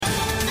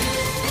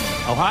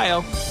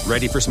Ohio,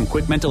 ready for some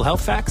quick mental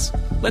health facts?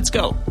 Let's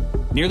go.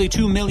 Nearly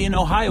 2 million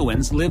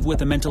Ohioans live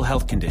with a mental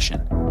health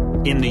condition.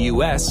 In the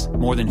U.S.,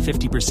 more than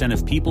 50%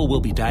 of people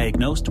will be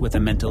diagnosed with a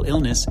mental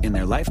illness in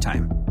their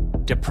lifetime.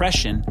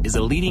 Depression is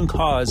a leading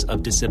cause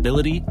of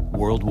disability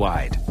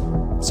worldwide.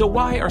 So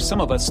why are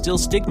some of us still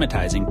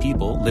stigmatizing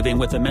people living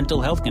with a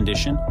mental health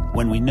condition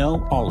when we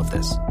know all of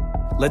this?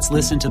 Let's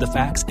listen to the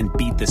facts and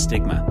beat the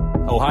stigma.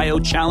 Ohio,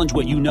 challenge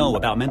what you know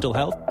about mental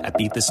health at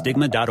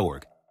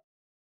beatthestigma.org.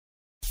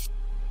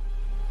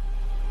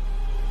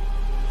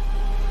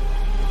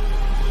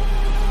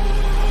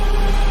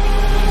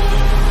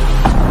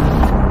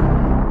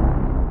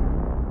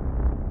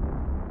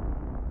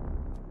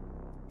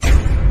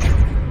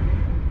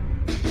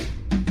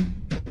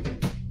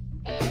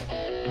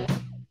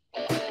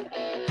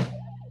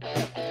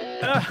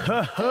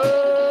 Oh,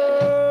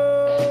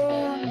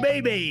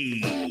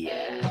 baby.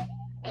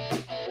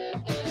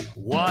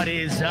 What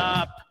is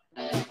up,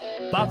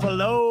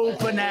 Buffalo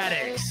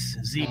Fanatics?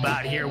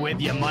 Z-Bot here with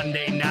you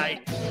Monday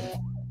night.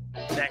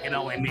 That can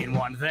only mean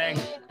one thing.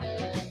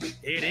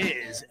 It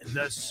is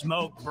the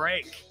Smoke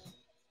Break.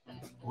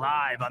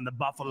 Live on the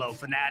Buffalo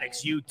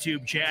Fanatics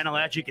YouTube channel.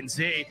 As you can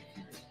see,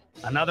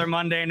 another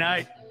Monday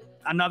night,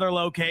 another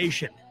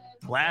location.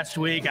 Last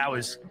week, I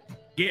was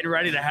getting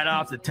ready to head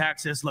off to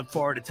Texas. Look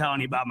forward to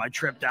telling you about my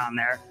trip down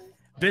there.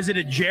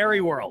 Visited Jerry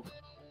World.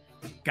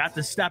 Got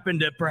to step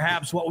into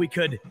perhaps what we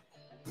could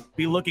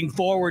be looking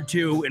forward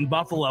to in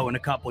Buffalo in a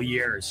couple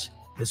years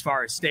as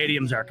far as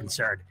stadiums are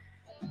concerned.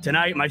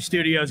 Tonight, my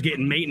studio's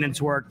getting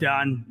maintenance work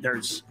done.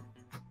 There's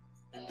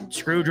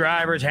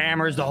screwdrivers,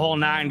 hammers, the whole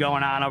nine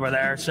going on over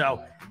there.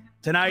 So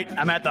tonight,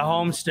 I'm at the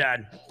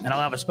homestead, and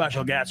I'll have a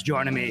special guest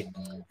joining me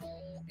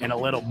in a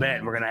little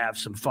bit. We're going to have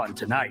some fun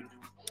tonight.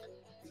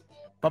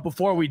 But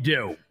before we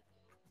do,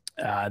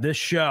 this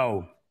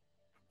show,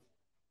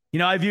 you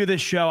know, I view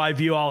this show, I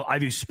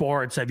view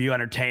sports, I view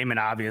entertainment,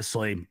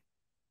 obviously,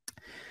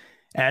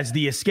 as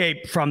the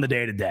escape from the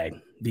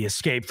day-to-day, the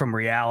escape from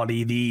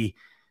reality, the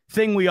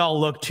thing we all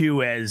look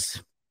to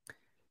as,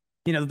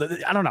 you know,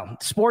 I don't know.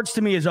 Sports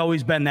to me has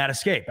always been that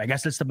escape. I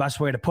guess that's the best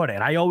way to put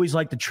it. I always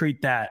like to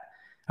treat that,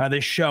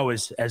 this show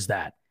as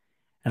that.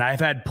 And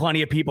I've had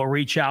plenty of people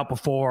reach out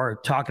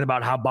before talking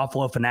about how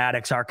Buffalo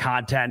Fanatics, our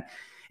content,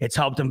 it's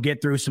helped them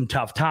get through some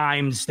tough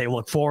times. They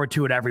look forward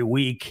to it every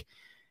week.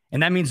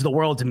 And that means the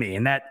world to me.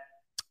 And that,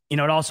 you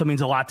know, it also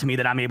means a lot to me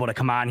that I'm able to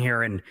come on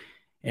here and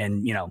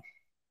you know,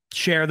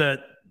 share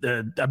the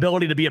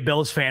ability to be a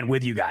Bills fan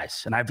with you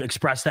guys. And I've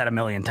expressed that a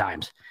million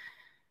times.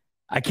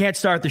 I can't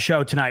start the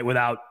show tonight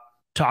without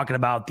talking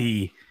about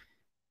the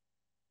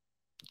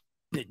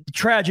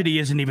tragedy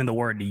isn't even the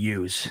word to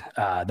use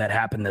that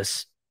happened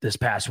this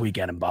past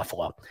weekend in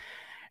Buffalo.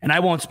 And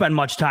I won't spend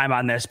much time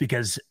on this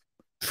because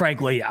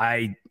frankly,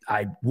 I'm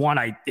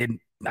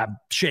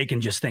shaking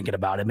just thinking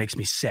about it. It makes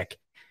me sick.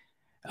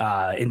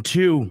 And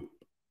two,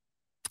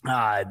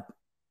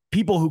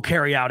 people who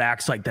carry out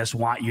acts like this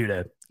want you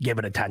to give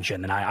it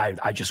attention. And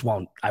I just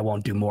won't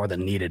do more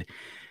than needed.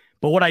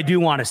 But what I do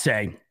want to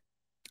say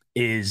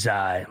is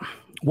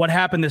what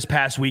happened this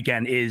past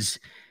weekend is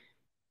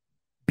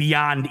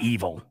beyond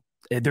evil.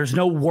 There's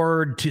no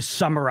word to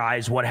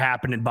summarize what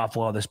happened in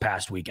Buffalo this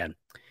past weekend.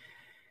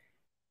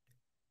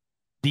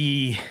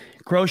 The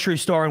grocery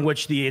store in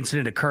which the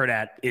incident occurred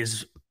at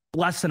is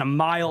less than a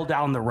mile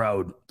down the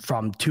road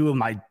from two of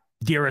my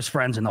dearest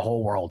friends in the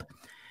whole world.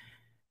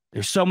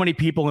 There's so many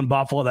people in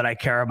Buffalo that I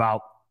care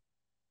about.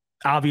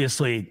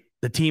 Obviously,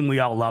 the team we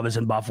all love is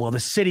in Buffalo. The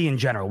city in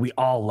general, we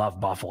all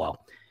love Buffalo.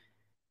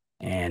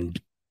 And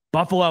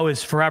Buffalo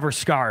is forever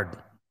scarred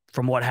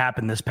from what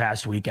happened this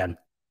past weekend.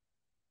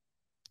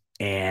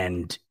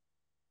 And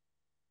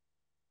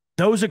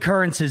these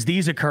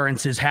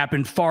occurrences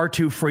happen far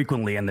too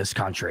frequently in this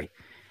country.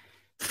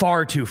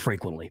 Far too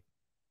frequently.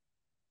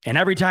 And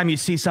every time you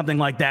see something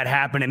like that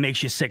happen, it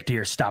makes you sick to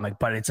your stomach.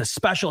 But it's a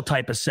special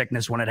type of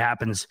sickness when it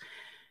happens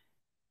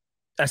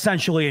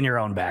essentially in your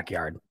own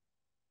backyard.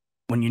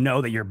 When you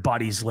know that your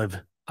buddies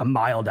live a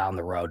mile down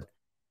the road.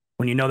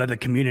 When you know that the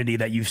community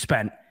that you've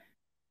spent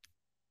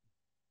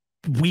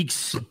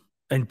weeks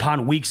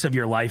upon weeks of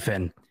your life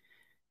in,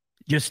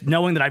 just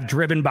knowing that I've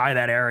driven by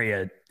that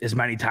area as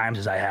many times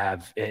as I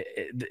have,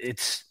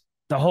 it's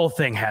the whole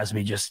thing has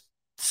me just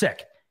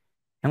sick.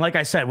 And like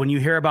I said, when you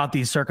hear about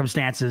these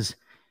circumstances,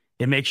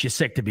 it makes you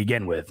sick to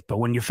begin with. But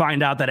when you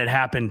find out that it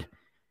happened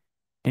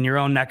in your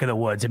own neck of the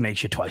woods, it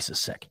makes you twice as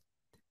sick.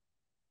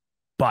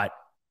 But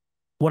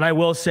what I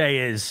will say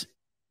is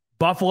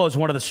Buffalo is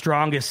one of the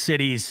strongest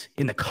cities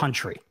in the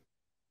country.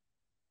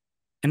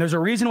 And there's a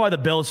reason why the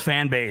Bills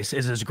fan base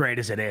is as great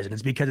as it is. And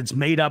it's because it's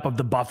made up of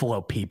the Buffalo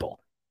people.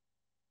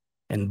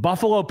 And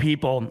Buffalo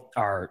people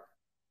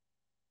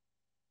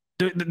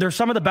they're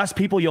some of the best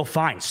people you'll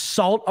find.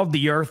 Salt of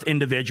the earth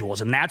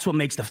individuals. And that's what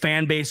makes the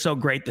fan base so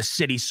great, the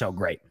city so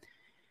great.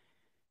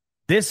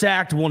 This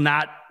act will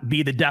not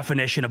be the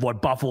definition of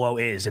what Buffalo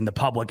is in the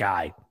public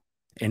eye.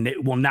 And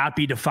it will not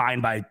be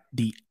defined by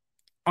the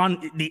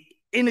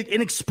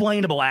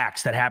inexplainable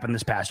acts that happened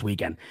this past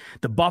weekend.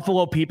 The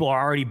Buffalo people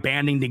are already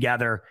banding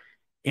together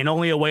in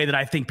only a way that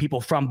I think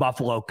people from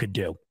Buffalo could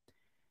do.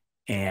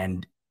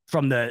 And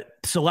from the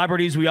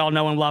celebrities we all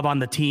know and love on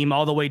the team,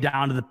 all the way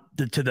down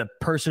to the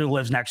person who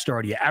lives next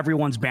door to you,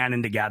 everyone's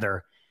banding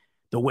together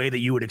the way that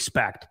you would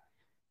expect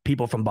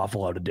people from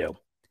Buffalo to do.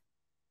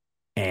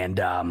 And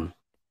I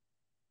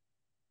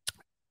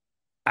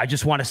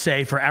just want to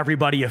say, for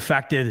everybody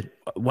affected,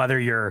 whether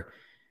you're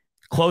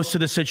close to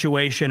the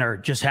situation or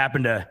just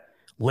happen to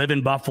live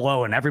in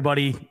Buffalo, and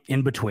everybody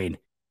in between,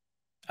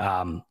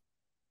 my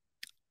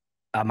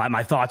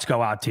thoughts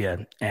go out to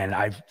you. And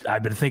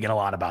I've been thinking a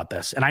lot about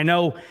this. And I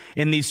know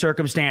in these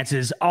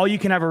circumstances, all you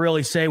can ever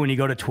really say when you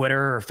go to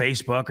Twitter or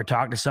Facebook or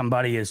talk to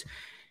somebody is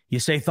you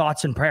say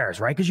thoughts and prayers,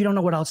 right? Because you don't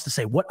know what else to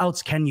say. What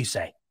else can you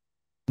say?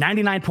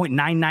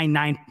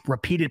 99.999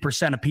 repeated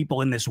 % of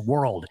people in this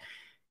world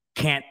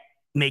can't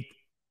make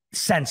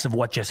sense of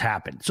what just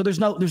happened. So there's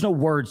no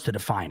words to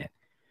define it.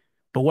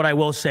 But what I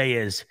will say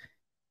is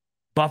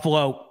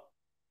Buffalo,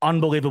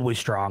 unbelievably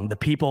strong. The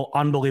people,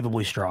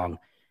 unbelievably strong.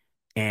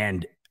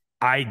 And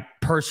I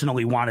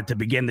personally wanted to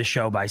begin the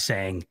show by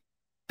saying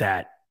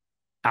that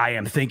I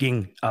am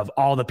thinking of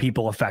all the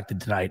people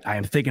affected tonight. I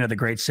am thinking of the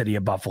great city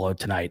of Buffalo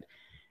tonight.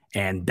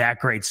 And that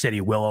great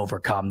city will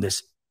overcome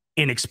this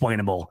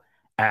inexplainable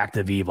act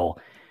of evil.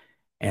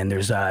 And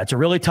it's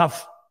really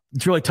tough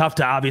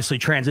to obviously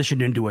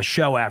transition into a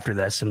show after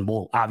this. And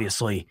we'll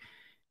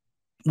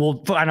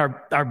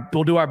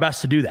do our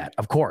best to do that,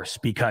 of course,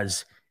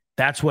 because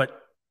that's what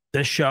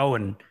this show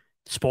and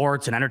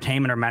sports and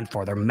entertainment are meant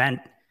for. They're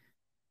meant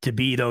to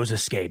be those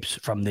escapes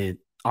from the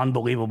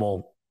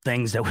unbelievable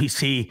things that we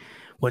see,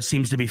 what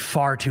seems to be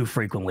far too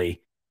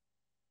frequently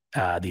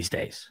these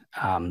days.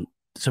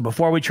 So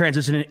before we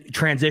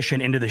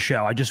transition into the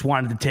show, I just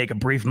wanted to take a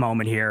brief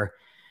moment here,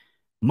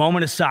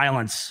 moment of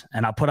silence,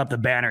 and I'll put up the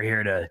banner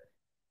here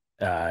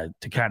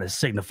to kind of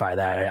signify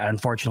that. I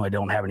unfortunately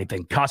don't have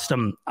anything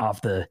custom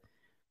off the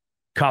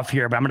cuff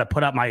here, but I'm going to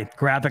put up my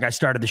graphic I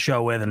started the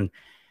show with, and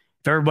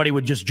if everybody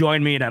would just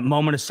join me in a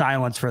moment of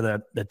silence for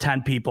the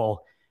 10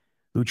 people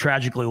who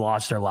tragically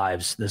lost their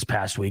lives this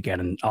past weekend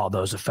and all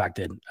those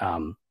affected.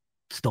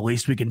 It's the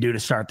least we can do to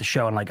start the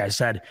show. And like I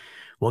said,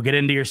 we'll get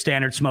into your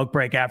standard smoke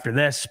break after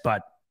this,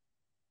 but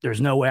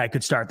there's no way I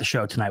could start the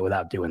show tonight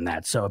without doing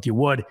that. So if you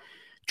would,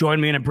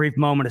 join me in a brief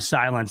moment of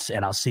silence,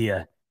 and I'll see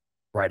you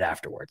right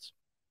afterwards.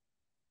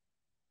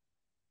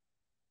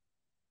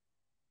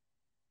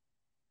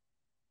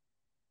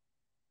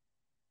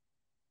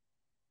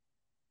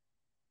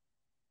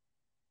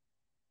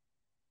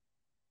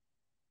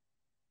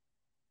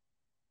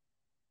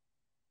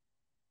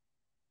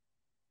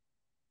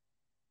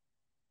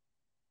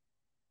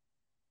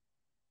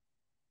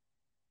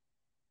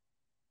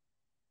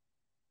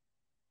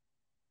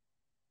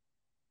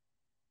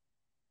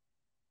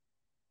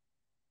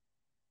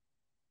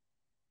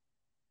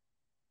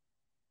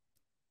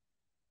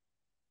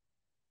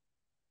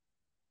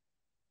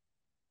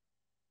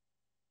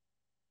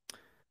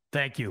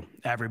 Thank you,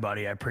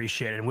 everybody. I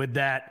appreciate it. And with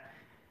that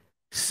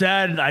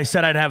said, I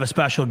said I'd have a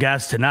special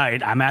guest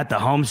tonight. I'm at the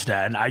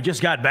homestead. I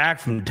just got back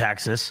from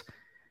Texas.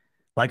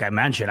 Like I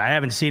mentioned, I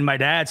haven't seen my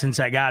dad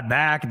since I got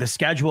back. The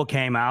schedule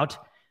came out.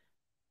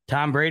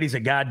 Tom Brady's a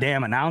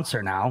goddamn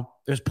announcer now.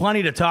 There's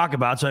plenty to talk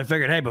about, so I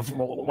figured, hey,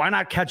 why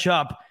not catch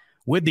up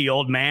with the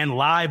old man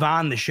live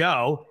on the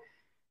show?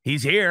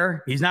 He's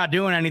here. He's not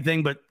doing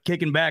anything but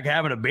kicking back,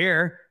 having a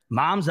beer.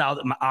 Mom's out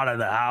of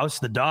the house.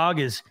 The dog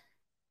is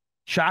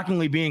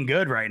shockingly being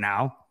good right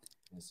now.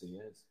 Yes, he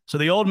is. So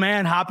the old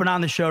man hopping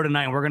on the show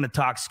tonight, and we're going to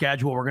talk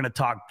schedule. We're going to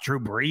talk Drew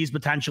Brees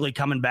potentially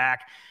coming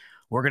back.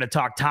 We're going to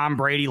talk Tom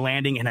Brady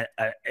landing in a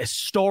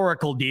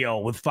historical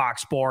deal with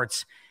Fox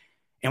Sports.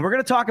 And we're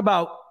going to talk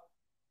about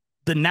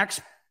the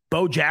next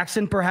Bo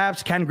Jackson,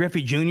 perhaps, Ken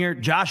Griffey Jr.,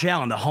 Josh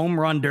Allen, the home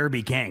run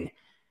derby king.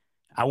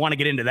 I want to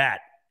get into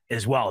that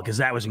as well because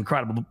that was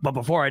incredible. But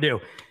before I do,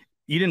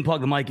 you didn't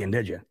plug the mic in,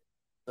 did you?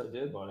 I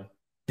did, buddy.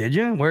 Did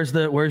you? Where's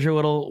your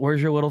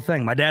little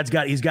thing? My dad's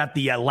got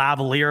the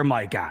lavalier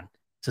mic on.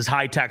 This is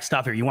high-tech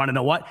stuff here. You want to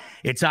know what?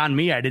 It's on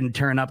me. I didn't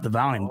turn up the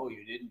volume. Oh,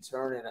 you didn't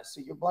turn it.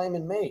 See, you're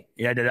blaming me.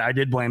 Yeah, I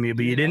did blame you,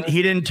 but he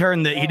didn't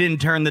turn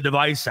the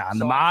device on,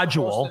 the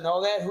module. To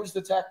know that? Who's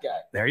the tech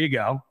guy? There you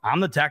go. I'm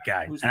the tech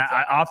guy.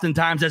 I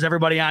oftentimes, as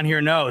everybody on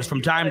here knows,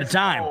 from time to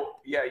time.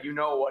 Yeah, you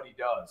know what he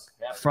does.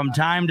 From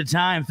time to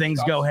time, things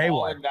go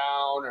haywire.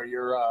 Down, or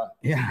you're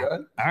yeah.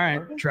 Good? All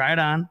right, try it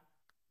on.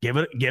 Give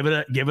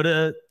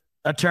it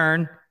a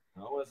turn.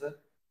 How was it?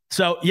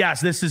 So yes,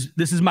 this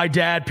is my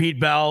dad, Pete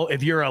Bell.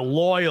 If you're a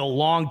loyal,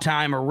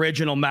 longtime,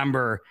 original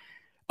member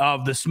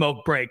of the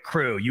Smoke Break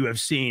crew, you have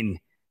seen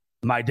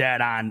my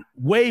dad on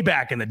way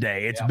back in the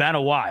day. It's been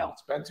a while.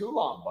 It's been too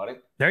long, buddy.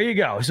 There you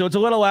go. So it's a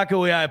little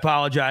echoey. I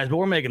apologize, but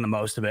we're making the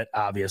most of it,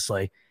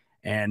 obviously.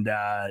 And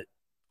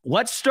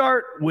let's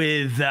start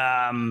with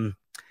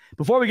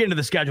before we get into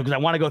the schedule, because I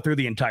want to go through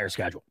the entire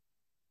schedule.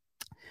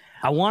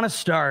 I want to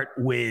start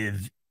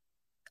with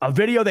a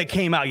video that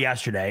came out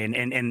yesterday,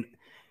 and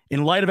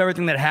in light of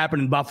everything that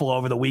happened in Buffalo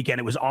over the weekend,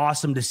 it was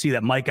awesome to see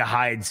that Micah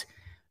Hyde's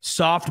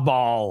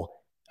softball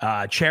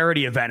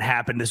charity event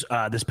happened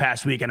this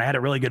past week, and I had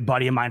a really good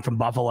buddy of mine from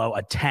Buffalo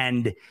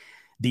attend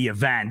the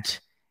event,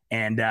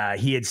 and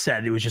he had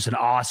said it was just an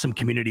awesome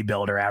community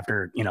builder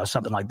after,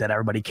 something like that.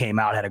 Everybody came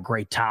out, had a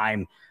great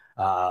time.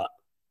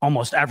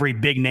 Almost every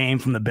big name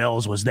from the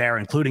Bills was there,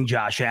 including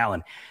Josh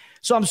Allen.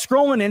 So I'm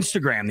scrolling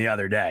Instagram the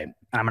other day.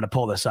 I'm going to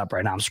pull this up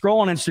right now. I'm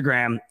scrolling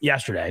Instagram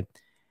yesterday,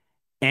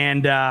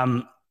 and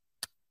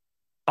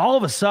all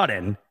of a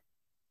sudden,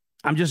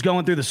 I'm just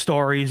going through the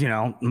stories,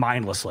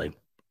 mindlessly.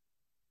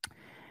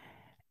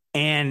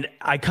 And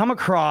I come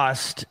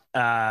across,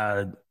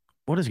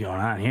 what is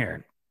going on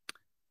here?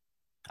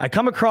 I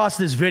come across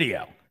this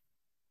video.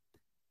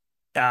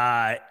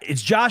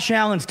 It's Josh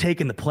Allen's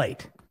taking the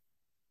plate.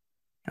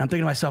 And I'm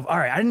thinking to myself, all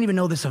right, I didn't even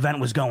know this event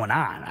was going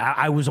on.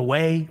 I was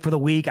away for the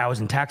week. I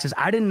was in Texas.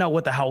 I didn't know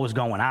what the hell was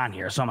going on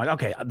here. So I'm like,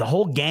 okay, the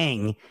whole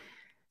gang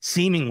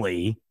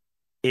seemingly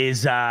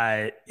is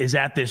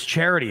at this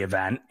charity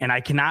event, and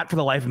I cannot for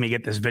the life of me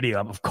get this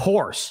video up, of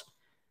course.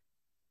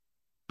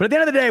 But at the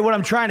end of the day, what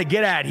I'm trying to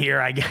get at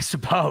here, I guess,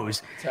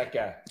 suppose. Tech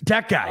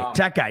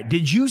guy.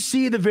 Did you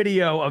see the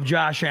video of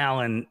Josh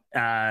Allen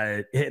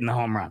hitting the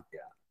home run? Yeah.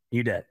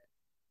 You did.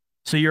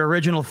 So your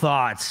original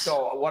thoughts.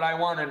 So what I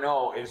want to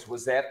know is,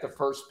 was that the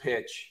first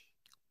pitch?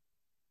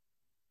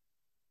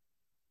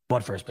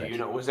 What first pitch?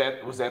 Was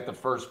that the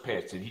first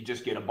pitch? Did he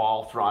just get a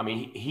ball thrown? I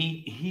mean,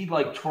 he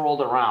like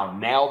twirled around,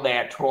 nailed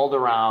that, twirled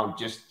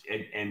around,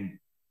 and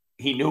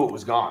he knew it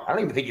was gone. I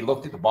don't even think he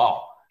looked at the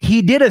ball.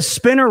 He did a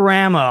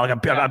spinorama,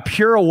 like a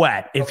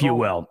pirouette, if you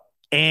will,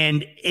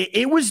 and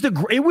it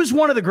was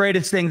one of the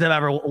greatest things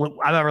I've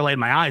ever laid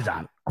my eyes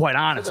on. Quite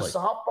honestly, was it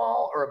a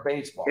softball or a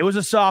baseball? It was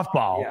a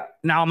softball. Yeah.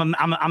 Now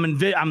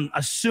I'm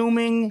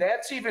assuming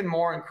that's even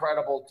more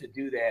incredible to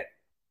do that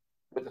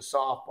with a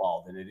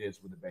softball than it is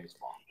with a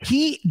baseball.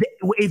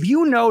 If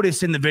you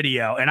notice in the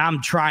video, and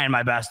I'm trying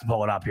my best to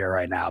pull it up here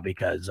right now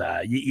because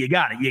you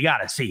got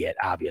to see it,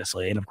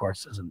 obviously, and of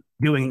course isn't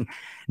doing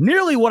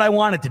nearly what I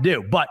wanted to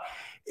do. But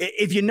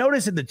if you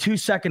notice at the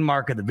 2-second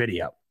mark of the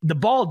video, the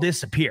ball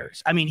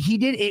disappears. I mean,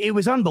 it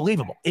was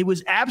unbelievable. It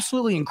was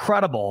absolutely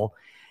incredible.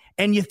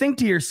 And you think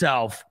to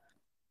yourself,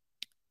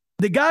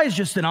 the guy is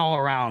just he's an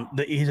all-around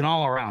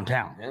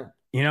talent. Yeah.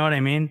 You know what I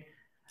mean?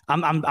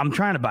 I'm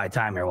trying to buy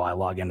time here while I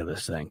log into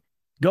this thing.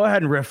 Go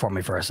ahead and riff for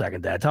me for a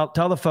second, Dad.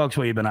 Tell the folks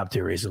what you've been up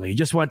to recently. You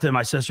just went to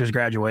my sister's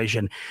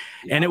graduation,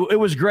 and it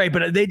was great.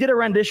 But they did a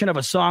rendition of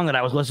a song that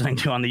I was listening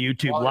to on the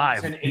YouTube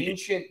Live. It's an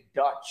ancient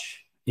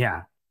Dutch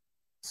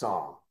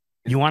song.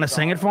 You want to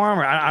sing it for him,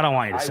 or I don't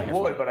want you to sing it for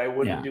him? I would, but I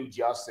wouldn't do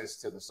justice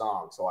to the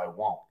song, so I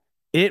won't.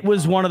 It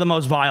was one of the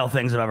most vile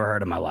things I've ever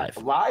heard in my life.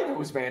 Live, it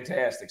was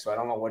fantastic. So I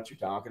don't know what you're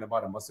talking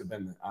about. It must have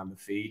been on the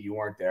feed. You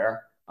weren't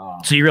there.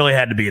 So you really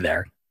had to be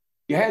there.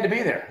 You had to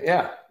be there.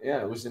 Yeah.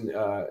 It was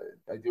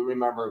I do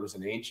remember it was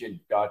an ancient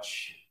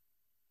Dutch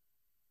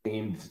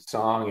themed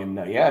song, and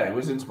it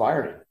was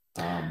inspiring.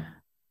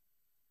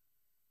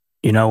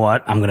 You know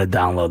what? I'm going to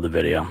download the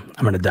video.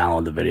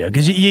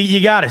 Because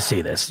you got to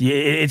see this.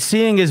 It's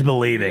seeing is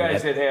believing. You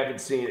guys that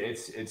haven't seen it,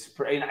 it's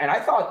and I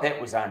thought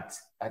that was on.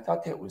 I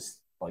thought that was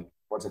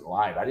wasn't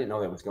live. I didn't know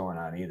that was going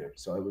on either.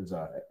 So it was.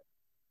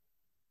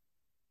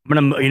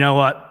 You know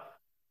what,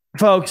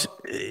 folks?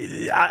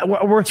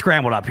 We're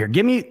scrambled up here.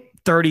 Give me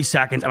 30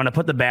 seconds. I'm going to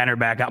put the banner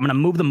back up. I'm going to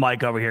move the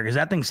mic over here because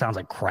that thing sounds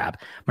like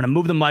crap. I'm going to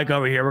move the mic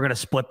over here. We're going to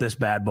split this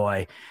bad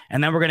boy,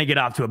 and then we're going to get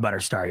off to a better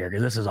start here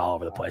because this is all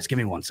over the place. Give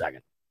me 1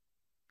 second.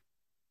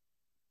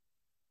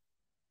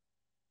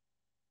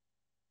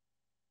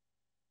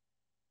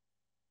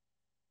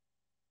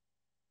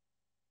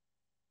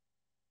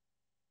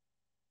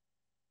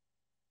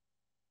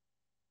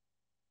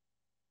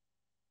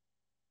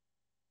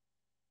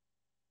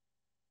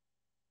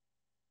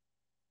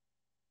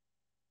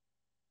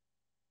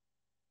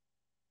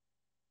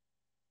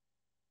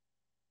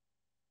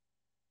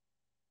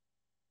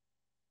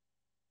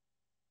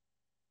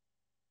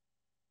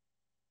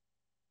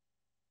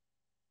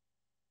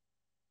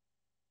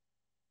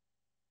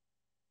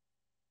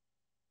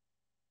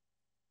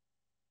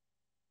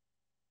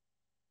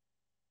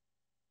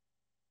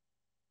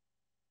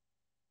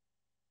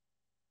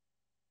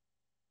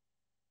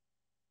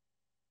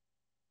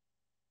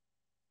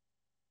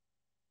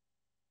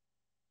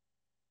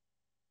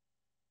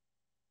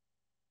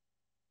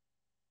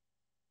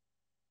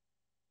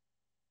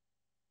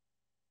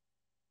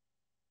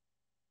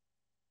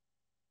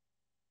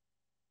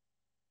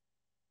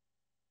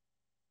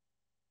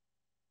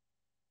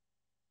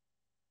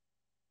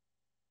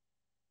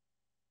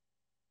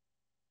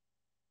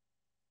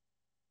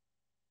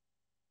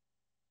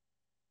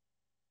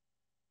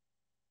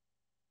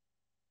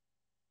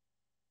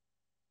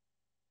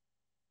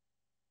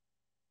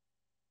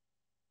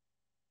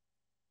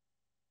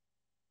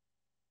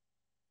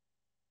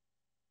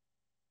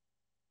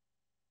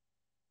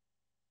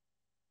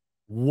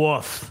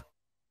 Woof.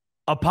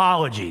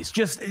 Apologies.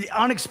 Just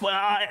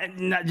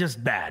unexplained.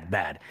 Just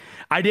bad.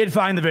 I did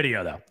find the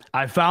video, though.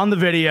 I found the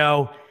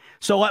video.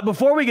 So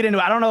before we get into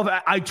it, I don't know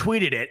if I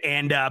tweeted it.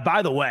 And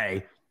by the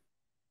way,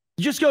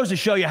 just goes to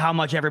show you how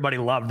much everybody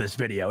loved this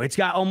video. It's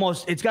got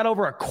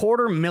over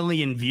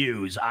 250,000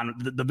 views on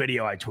the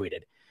video I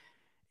tweeted.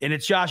 And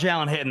it's Josh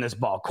Allen hitting this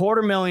ball.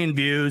 250,000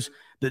 views.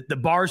 The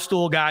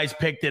Barstool guys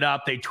picked it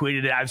up. They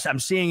tweeted it. I'm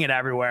seeing it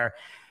everywhere.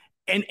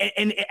 And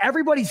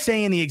everybody's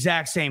saying the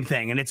exact same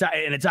thing. And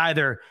it's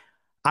either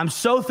I'm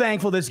so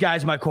thankful this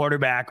guy's my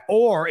quarterback,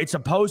 or it's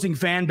opposing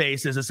fan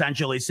bases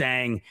essentially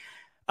saying,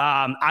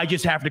 I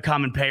just have to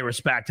come and pay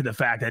respect to the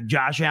fact that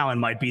Josh Allen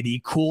might be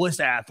the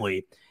coolest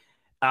athlete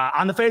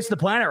on the face of the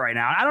planet right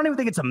now. I don't even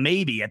think it's a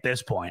maybe at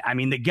this point. I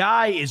mean, the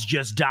guy is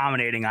just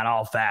dominating on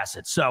all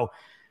facets. So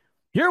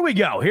here we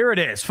go. Here it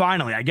is.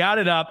 Finally, I got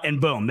it up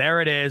and boom, there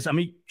it is. Let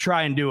me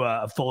try and do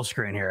a full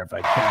screen here if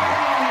I can.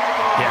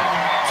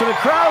 Yeah. So the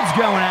crowd's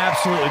going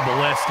absolutely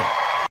ballistic.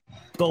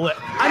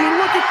 I mean,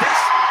 look at this.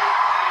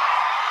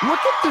 Look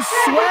at the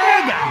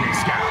swag on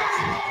this guy.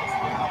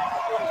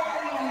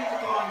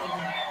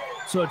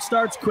 So it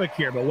starts quick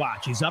here, but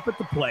watch. He's up at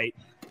the plate.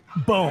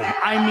 Boom.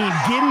 I mean,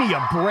 give me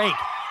a break.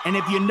 And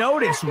if you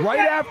notice, right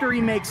after he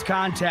makes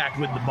contact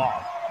with the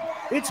ball,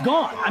 it's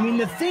gone. I mean,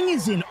 the thing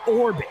is in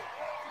orbit.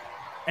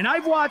 And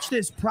I've watched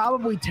this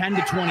probably 10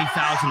 to 20,000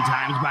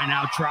 times by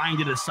now, trying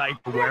to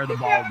decipher where the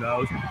ball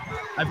goes.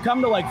 I've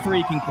come to like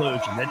three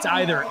conclusions. It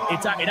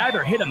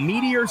either hit a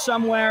meteor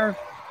somewhere,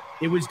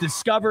 it was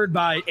discovered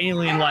by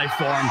alien life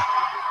form,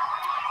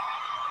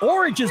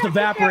 or it just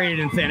evaporated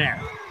in thin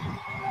air.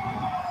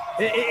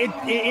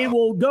 It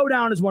will go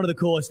down as one of the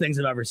coolest things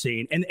I've ever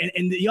seen. And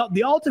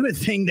the ultimate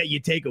thing that you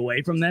take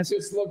away from this,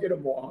 just look at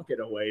him walking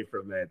away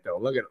from that though.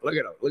 Look at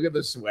him. Look at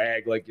the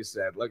swag, like you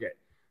said. Look at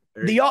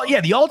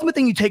the ultimate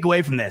thing you take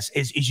away from this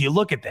is you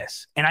look at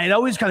this, and it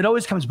always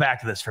comes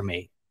back to this for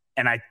me,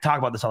 and I talk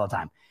about this all the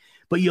time.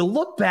 But you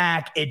look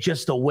back at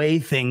just the way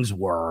things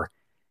were,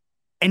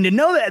 and to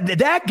know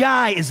that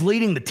guy is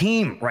leading the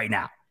team right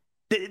now,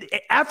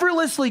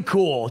 effortlessly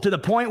cool to the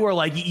point where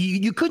like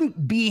you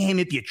couldn't be him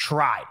if you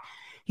tried.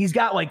 He's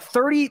got like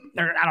 30,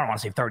 or I don't want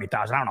to say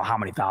 30,000. I don't know how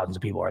many thousands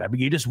of people are there, but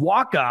you just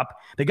walk up.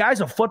 The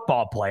guy's a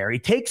football player. He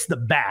takes the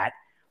bat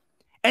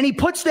and he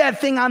puts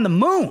that thing on the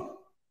moon.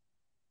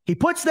 He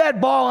puts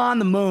that ball on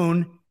the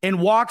moon and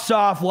walks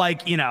off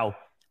like he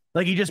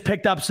just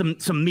picked up some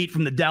meat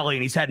from the deli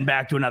and he's heading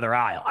back to another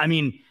aisle. I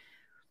mean,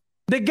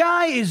 the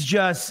guy is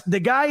just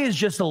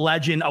a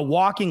legend, a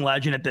walking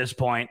legend at this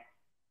point.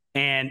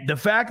 And the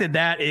fact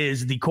that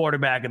is the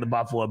quarterback of the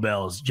Buffalo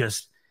Bills,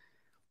 just,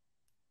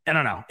 I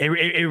don't know.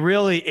 It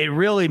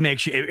really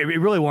makes you, it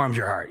really warms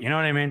your heart. You know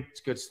what I mean?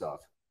 It's good stuff.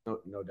 No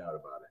doubt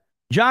about it.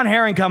 John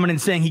Herring coming in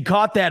saying he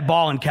caught that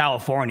ball in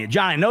California.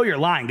 John, I know you're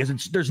lying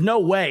because there's no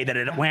way that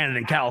it landed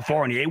in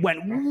California. It went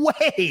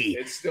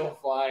it's still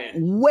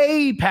flying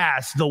way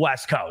past the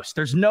West Coast.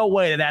 There's no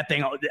way that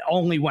thing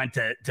only went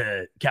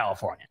to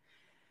California.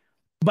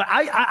 But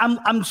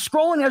I'm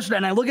scrolling yesterday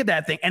and I look at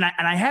that thing and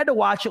I had to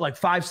watch it like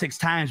 5-6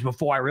 times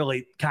before I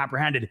really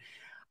comprehended.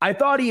 I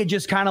thought he had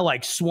just kind of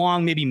like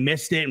swung, maybe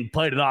missed it and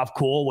played it off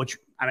cool, which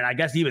I mean, I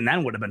guess even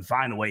then would have been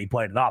fine the way he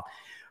played it off.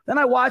 Then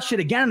I watched it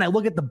again and I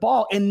look at the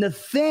ball and the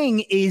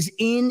thing it's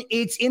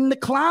in the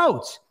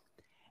clouds.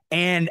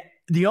 And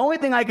the only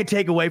thing I could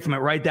take away from it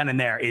right then and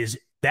there is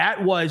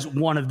that was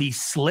one of the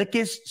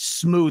slickest,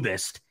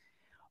 smoothest,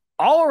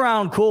 all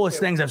around coolest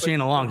things I've seen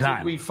in a long time.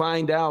 Did we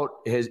find out,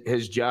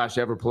 has Josh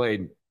ever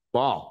played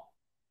ball?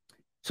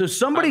 So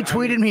somebody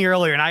tweeted me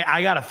earlier and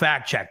I got to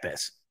fact check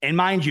this. And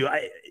mind you,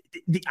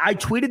 I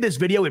tweeted this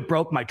video. It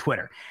broke my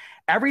Twitter.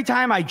 Every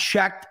time I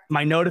checked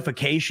my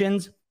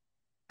notifications,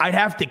 I'd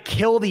have to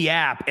kill the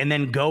app and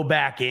then go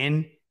back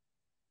in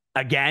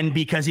again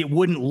because it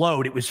wouldn't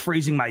load. It was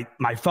freezing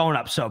my phone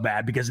up so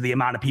bad because of the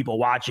amount of people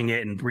watching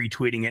it and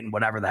retweeting it and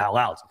whatever the hell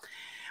else.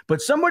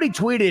 But somebody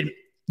tweeted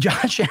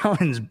Josh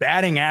Allen's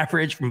batting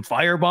average from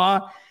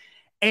Fireball,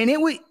 and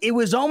it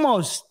was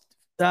almost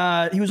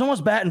he was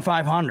almost batting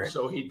 500.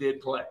 So he did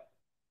play.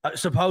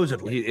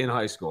 Supposedly in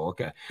high school.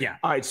 Okay. Yeah.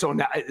 All right. So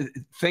now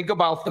think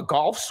about the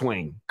golf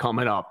swing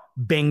coming up.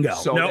 Bingo.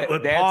 So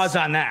pause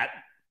on that.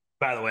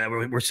 By the way,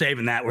 we're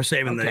saving that. We're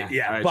saving okay.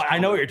 Right, but I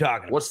know what you're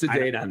talking about. What's the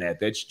date on that?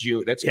 That's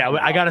June. That's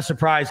I got a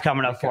surprise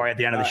coming up for you at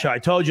the end of the show. I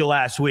told you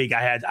last week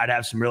I'd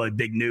have some really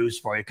big news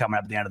for you coming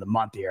up at the end of the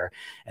month here,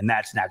 and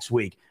that's next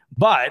week.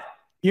 But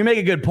you make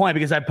a good point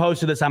because I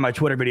posted this on my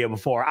Twitter video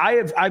before.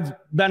 I've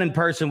been in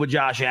person with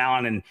Josh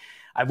Allen and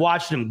I've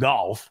watched him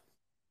golf.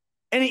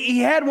 And he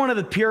had one of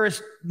the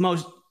purest,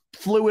 most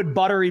fluid,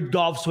 buttery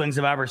golf swings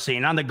I've ever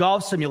seen. On the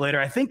golf simulator,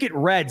 I think it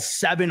read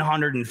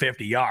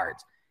 750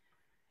 yards.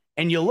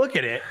 And you look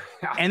at it,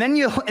 and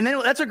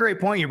then that's a great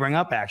point you bring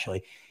up,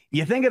 actually.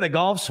 You think of the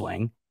golf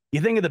swing,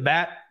 you think of the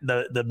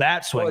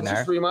bat swing there. It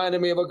just reminded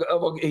me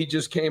of he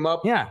just came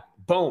up. Yeah.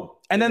 Boom.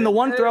 And then the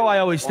one throw I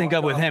always think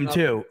of with him,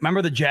 too.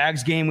 Remember the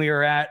Jags game we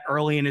were at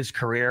early in his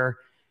career?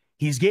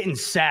 He's getting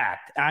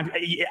sacked.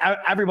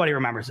 Everybody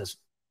remembers this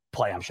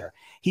play, I'm sure.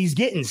 He's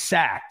getting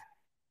sacked.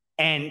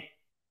 And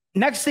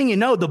next thing you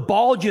know, the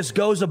ball just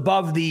goes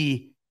above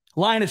the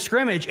line of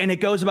scrimmage and it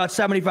goes about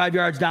 75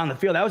 yards down the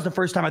field. That was the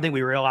first time I think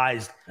we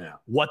realized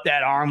what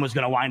that arm was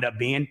going to wind up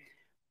being.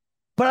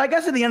 But I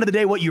guess at the end of the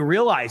day, what you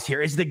realize here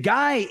is the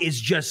guy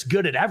is just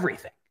good at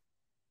everything.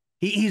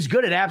 He's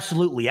good at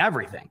absolutely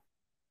everything.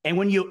 And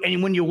when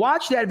you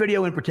watch that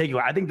video in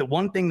particular, I think the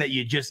one thing that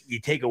you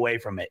take away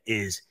from it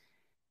is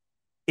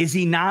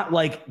he not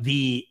like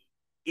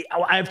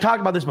I've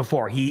talked about this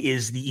before.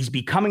 He's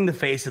becoming the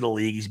face of the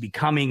league. He's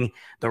becoming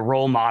the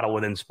role model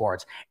within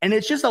sports. And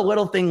it's just a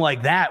little thing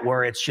like that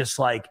where it's just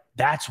like,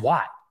 that's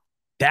why.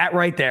 That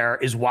right there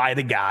is why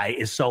the guy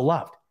is so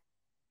loved.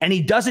 And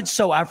he does it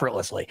so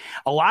effortlessly.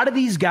 A lot of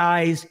these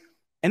guys,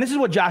 and this is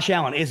what Josh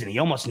Allen isn't. He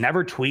almost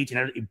never tweets.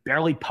 He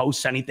barely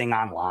posts anything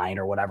online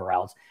or whatever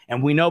else.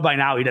 And we know by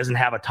now he doesn't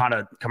have a ton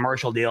of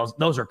commercial deals.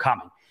 Those are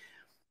coming.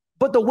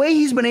 But the way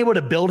he's been able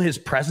to build his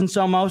presence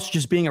almost,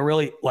 just being a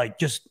really, like,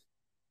 just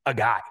a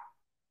guy.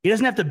 He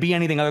doesn't have to be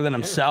anything other than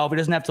himself. He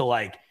doesn't have to,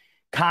 like,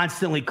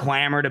 constantly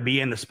clamor to be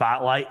in the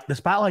spotlight. The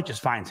spotlight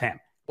just finds him.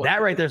 Well,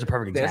 that right there is a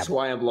perfect example. That's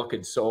why I'm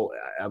looking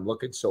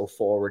so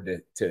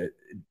forward to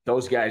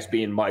those guys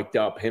being mic'd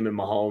up, him and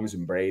Mahomes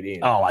and Brady.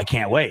 And, I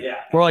can't wait. Yeah.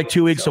 We're like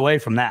 2 weeks away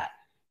from that.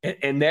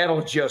 And I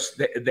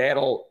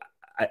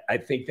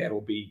think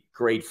that'll be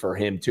great for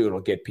him too.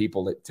 It'll get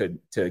people to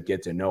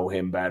get to know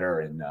him better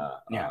and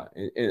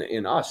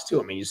us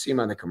too. I mean, you see him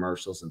on the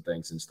commercials and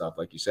things and stuff,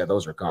 like you said,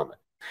 those are coming.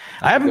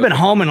 I haven't been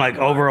home in like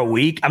over a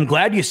week. I'm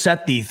glad you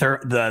set the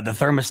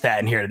thermostat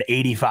in here at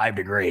 85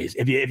 degrees.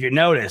 If you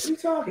notice, what are you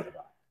talking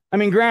about? I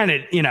mean,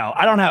 granted,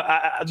 I don't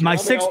have my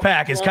six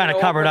pack is kind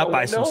of covered up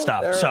by some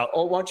stuff. There, so,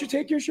 why don't you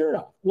take your shirt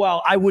off?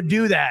 Well, I would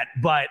do that,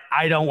 but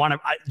I don't want to.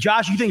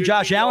 Josh, you think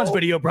Josh Allen's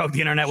video broke the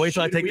internet? Wait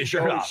till I take the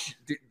shirt off.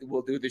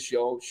 We'll do the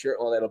show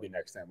shirt. Well, that'll be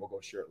next time. We'll go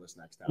shirtless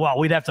next time. Well,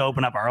 we'd have to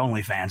open up our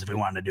OnlyFans if we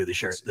wanted to do the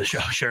show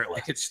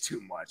shirtless. It's too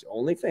much.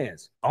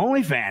 OnlyFans.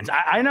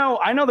 I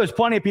know. There's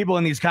plenty of people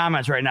in these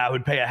comments right now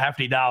who'd pay a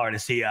hefty dollar to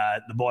see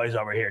the boys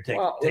over here take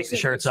the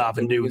shirts off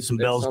and do some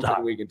Bills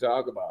talk. We can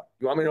talk about.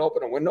 You want me to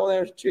open a window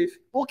there, Chief?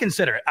 We'll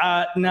consider it.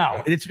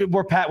 No,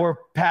 we're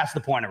past the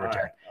point of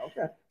return. Right.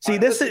 Okay. See,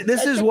 this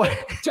is what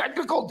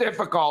technical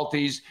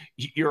difficulties.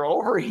 You're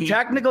overheating.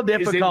 Technical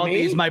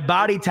difficulties. My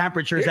body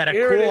temperature is at a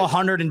cool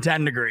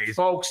 110 degrees.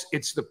 Folks,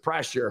 it's the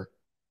pressure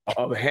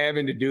of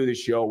having to do the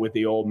show with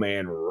the old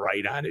man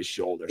right on his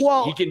shoulders.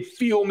 Well, he can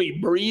feel me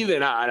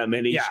breathing on him,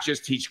 and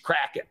he's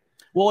cracking.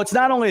 Well, it's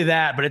not only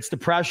that, but it's the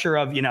pressure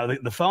of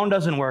the phone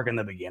doesn't work in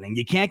the beginning.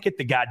 You can't get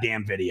the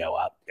goddamn video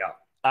up. Yeah.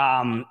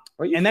 And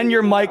then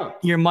your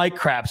mic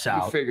craps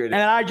out, and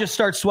I just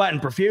start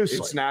sweating profusely.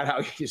 It's not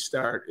how you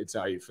start; it's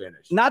how you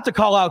finish. Not to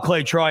call out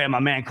Clay Troy and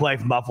my man Clay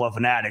from Buffalo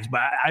Fanatics, but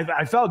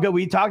I felt good.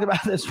 We talked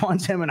about this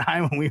once, him and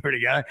I, when we were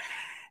together,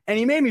 and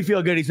he made me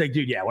feel good. He's like,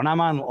 "Dude, when I'm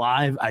on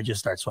live, I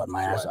just start sweating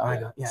my ass off." I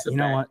go, "Yeah, you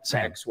know what?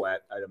 Same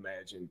sweat, I'd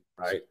imagine,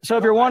 right?" So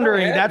if you're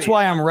wondering, that's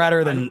why I'm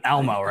redder than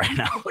Elmo right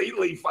now.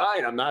 Completely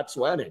fine. I'm not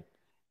sweating.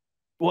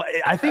 Well,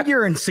 I think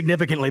you're in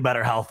significantly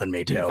better health than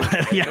me, too.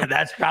 Yeah,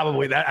 that's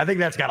probably that. I think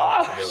that's got a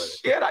lot to do with it.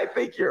 Shit, I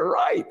think you're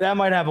right. That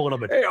might have a little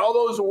bit. Hey, all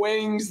those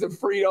wings, the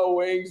Frito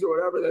wings or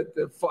whatever,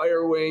 the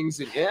fire wings.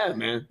 And yeah,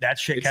 man. That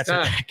shit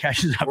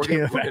catches up to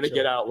you. We're going to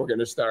get out. We're going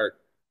to start.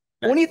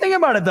 When you think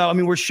about it, though, I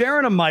mean, we're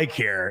sharing a mic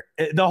here.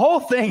 The whole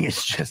thing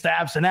is just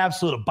an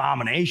absolute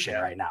abomination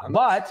right now.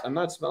 I'm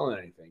not smelling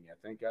anything yet.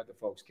 Thank God the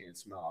folks can't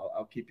smell.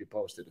 I'll keep you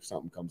posted if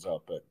something comes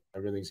up, but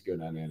everything's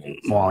good on that end.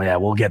 So. Well, yeah,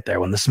 we'll get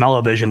there. When the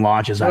Smell-O-Vision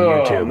launches on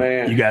YouTube,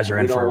 man. You guys are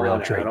in for a real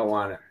treat. I don't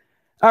want it.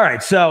 All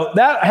right, so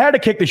I had to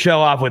kick the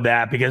show off with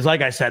that because,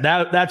 like I said,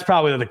 that's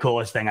probably the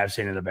coolest thing I've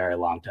seen in a very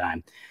long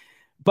time.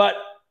 But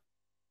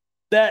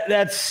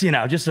that's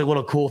just a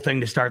little cool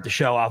thing to start the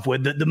show off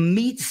with. The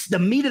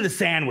meat of the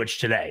sandwich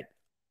today.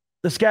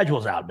 The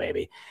schedule's out,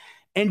 baby.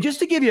 And just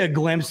to give you a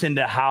glimpse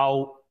into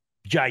how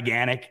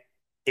gigantic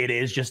it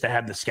is just to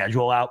have the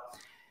schedule out.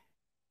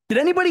 Did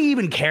anybody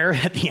even care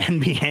that the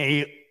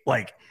NBA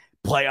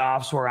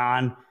playoffs were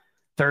on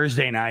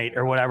Thursday night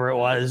or whatever it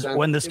was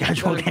when the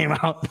schedule came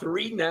out?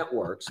 3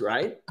 networks,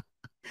 right?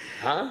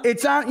 Huh?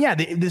 It's on. Yeah.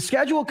 The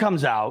schedule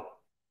comes out.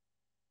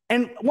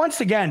 And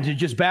once again, to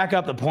just back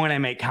up the point I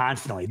make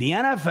constantly, the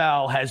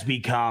NFL has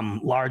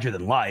become larger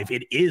than life.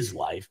 It is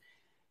life.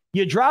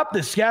 You drop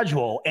the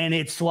schedule and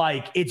it's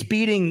like it's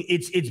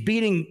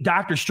beating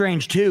Doctor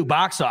Strange 2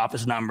 box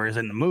office numbers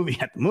in the movie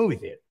at the movie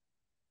theater.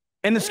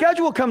 And the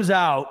schedule comes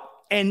out,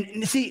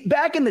 and see,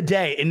 back in the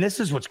day, and this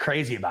is what's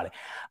crazy about it.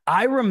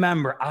 I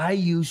remember I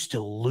used to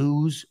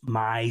lose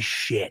my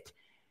shit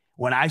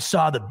when I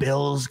saw the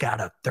Bills got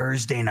a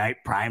Thursday night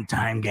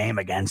primetime game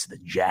against the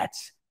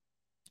Jets.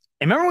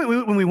 And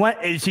remember when we went,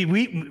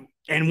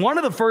 and one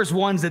of the first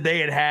ones that they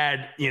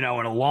had, in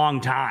a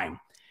long time,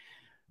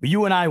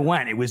 you and I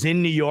went. It was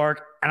in New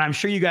York, and I'm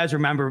sure you guys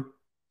remember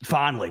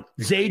fondly.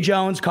 Zay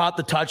Jones caught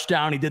the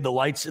touchdown. He did the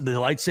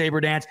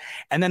lightsaber dance,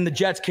 and then the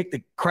Jets kicked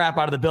the crap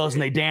out of the Bills,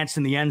 and they danced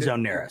in the end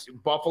zone near us.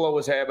 Buffalo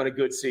was having a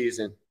good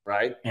season,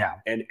 right? Yeah.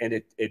 And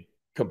it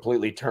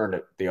completely turned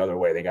it the other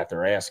way. They got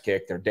their ass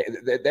kicked.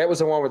 That was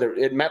the one where they're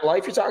at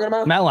MetLife you're talking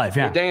about? MetLife,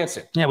 yeah. They're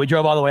dancing. Yeah, we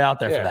drove all the way out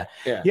there for that.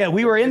 Yeah,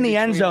 we were in the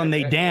end zone.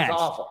 They danced.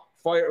 Awful.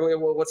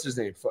 What's his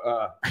name?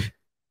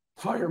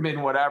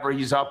 fireman, whatever.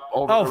 He's up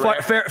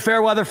over.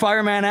 Fairweather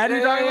Fireman Ed.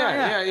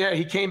 Yeah.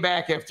 He came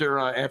back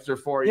after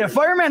 4 years. Yeah,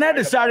 Fireman Ed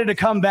decided to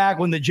come back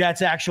when the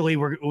Jets actually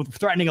were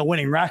threatening a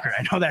winning record.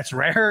 I know that's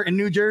rare in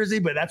New Jersey,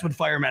 but that's when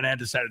Fireman Ed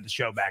decided to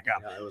show back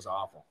up. Yeah, it was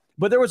awful.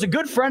 But there was a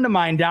good friend of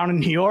mine down in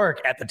New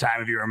York at the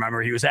time, if you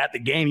remember. He was at the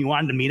game. He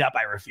wanted to meet up.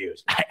 I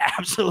refused. I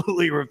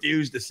absolutely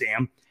refused to see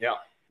him. Yeah.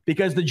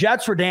 Because the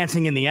Jets were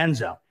dancing in the end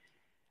zone.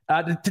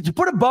 To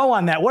put a bow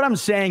on that, what I'm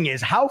saying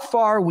is how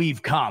far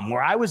we've come,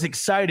 where I was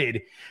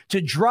excited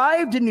to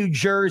drive to New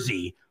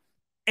Jersey,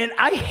 and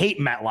I hate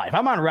MetLife.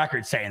 I'm on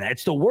record saying that.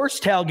 It's the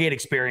worst tailgate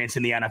experience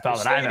in the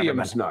NFL that I've ever been.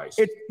 It's nice.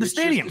 The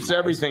stadium's nice.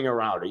 Everything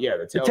around it. Yeah,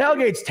 the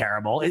tailgate's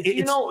terrible.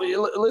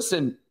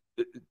 Listen,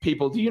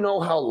 people, do you know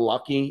how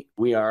lucky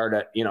we are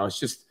that, it's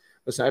just,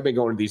 listen, I've been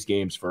going to these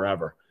games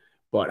forever,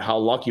 but how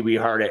lucky we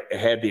are to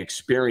have the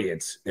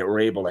experience that we're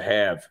able to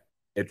have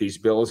at these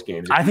Bills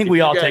games. I think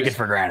we all take it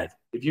for granted.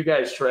 If you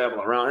guys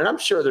travel around, and I'm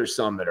sure there's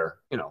some that are,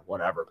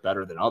 whatever,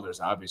 better than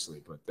others,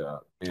 obviously,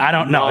 but I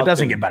don't know. It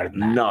doesn't get better than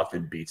that.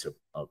 Nothing beats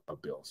a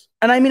Bills.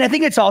 And I mean, I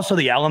think it's also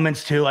the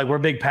elements too. Like, we're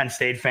big Penn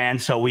State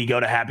fans, so we go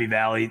to Happy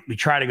Valley. We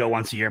try to go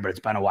once a year, but it's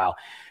been a while.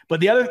 But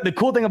the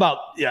cool thing about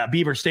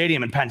Beaver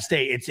Stadium in Penn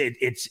State,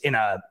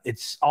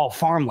 it's all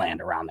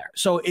farmland around there.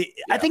 So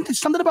I think there's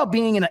something about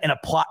being in a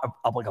plot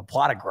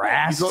of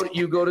grass.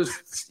 You go to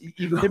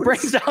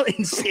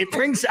it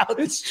brings out.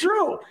 It's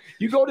true.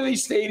 You go to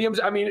these stadiums,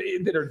 I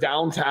mean, that are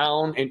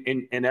downtown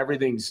and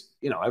everything's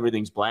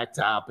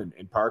blacktop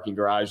and parking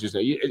garages.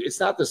 It's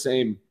not the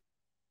same.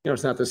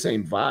 It's not the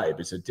same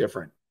vibe. It's a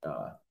different.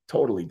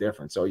 Totally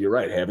different. So you're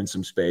right, having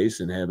some space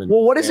and having.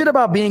 Well, what is it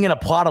about being in a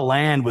plot of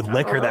land with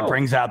liquor that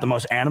brings out the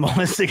most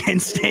animalistic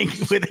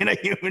instinct within a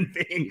human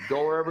being?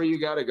 Go wherever you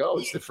got to go.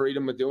 It's the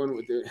freedom of doing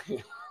what you.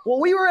 Well,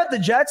 we were at the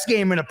Jets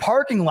game in a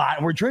parking lot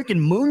and we're drinking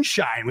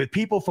moonshine with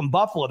people from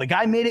Buffalo. The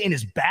guy made it in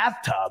his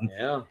bathtub.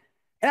 Yeah.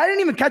 And I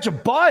didn't even catch a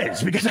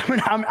buzz because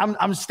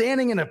I'm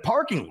standing in a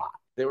parking lot.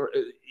 They were.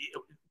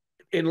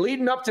 And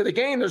leading up to the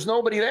game, there's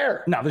nobody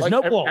there. No, there's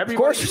of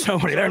course there's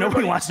nobody there.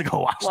 Nobody wants to go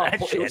watch that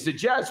shit. It was the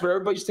Jets, but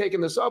everybody's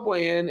taking the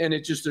subway in, and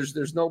it just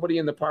there's nobody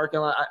in the parking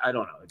lot. I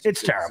don't know.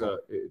 It's terrible.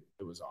 It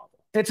was awful.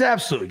 It's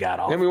absolutely god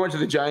awful. Then we went to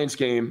the Giants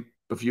game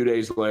a few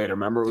days later.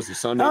 Remember, it was the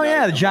Sunday. Oh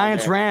yeah, the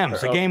Giants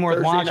Rams, a game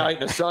worth watching. Thursday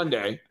night and a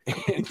Sunday.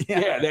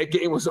 Yeah, that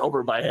game was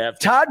over by half.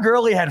 Todd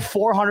Gurley had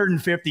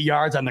 450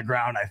 yards on the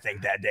ground, I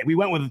think, that day. We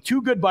went with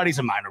two good buddies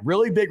of mine, a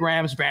really big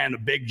Rams fan and a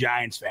big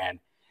Giants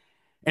fan.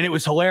 And it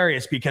was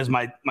hilarious because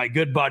my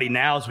good buddy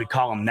now, as we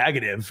call him,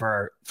 Negative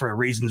for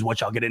reasons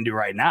which I'll get into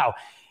right now,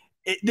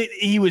 he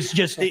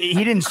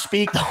didn't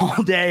speak the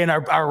whole day, and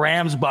our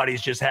Rams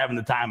buddy's just having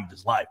the time of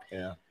his life.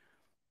 Yeah.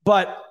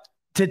 But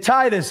to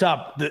tie this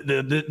up,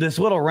 this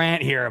little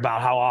rant here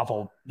about how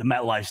awful the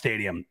MetLife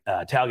Stadium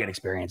tailgate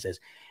experience is,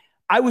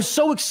 I was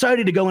so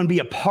excited to go and be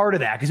a part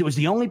of that because it was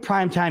the only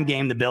primetime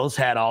game the Bills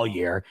had all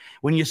year.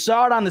 When you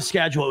saw it on the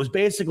schedule, it was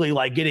basically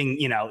like getting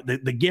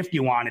the gift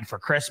you wanted for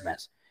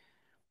Christmas.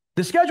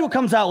 The schedule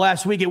comes out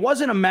last week. It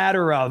wasn't a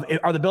matter of,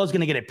 are the Bills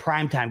going to get a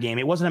primetime game?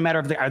 It wasn't a matter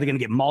of, are they going to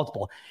get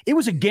multiple? It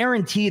was a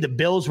guarantee the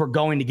Bills were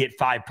going to get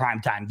 5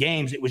 primetime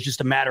games. It was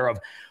just a matter of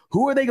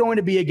who are they going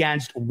to be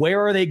against, where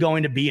are they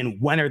going to be,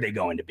 and when are they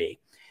going to be?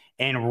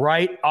 And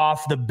right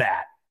off the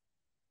bat,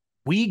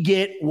 we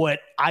get what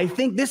I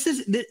think this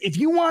is. If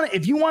you want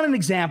an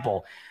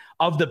example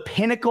of the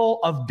pinnacle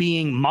of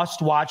being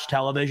must-watch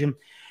television,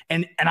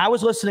 and I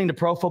was listening to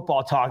Pro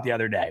Football Talk the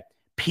other day.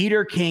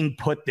 Peter King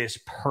put this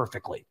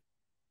perfectly.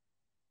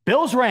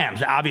 Bills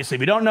Rams, obviously,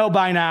 if you don't know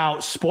by now,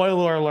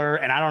 spoiler alert,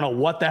 and I don't know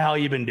what the hell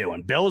you've been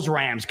doing. Bills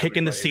Rams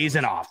kicking the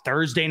season off.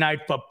 Thursday night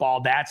football.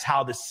 That's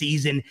how the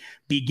season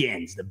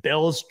begins. The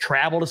Bills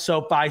travel to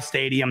SoFi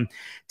Stadium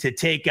to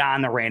take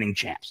on the reigning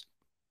champs.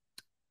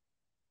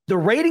 The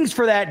ratings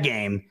for that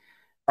game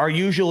are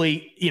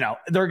usually,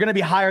 they're going to be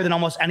higher than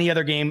almost any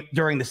other game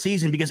during the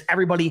season because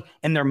everybody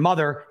and their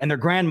mother and their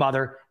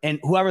grandmother and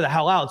whoever the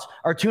hell else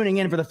are tuning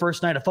in for the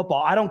first night of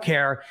football. I don't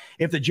care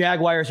if the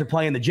Jaguars are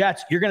playing the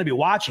Jets. You're going to be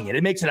watching it.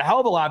 It makes it a hell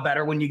of a lot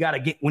better when you got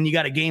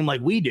a game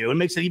like we do. It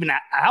makes it even a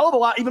hell of a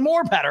lot even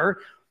more better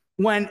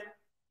when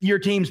your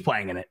team's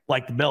playing in it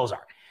like the Bills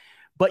are.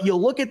 But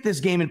you'll look at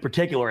this game in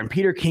particular, and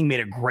Peter King made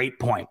a great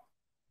point.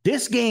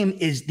 This game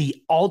is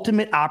the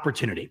ultimate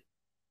opportunity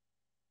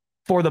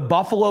for the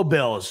Buffalo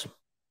Bills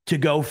to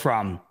go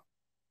from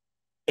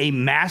a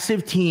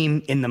massive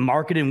team in the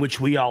market in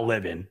which we all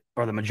live in,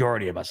 or the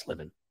majority of us live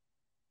in.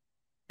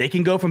 They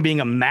can go from being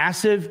a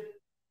massive,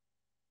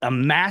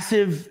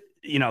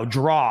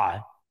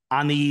 draw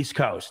on the East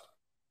Coast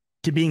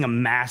to being a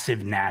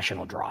massive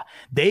national draw.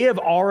 They have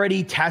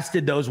already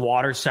tested those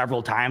waters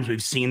several times.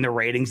 We've seen the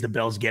ratings the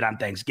Bills get on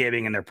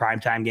Thanksgiving and their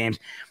primetime games.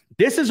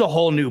 This is a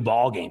whole new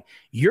ball game.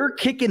 You're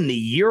kicking the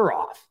year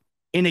off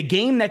in a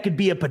game that could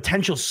be a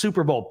potential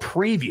Super Bowl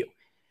preview.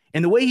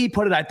 And the way he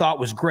put it, I thought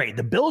was great.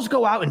 The Bills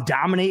go out and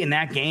dominate in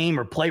that game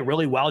or play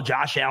really well.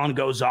 Josh Allen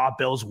goes off,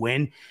 Bills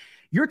win.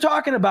 You're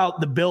talking about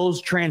the Bills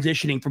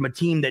transitioning from a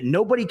team that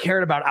nobody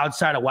cared about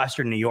outside of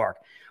Western New York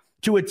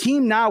to a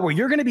team now where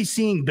you're going to be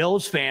seeing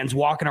Bills fans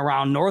walking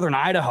around northern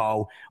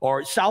Idaho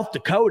or South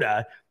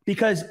Dakota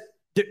because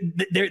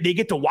they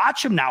get to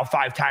watch them now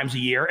 5 times a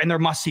year, and they're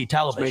must-see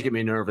television. It's making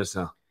me nervous,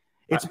 huh?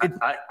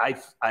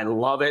 I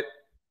love it,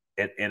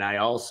 and I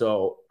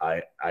also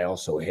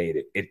hate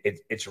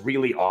it. It's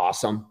really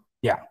awesome.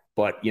 Yeah,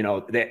 but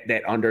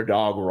that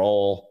underdog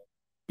role,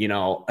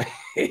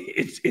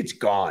 it's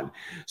gone.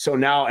 So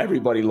now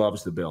everybody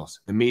loves the Bills.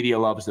 The media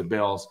loves the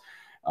Bills.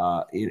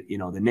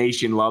 The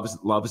nation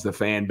loves the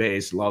fan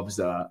base, loves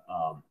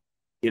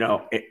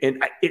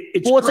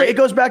it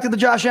goes back to the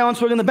Josh Allen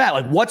swinging the bat.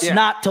 Like, what's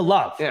not to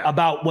love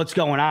about what's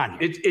going on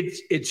here?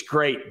 It's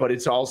great, but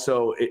it's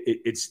also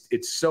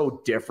it's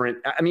so different.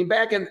 I mean,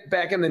 back in the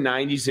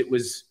 90s, it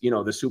was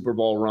the Super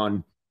Bowl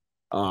run.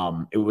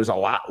 It was a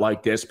lot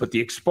like this, but the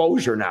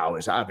exposure now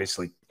is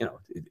obviously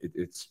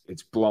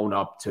it's blown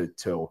up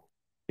to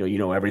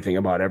everything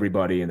about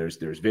everybody, and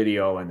there's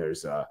video, and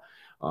there's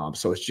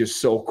so it's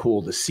just so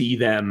cool to see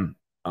them.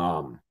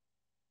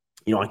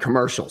 On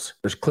commercials,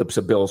 there's clips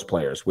of Bills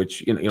players,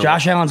 which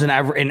Josh Allen's in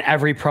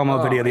every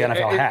promo video the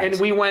NFL has. And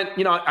we went,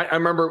 I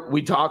remember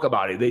we talk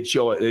about it. They'd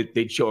show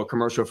a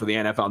commercial for the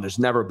NFL. And there's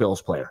never a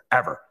Bills player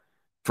ever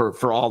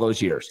for all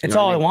those years. It's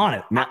all I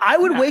wanted. I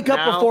would wake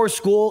up before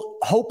school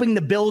hoping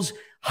the Bills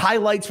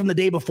highlights from the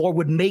day before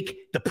would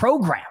make the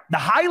program, the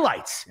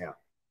highlights. Yeah,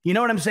 you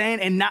know what I'm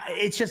saying? And now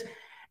it's just,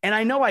 and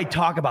I know I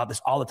talk about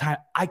this all the time.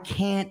 I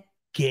can't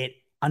get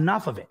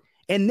enough of it.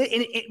 And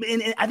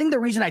I think the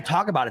reason I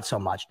talk about it so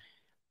much,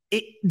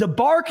 the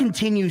bar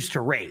continues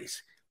to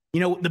raise.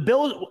 The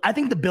Bills, I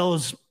think the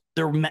Bills,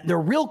 their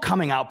real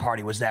coming out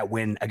party was that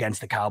win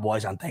against the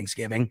Cowboys on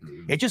Thanksgiving.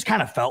 It just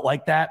kind of felt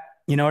like that.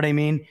 You know what I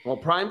mean? Well,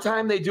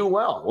 primetime, they do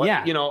well.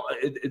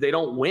 They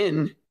don't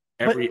win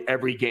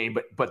every game,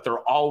 but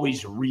they're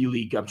always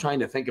really, I'm trying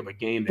to think of a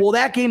game.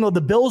 That game, though,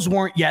 the Bills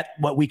weren't yet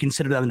what we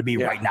consider them to be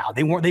right now.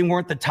 They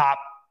weren't the top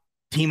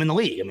team in the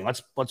league. I mean,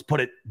 let's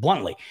put it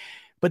bluntly.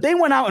 But they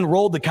went out and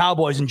rolled the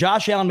Cowboys, and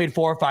Josh Allen made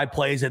 4 or 5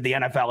 plays that the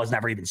NFL has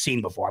never even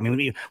seen before. I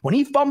mean, when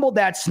he fumbled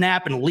that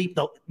snap and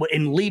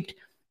leaped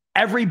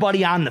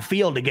everybody on the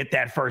field to get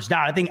that first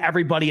down, I think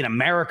everybody in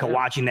America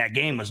watching that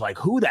game was like,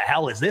 who the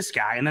hell is this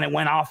guy? And then it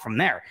went off from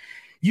there.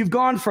 You've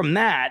gone from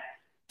that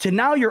to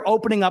now you're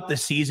opening up the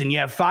season. You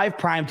have 5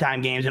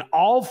 primetime games, and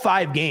all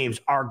 5 games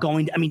are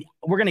going to,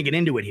 we're going to get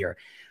into it here.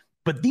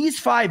 But these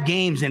 5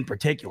 games in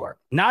particular,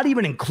 not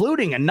even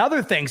including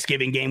another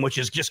Thanksgiving game, which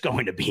is just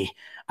going to be,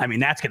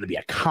 that's going to be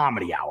a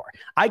comedy hour.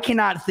 I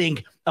cannot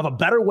think of a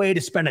better way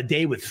to spend a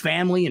day with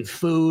family and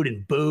food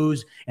and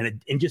booze and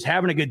just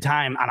having a good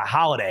time on a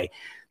holiday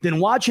than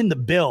watching the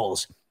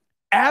Bills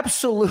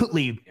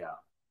absolutely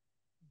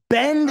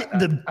bend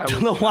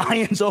the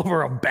Lions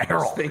over a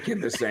barrel. I was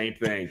thinking the same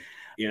thing.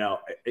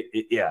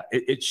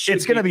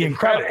 It's going to be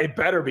incredible. It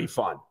better be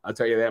fun. I'll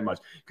tell you that much.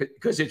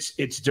 Because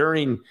it's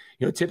during,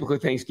 typically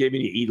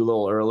Thanksgiving, you eat a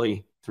little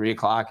early, 3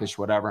 o'clock-ish,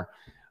 whatever.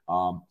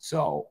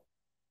 So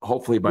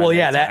hopefully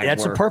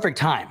that's a perfect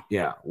time.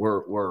 Yeah,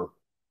 we're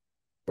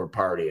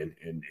partying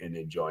and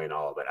enjoying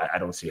all of it. I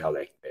don't see how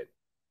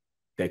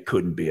that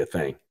couldn't be a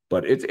thing.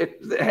 But it's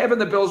having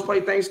the Bills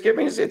play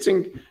Thanksgiving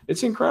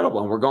it's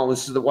incredible. And we're going.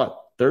 This is the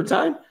 3rd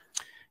time.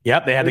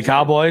 Yep, they had the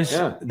Cowboys.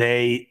 Yeah.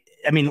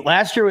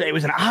 Last year it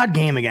was an odd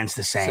game against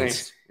the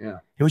Saints. Yeah.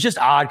 It was just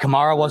odd.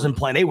 Kamara wasn't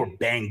playing. They were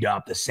banged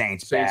up. The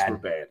Saints were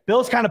bad.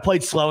 Bills kind of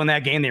played slow in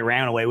that game. They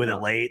ran away with it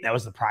late. That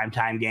was the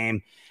primetime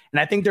game. And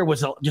I think there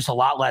was just a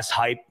lot less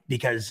hype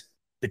because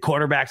the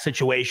quarterback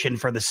situation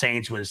for the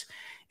Saints was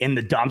in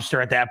the dumpster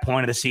at that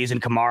point of the season.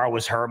 Kamara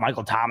was hurt.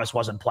 Michael Thomas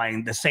wasn't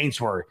playing. The Saints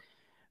were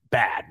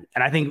bad.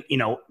 And I think,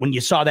 when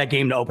you saw that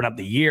game to open up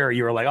the year,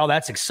 you were like, oh,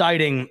 that's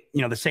exciting.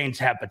 The Saints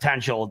have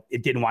potential.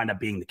 It didn't wind up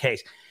being the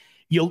case.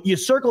 You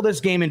circle this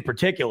game in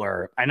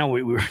particular. I know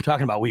we were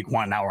talking about week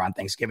 1. Now we're on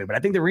Thanksgiving. But I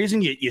think the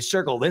reason you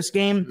circle this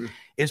game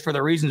is for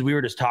the reasons we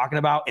were just talking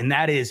about. And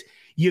that is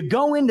you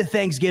go into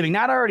Thanksgiving,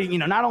 not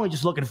only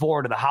just looking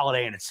forward to the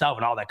holiday in itself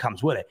and all that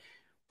comes with it,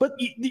 but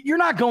you're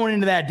not going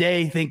into that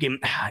day thinking,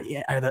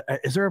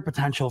 is there a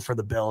potential for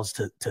the Bills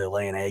to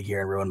lay an egg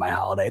here and ruin my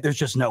holiday? There's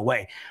just no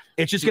way.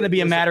 It's just going to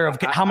be a matter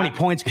of how many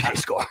points can they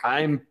score.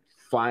 I'm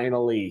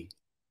finally,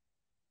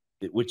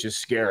 which is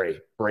scary,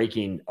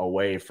 breaking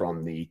away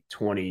from the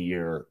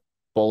 20-year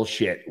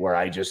bullshit where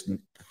I just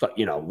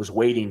was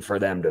waiting for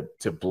them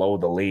to blow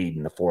the lead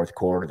in the 4th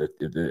quarter,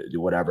 their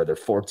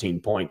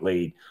 14-point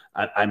lead.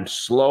 I'm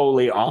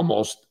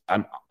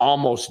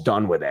almost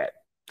done with that.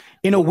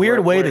 In a weird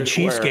way, the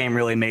Chiefs game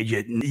really made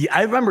you.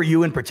 I remember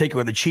you in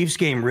particular. The Chiefs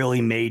game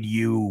really made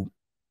you.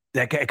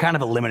 That kind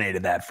of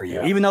eliminated that for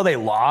you, even though they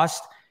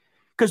lost.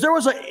 Because there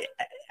was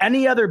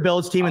any other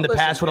Bills team in the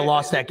past would have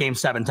lost that game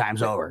 7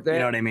 times over. You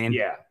know what I mean?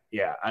 Yeah.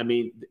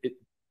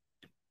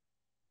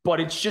 But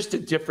it's just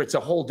a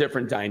whole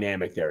different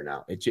dynamic there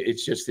now.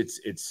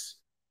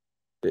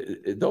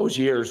 Those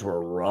years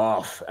were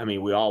rough.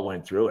 We all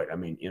went through it.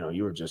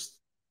 You were just,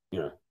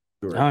 you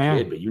were a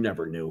kid, but you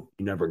never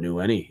knew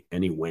any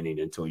winning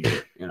until you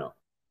were,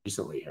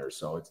 recently here.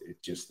 So it's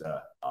just,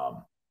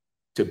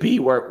 to be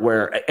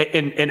where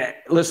and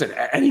listen,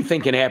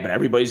 anything can happen.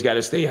 Everybody's got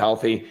to stay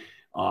healthy.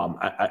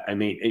 I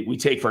mean, we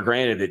take for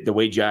granted that the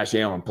way Josh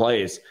Allen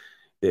plays,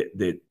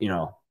 that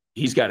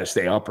he's got to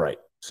stay upright.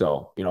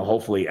 So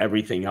hopefully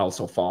everything else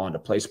will fall into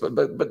place. But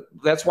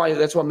that's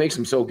what makes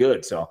him so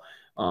good. So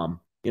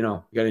you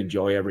got to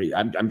enjoy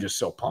I'm just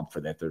so pumped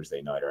for that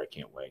Thursday nighter. I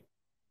can't wait.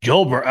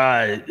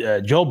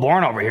 Joel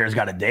Bourne over here has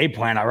got a day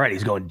plan already.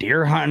 He's going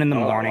deer hunting in the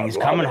morning. He's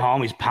coming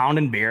home. He's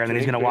pounding beer, and then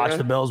he's going to watch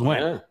the Bills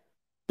win. Yeah.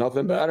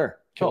 Nothing better.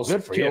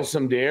 Good for you. Kill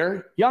some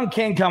deer. Young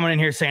King coming in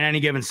here saying any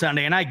given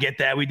Sunday, and I get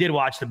that. We did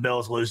watch the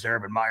Bills lose to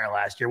Urban Meyer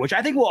last year, which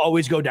I think will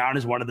always go down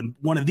as one of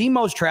the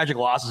most tragic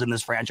losses in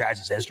this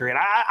franchise's history, and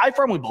I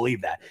firmly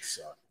believe that.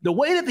 The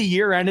way that the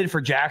year ended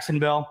for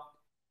Jacksonville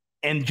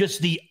and just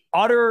the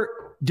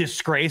utter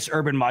disgrace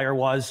Urban Meyer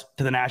was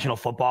to the National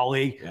Football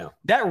League,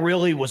 that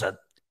really was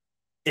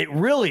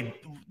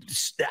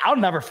I'll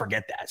never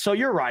forget that. So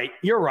you're right,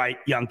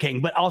 Young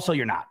King, but also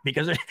you're not,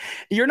 because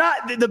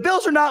the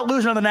Bills are not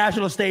losing on the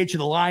national stage to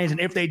the Lions. And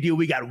if they do,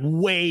 we got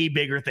way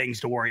bigger things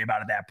to worry about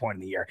at that point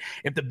in the year.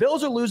 If the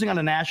Bills are losing on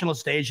the national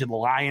stage to the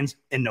Lions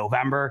in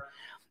November,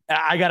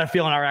 I got a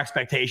feeling our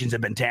expectations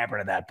have been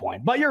tampered at that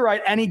point. But you're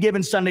right, any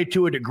given Sunday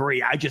to a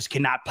degree, I just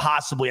cannot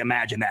possibly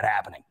imagine that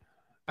happening.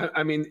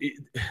 I mean,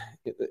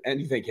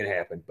 anything can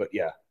happen, but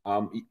yeah,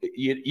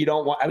 you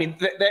don't want. I mean,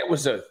 that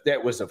was a.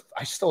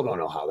 I still don't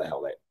know how the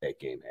hell that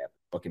game happened.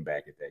 Looking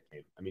back at that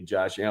game, I mean,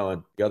 Josh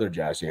Allen, the other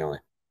Josh Allen,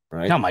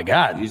 right? Oh my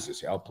God,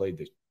 Jesus, he outplayed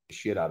the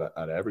shit out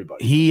of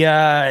everybody.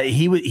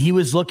 He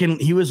was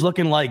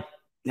looking like,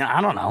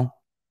 I don't know.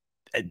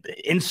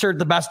 Insert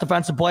the best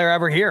defensive player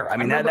ever here. I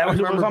mean, that was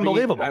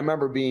unbelievable. I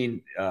remember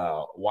being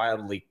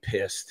wildly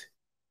pissed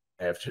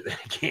after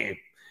that game.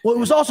 Well, it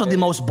was also the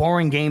most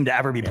boring game to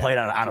ever be played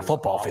on a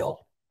football field.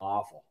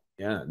 Awful.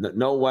 Yeah.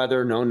 No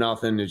weather, no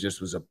nothing. It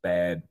just was a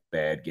bad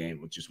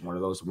game, which is one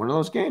of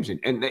those games.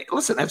 And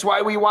listen, that's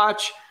why we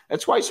watch.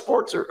 That's why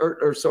sports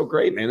are so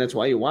great, man. That's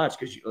why you watch,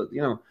 because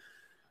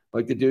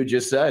like the dude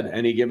just said,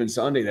 any given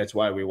Sunday, that's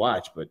why we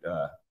watch. But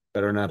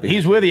better not be.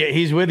 He's with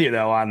you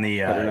though on the.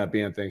 Better not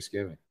be on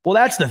Thanksgiving. Well,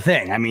 that's the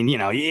thing. I mean,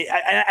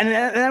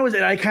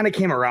 I kind of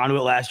came around to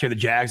it last year. The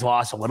Jags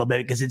lost a little bit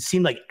because it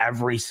seemed like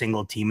every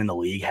single team in the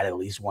league had at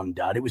least one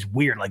dud. It was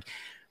weird. Like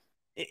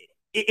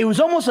it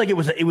was almost like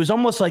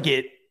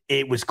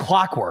it was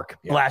clockwork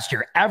last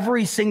year.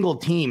 Every single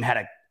team had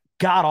a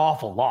god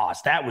awful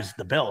loss. That was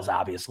the Bills,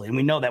 obviously, and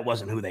we know that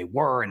wasn't who they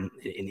were and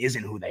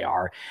isn't who they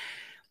are.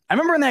 I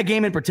remember in that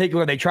game in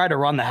particular, they tried to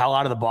run the hell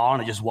out of the ball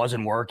and it just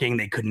wasn't working.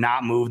 They could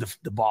not move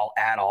the ball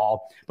at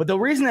all. But the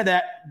reason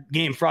that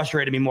game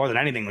frustrated me more than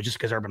anything was just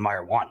because Urban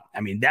Meyer won.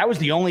 I mean, that was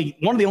one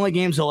of the only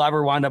games he'll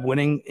ever wind up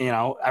winning,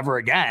 ever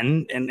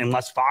again,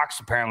 unless Fox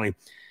apparently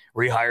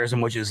rehires him,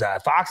 which is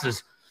Fox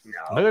is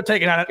they're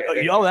taking out.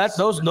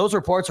 Those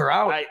reports are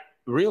out.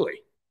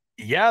 Really?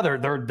 Yeah,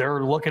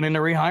 they're looking into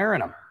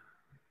rehiring him.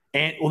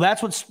 And well,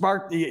 that's what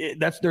sparked.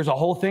 There's a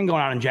whole thing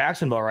going on in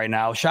Jacksonville right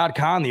now. Shad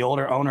Khan, the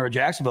older owner of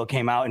Jacksonville,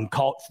 came out and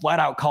flat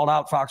out called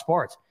out Fox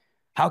Sports.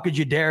 How could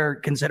you dare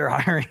consider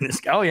hiring this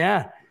guy? Oh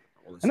yeah,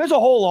 and there's a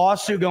whole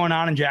lawsuit going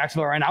on in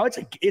Jacksonville right now. It's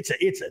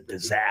a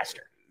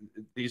disaster.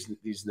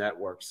 These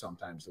networks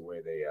sometimes the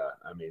way they.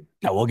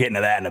 No, we'll get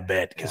into that in a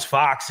bit because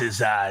Fox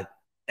is.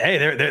 Hey,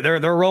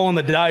 they're rolling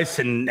the dice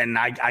and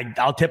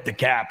I'll tip the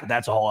cap, but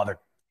that's a whole other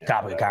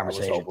topic of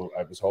conversation.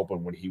 I was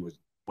hoping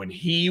when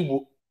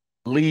he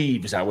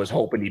leaves, I was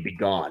hoping he'd be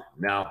gone.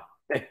 Now,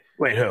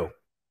 wait, who?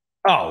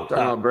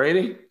 Oh,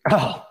 Brady.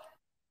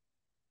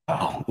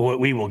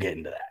 We will get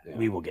into that. Yeah.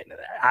 We will get into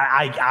that.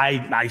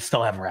 I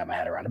still haven't wrapped my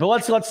head around it. But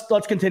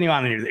let's continue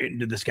on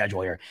into the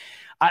schedule here.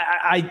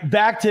 I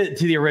back to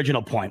the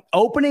original point.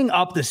 Opening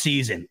up the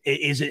season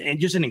is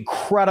just an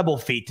incredible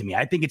feat to me.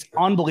 I think it's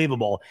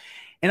unbelievable.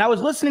 And I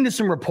was listening to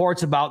some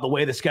reports about the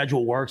way the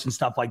schedule works and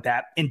stuff like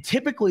that. And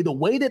typically, the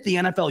way that the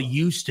NFL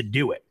used to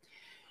do it,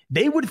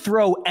 they would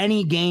throw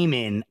any game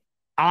in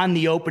on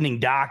the opening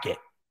docket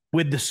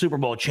with the Super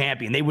Bowl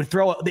champion. It would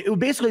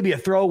basically be a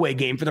throwaway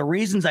game for the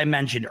reasons I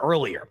mentioned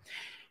earlier.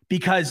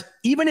 Because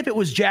even if it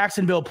was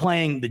Jacksonville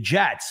playing the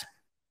Jets,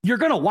 you're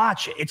going to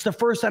watch it. It's the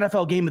first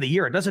NFL game of the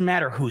year. It doesn't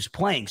matter who's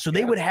playing. So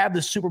they would have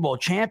the Super Bowl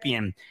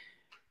champion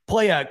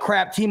play a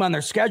crap team on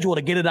their schedule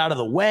to get it out of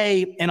the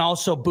way and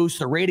also boost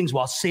the ratings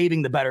while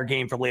saving the better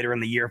game for later in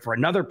the year for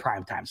another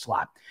primetime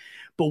slot.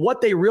 But what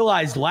they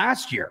realized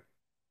last year,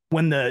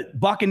 when the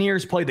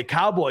Buccaneers played the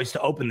Cowboys to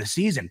open the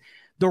season,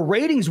 the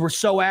ratings were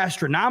so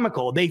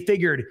astronomical, they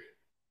figured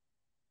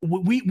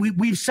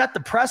we've set the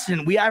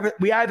precedent. We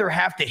either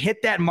have to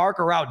hit that mark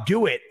or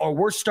outdo it, or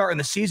we're starting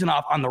the season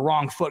off on the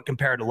wrong foot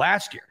compared to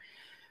last year.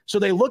 So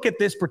they look at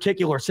this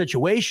particular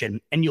situation,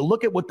 and you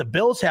look at what the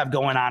Bills have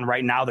going on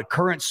right now, the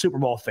current Super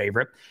Bowl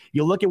favorite.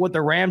 You look at what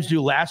the Rams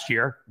do last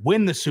year,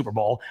 win the Super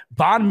Bowl.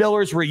 Von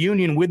Miller's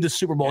reunion with the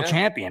Super Bowl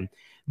champion.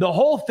 The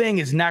whole thing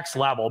is next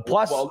level.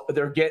 Plus,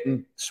 they're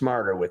getting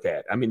smarter with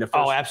that. I mean, the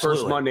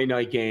first Monday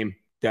night game,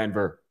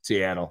 Denver,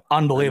 Seattle,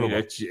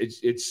 unbelievable.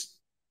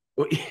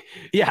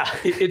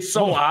 It's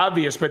so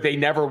obvious, but they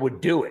never would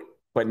do it.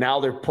 But now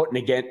they're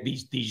putting again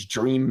these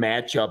dream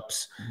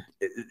matchups,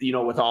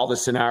 with all the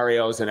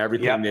scenarios and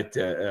everything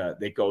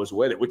that goes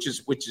with it, which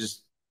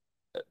is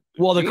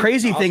well, the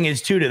crazy thing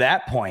is too, to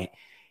that point,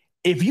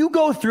 if you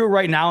go through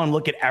right now and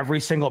look at every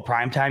single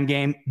primetime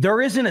game,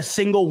 there isn't a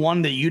single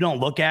one that you don't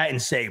look at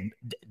and say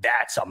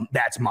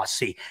that's must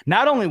see.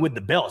 Not only with the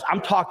Bills, I'm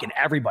talking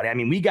everybody. I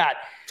mean, we got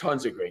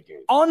tons of great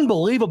games,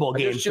 unbelievable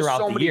games throughout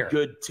so the many year.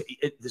 Good,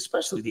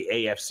 especially the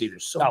AFC.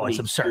 There's so many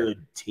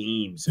good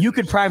teams. You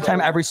could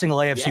primetime every single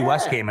AFC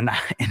West game and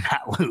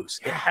not lose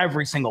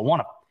every single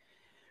one of them.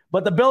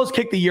 But the Bills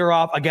kicked the year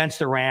off against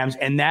the Rams,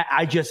 and that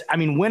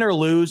win or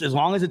lose, as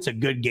long as it's a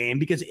good game,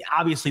 because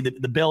obviously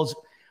the Bills.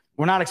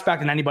 We're not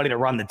expecting anybody to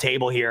run the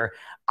table here.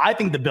 I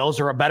think the Bills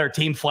are a better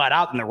team flat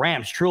out than the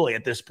Rams, truly,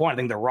 at this point. I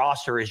think the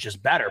roster is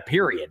just better,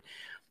 period.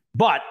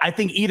 But I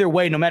think either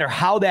way, no matter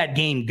how that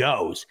game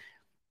goes,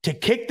 to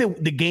kick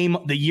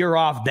the year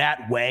off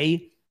that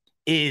way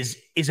is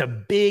a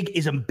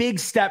big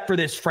step for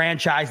this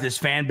franchise, this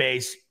fan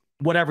base,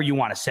 whatever you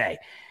want to say.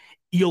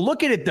 You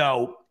look at it,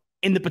 though,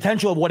 in the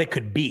potential of what it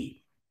could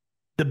be.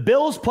 The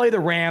Bills play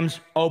the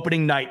Rams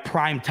opening night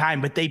prime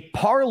time, but they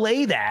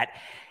parlay that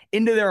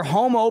into their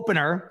home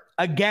opener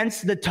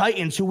against the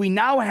Titans, who we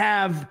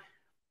have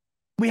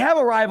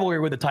a rivalry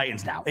with the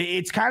Titans now.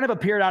 It's kind of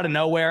appeared out of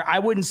nowhere. I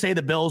wouldn't say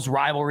the Bills'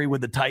 rivalry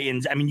with the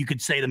Titans. I mean, you could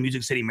say the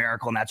Music City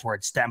Miracle, and that's where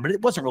it stemmed, but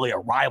it wasn't really a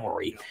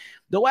rivalry.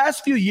 The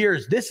last few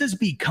years, this has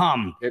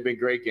become they've been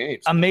great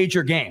games, a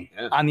major game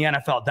on the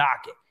NFL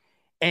docket.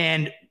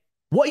 And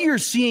what you're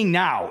seeing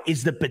now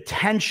is the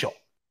potential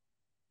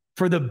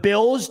for the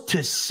Bills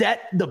to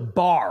set the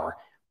bar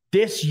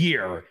this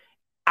year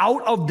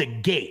out of the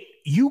gate.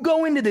 You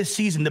go into this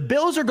season, the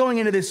Bills are going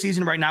into this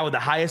season right now with the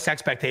highest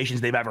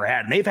expectations they've ever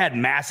had. And they've had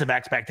massive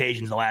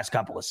expectations the last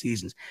couple of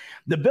seasons.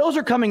 The Bills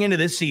are coming into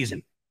this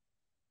season.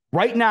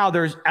 Right now,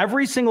 there's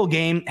every single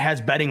game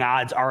has betting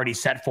odds already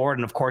set for it.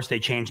 And of course, they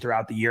change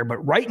throughout the year.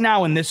 But right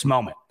now in this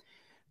moment,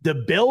 the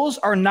Bills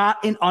are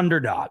not an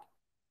underdog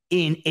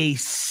in a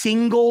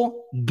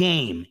single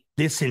game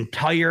this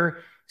entire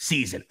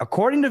season.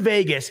 According to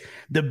Vegas,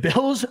 the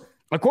Bills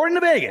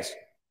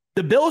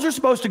are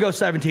supposed to go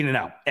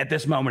 17-0 at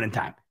this moment in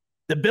time.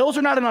 The Bills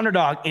are not an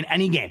underdog in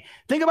any game.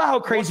 Think about how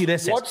crazy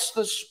this is. What's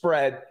the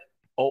spread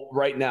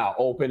right now,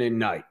 opening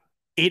night?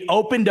 It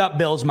opened up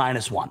Bills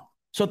 -1.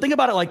 So think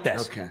about it like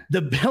this. Okay.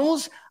 The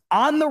Bills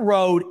on the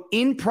road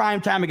in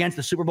primetime against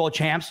the Super Bowl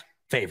champs,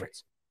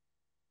 favorites.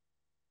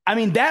 I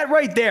mean, that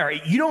right there,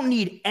 you don't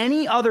need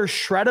any other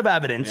shred of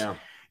evidence. Yeah.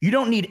 You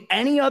don't need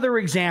any other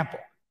example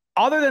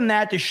other than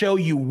that to show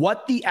you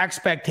what the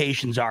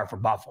expectations are for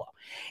Buffalo.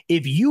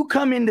 If you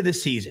come into the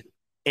season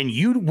and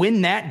you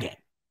win that game,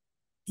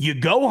 you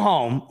go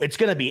home, it's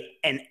going to be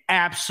an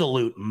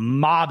absolute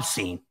mob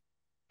scene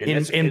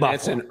in Buffalo.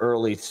 That's an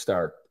early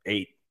start,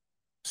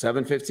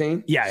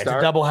 7:15? Yeah, it's a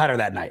doubleheader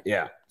that night.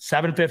 Yeah.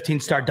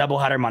 7:15 start,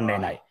 doubleheader Monday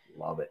night.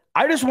 Love it.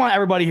 I just want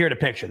everybody here to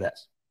picture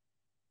this.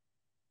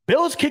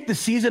 Bills kick the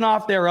season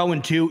off there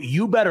 0-2.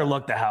 You better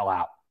look the hell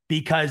out.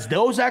 Because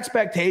those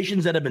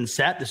expectations that have been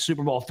set, the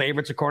Super Bowl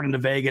favorites, according to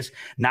Vegas,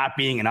 not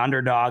being an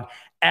underdog,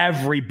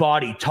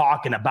 everybody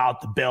talking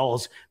about the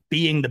Bills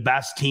being the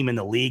best team in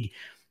the league,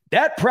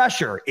 that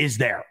pressure is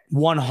there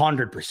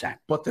 100%.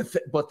 But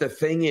the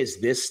thing is,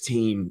 this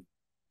team,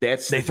 they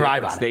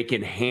thrive on it. They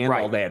can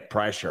handle that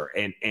pressure.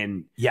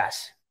 And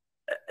yes.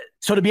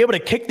 So to be able to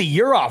kick the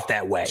year off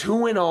that way.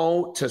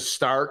 2-0 to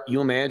start, you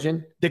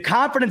imagine? The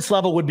confidence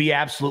level would be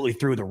absolutely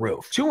through the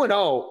roof.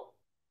 2-0.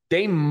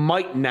 They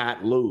might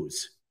not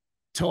lose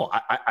till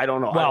I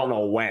don't know. I don't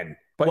know when.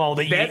 But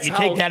you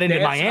take that into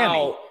Miami.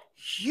 How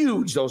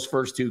huge those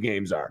first two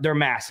games are. They're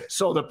massive.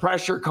 So the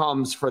pressure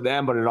comes for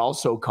them, but it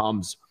also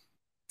comes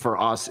for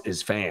us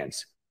as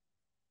fans.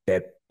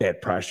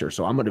 That pressure.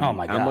 So I'm going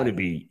to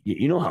be.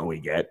 You know how we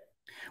get.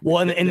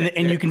 Well,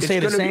 and you can say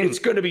the same. It's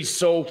going to be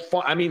so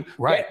fun. I mean,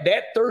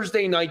 that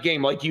Thursday night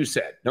game, like you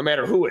said, no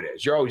matter who it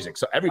is, you're always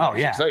excited.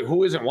 Everybody's excited.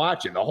 Who isn't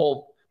watching the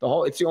whole?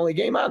 It's the only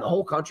game on. The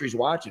whole country's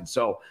watching.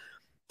 So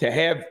to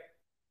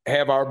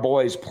have our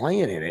boys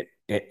playing in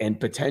it and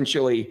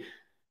potentially,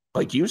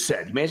 like you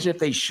said, imagine if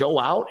they show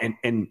out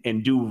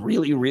and do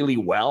really, really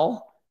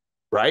well,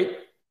 right?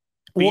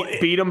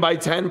 Beat them by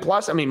 10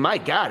 plus. I mean, my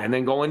God. And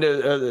then go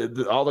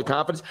into all the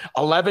confidence.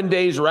 11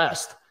 days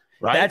rest,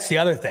 right? That's the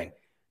other thing.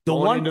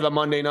 Going into the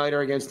Monday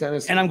nighter against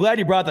Tennessee. And I'm glad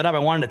you brought that up. I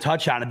wanted to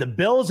touch on it. The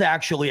Bills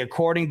actually,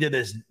 according to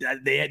this,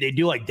 they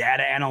do like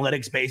data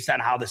analytics based on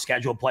how the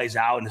schedule plays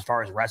out and as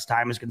far as rest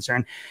time is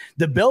concerned.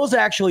 The Bills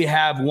actually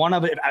have one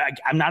of it.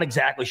 I'm not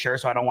exactly sure,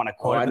 so I don't want to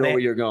quote. I know where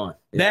you're going.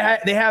 Yeah.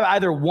 They have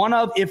either one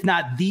of, if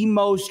not the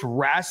most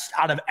rest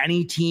out of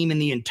any team in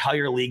the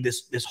entire league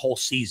this whole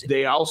season.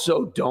 They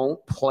also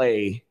don't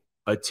play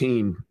a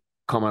team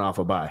coming off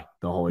a bye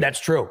the whole year. That's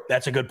true.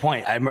 That's a good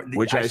point. I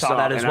saw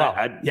that as well.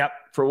 Yep.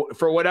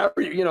 For whatever,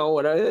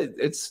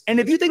 it's. And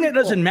if you think that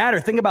doesn't matter,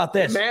 think about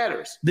this. It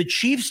matters. The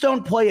Chiefs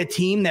don't play a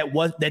team that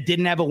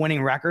didn't have a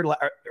winning record. Or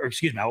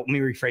excuse me, let me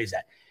rephrase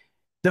that.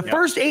 The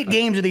first 8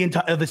 games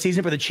of the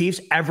season for the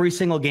Chiefs, every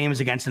single game is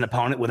against an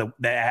opponent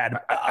that had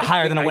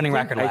higher than a winning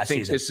record last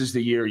season. I think this is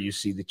the year you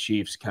see the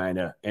Chiefs kind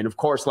of, and of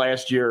course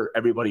last year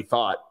everybody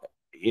thought,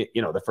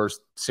 the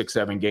first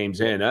 6-7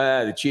 games in,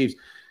 the Chiefs.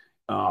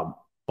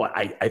 But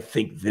I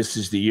think this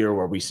is the year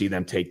where we see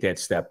them take that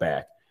step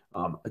back.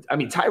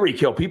 Tyreek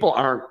Hill, people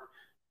aren't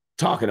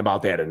talking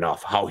about that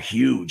enough, how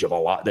huge of a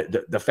lot,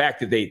 the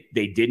fact that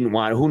they didn't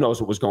want, who knows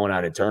what was going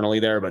on internally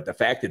there, but the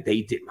fact that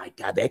they did, my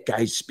God, that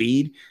guy's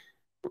speed,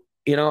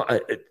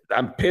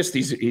 I'm pissed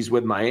he's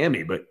with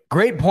Miami, but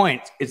great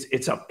point.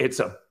 It's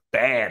a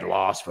bad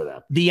loss for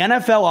them. The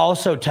NFL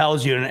also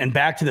tells you, and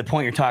back to the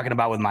point you're talking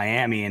about with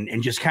Miami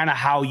and just kind of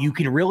how you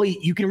can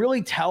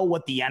really tell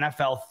what the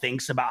NFL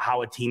thinks about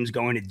how a team's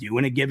going to do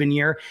in a given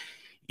year.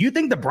 You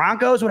think the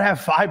Broncos would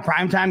have 5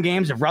 primetime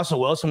games if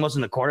Russell Wilson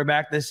wasn't the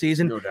quarterback this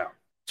season? No doubt.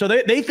 So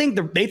they think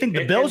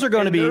the Bills are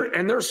going to be,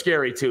 and they're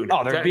scary too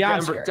now. Oh, they're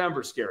beyond scary.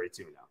 Denver's scary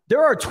too now.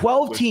 There are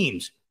 12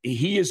 teams.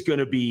 He is going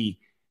to be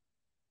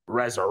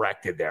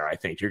resurrected there. I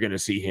think you're going to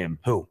see him.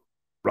 Who?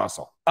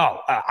 Russell. Oh,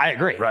 I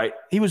agree. Right.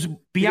 He was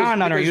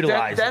beyond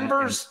underutilized.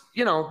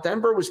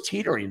 Denver was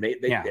teetering.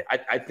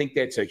 I think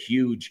that's a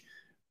huge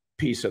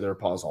piece of their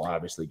puzzle,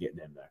 obviously getting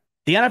in there.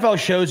 The NFL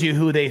shows you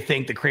who they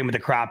think the cream of the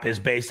crop is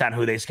based on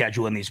who they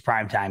schedule in these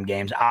primetime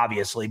games,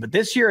 obviously. But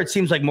this year, it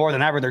seems like more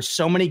than ever, there's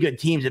so many good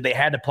teams that they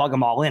had to plug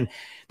them all in.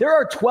 There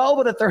are 12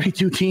 of the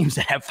 32 teams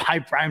that have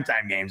 5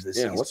 primetime games this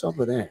season. What's up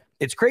with that?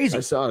 It's crazy.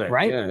 I saw that.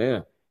 Right?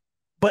 Yeah.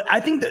 But I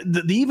think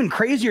the even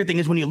crazier thing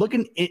is when you look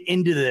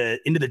into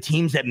the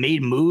teams that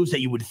made moves that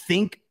you would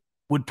think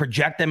would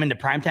project them into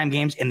primetime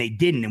games, and they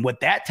didn't. And what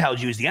that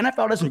tells you is the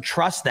NFL doesn't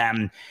trust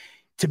them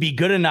to be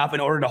good enough in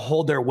order to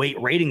hold their weight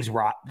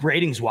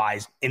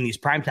ratings-wise in these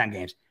primetime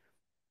games.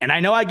 And I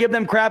know I give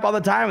them crap all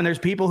the time, and there's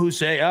people who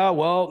say, oh,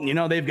 well,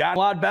 they've gotten a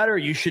lot better.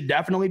 You should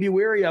definitely be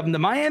wary of them. The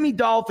Miami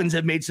Dolphins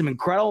have made some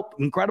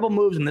incredible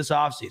moves in this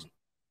offseason.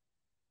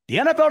 The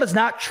NFL does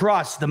not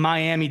trust the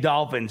Miami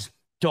Dolphins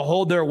to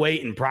hold their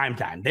weight in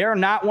primetime. They're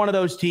not one of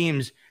those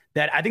teams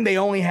that I think they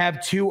only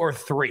have 2 or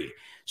 3.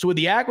 So with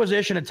the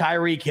acquisition of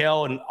Tyreek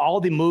Hill and all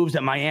the moves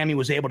that Miami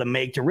was able to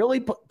make to really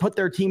put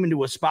their team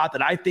into a spot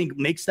that I think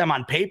makes them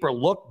on paper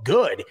look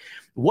good,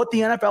 what the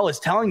NFL is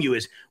telling you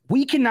is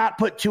we cannot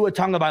put Tua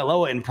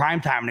Tagovailoa in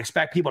primetime and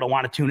expect people to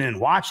want to tune in and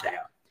watch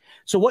that.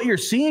 So what you're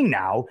seeing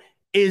now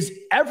is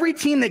every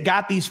team that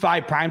got these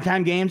 5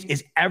 primetime games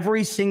is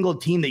every single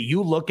team that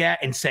you look at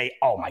and say,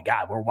 oh my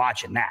God, we're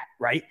watching that,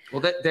 right?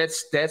 Well,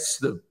 that's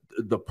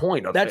the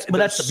point of it. But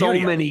that's so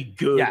many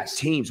good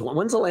teams.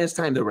 When's the last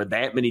time there were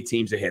that many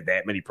teams that had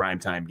that many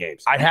primetime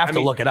games? I'd have to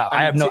look it up.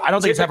 I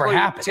don't think it's ever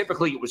happened.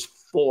 Typically it was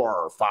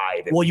 4 or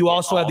 5. Well, you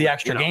also have the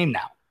extra game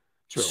now.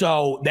 True.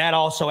 So that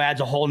also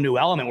adds a whole new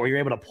element where you're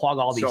able to plug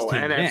all these teams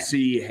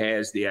NFC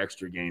has the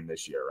extra game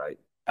this year, right?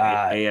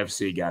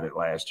 AFC got it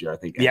last year, I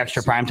think. The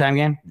extra primetime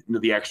game? No,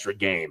 the extra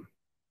game.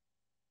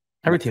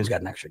 Every team's got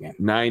an extra game.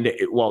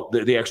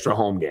 The extra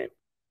home game.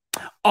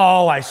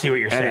 Oh, I see what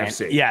you're saying.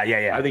 NFC.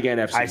 Yeah. I think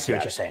NFC. I see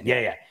what you're saying.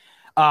 Yeah.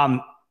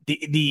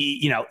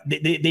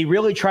 They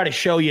really try to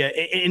show you,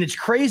 and it's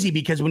crazy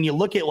because when you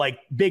look at like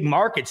big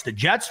markets, the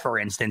Jets, for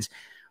instance,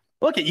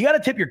 you got to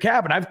tip your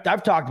cap, and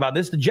I've talked about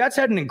this. The Jets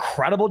had an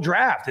incredible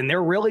draft, and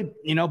they're really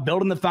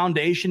building the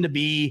foundation to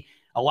be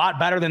a lot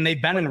better than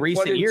they've been in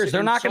recent years.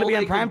 They're not going to be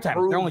on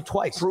primetime. They're only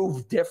twice.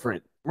 Prove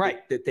different.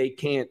 Right. That they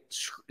can't,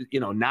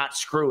 not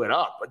screw it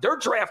up. But their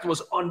draft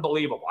was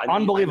unbelievable.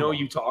 Unbelievable. I know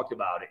you talked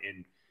about it,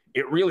 and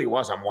it really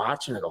was. I'm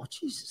watching it. Oh,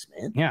 Jesus,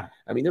 man. Yeah.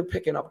 I mean, they're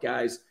picking up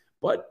guys,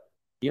 but,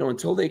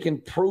 until they can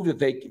prove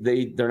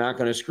that they're not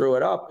going to screw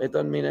it up, it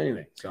doesn't mean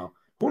anything. So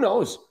who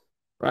knows,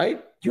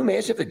 right? Do you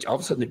imagine if all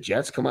of a sudden the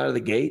Jets come out of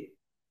the gate?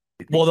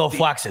 Well, they'll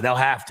flex it. They'll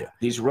have to.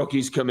 These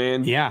rookies come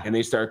in and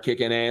they start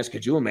kicking ass.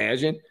 Could you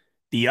imagine?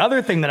 The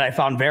other thing that I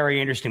found very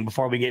interesting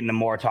before we get into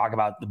more talk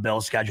about the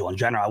Bills schedule in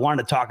general, I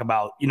wanted to talk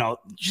about,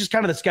 just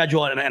kind of the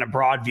schedule in a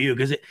broad view,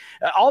 because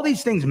all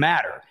these things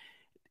matter.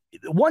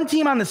 One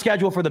team on the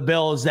schedule for the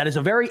Bills that is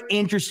a very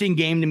interesting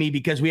game to me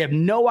because we have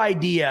no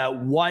idea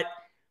what's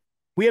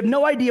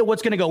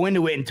going to go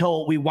into it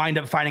until we wind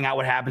up finding out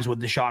what happens with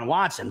Deshaun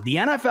Watson. The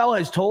NFL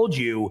has told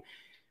you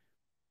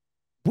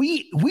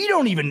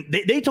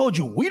they told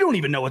you we don't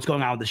even know what's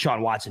going on with Deshaun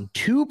Watson.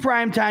 2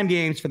 primetime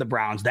games for the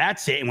Browns.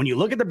 That's it. And when you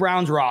look at the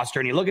Browns roster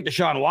and you look at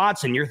Deshaun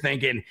Watson, you're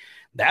thinking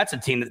that's a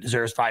team that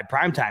deserves 5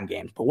 primetime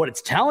games. But what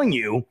it's telling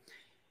you,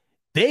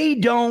 they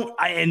don't,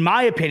 in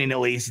my opinion at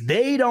least,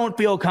 they don't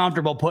feel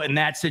comfortable putting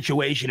that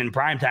situation in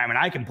primetime. And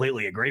I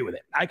completely agree with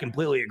it.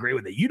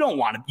 You don't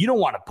want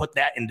to put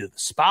that into the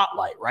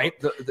spotlight, right?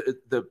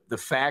 The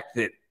fact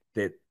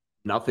that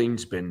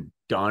nothing's been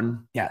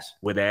done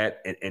with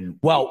that, and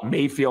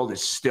Mayfield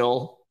is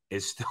still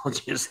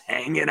just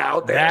hanging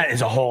out there. That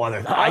is a whole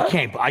other thing.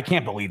 I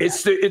can't believe that.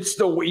 It's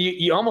the way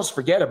you almost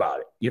forget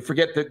about it. You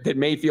forget that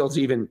Mayfield's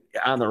even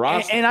on the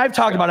roster. And I've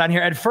talked about it on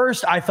here. At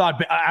first,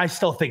 I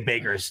still think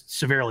Baker's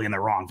severely in the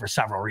wrong for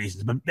several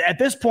reasons. But at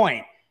this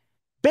point,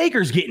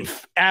 Baker's getting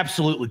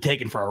absolutely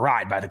taken for a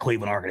ride by the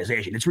Cleveland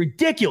organization. It's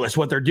ridiculous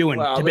what they're doing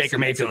to Baker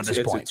Mayfield at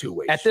this point.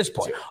 At this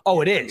point.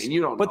 Oh, it is.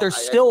 But they're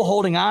still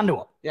holding on to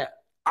him. Yeah.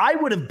 I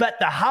would have bet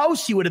the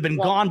house he would have been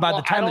gone by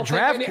the time the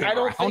draft came around. I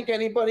don't think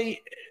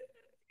anybody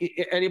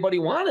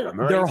wanted him.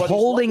 They're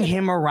holding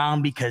him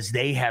around because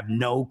they have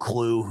no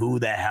clue who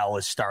the hell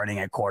is starting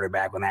at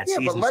quarterback when that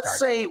season starts. But let's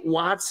say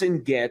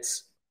Watson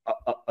gets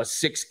a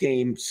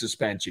 6-game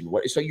suspension.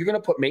 So you're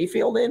going to put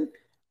Mayfield in?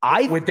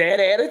 With that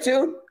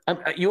attitude?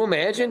 You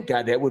imagine?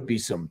 God, that would be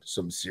some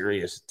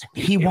serious.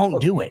 He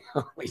won't do it.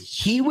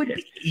 He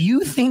would.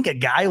 You think a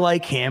guy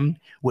like him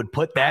would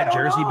put that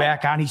jersey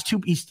back on?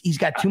 He's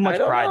got too much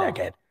pride, that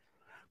kid.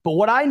 But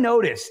what I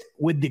noticed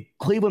with the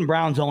Cleveland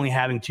Browns only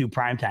having 2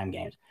 primetime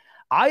games,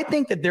 I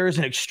think that there is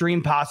an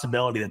extreme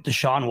possibility that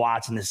Deshaun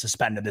Watson is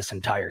suspended this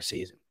entire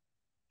season.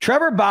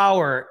 Trevor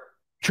Bauer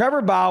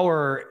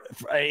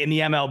in the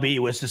MLB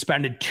was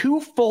suspended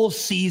 2 full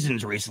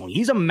seasons recently.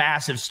 He's a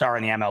massive star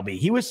in the MLB.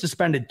 He was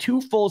suspended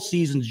 2 full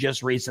seasons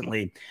just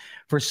recently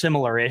for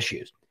similar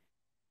issues.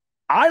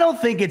 I don't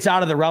think it's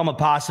out of the realm of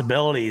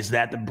possibilities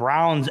that the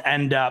Browns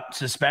end up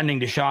suspending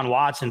Deshaun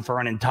Watson for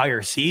an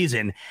entire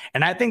season.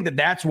 And I think that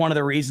that's one of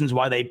the reasons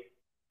why they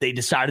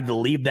decided to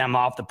leave them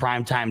off the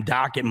primetime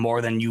docket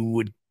more than you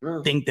would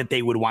think that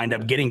they would wind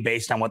up getting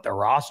based on what their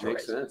roster is.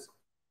 Makes sense.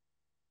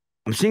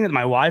 I'm seeing that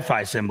my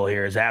Wi-Fi symbol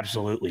here is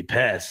absolutely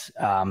piss.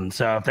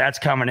 So if that's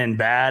coming in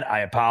bad, I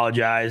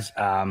apologize.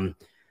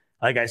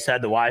 Like I said,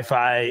 the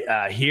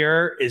Wi-Fi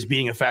here is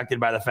being affected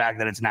by the fact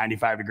that it's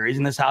 95 degrees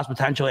in this house.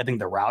 Potentially, I think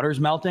the router's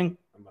melting.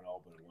 I'm going to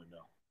open a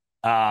window.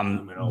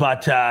 I'm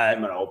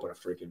going to open a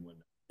freaking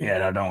window. Yeah,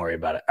 no, don't worry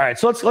about it. All right,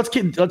 so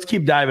let's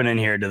keep diving in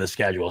here to the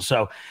schedule.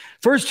 So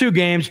first 2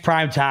 games,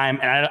 prime time,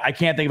 and I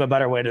can't think of a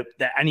better way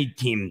that any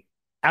team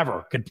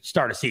ever could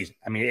start a season.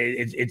 I mean,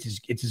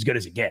 it's as good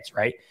as it gets,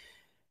 right?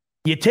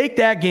 You take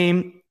that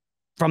game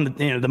from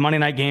the Monday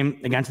night game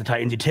against the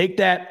Titans. You take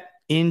that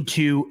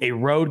into a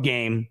road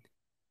game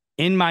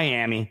in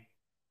Miami.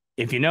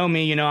 If you know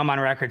me, you know I'm on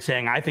record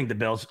saying I think the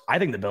Bills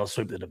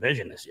sweep the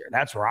division this year.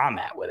 That's where I'm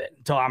at with it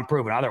until I'm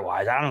proven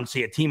otherwise. I don't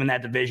see a team in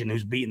that division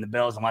who's beating the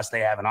Bills unless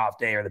they have an off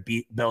day or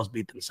the Bills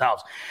beat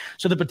themselves.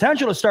 So the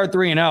potential to start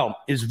 3-0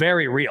 is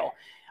very real.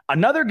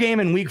 Another game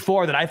in week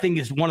 4 that I think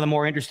is one of the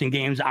more interesting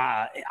games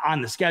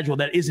on the schedule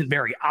that isn't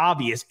very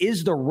obvious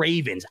is the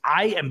Ravens.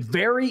 I am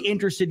very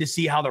interested to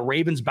see how the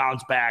Ravens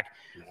bounce back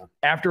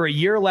after a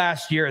year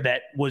last year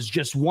that was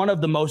just one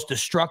of the most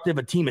destructive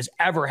a team has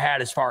ever had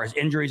as far as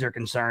injuries are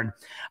concerned.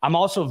 I'm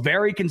also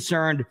very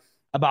concerned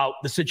about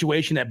the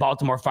situation that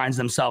Baltimore finds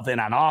themselves in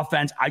on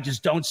offense. I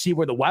just don't see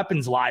where the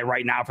weapons lie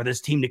right now for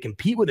this team to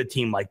compete with a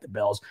team like the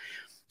Bills.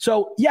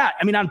 So, yeah,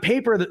 I mean, on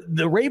paper,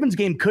 the Ravens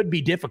game could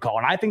be difficult,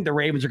 and I think the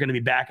Ravens are going to be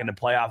back into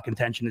playoff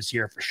contention this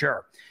year for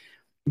sure.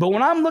 But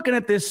when I'm looking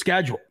at this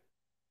schedule,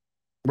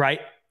 right,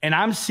 and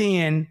I'm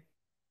seeing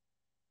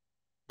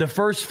the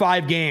first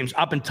 5 games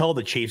up until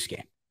the Chiefs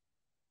game,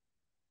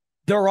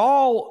 they're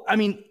all, I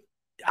mean,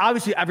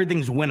 obviously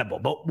everything's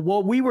winnable. But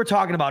what we were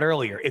talking about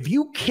earlier, if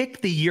you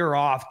kick the year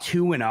off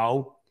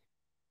 2-0,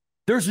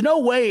 there's no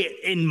way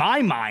in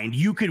my mind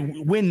you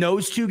could win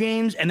those 2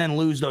 games and then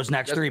lose those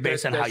next 3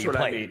 based on how you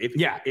play.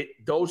 I mean.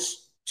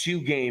 Those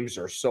 2 games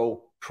are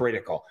so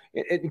critical.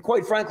 And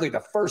quite frankly, the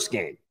first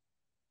game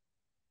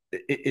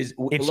is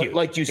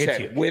like you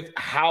said, with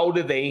how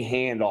do they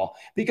handle?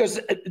 Because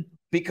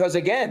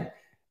again,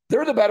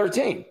 they're the better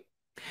team.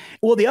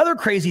 Well, the other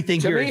crazy thing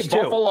here is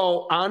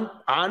Buffalo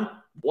on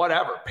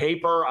whatever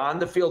paper on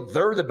the field,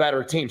 they're the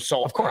better team.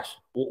 So of course,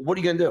 what are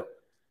you going to do?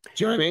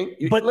 Do you know what I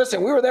mean? But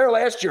listen, we were there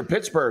last year,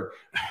 Pittsburgh,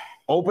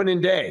 opening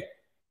day.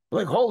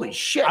 Like, holy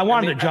shit. I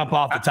wanted to jump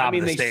off the top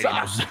of the stadium.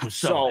 It was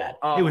so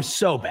bad. It was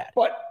so bad.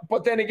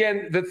 But then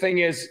again, the thing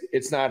is,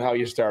 it's not how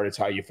you start, it's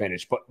how you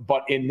finish.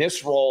 But in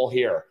this role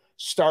here,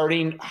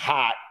 starting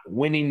hot,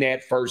 winning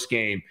that first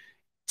game,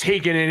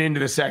 taking it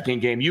into the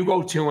second game, you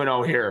go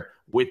 2-0 here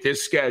with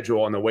this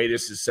schedule and the way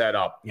this is set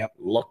up. Yep.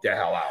 Look the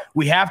hell out.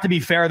 We have to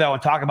be fair, though,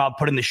 and talk about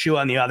putting the shoe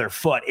on the other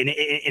foot. And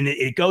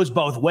it goes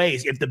both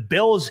ways. If the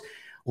Bills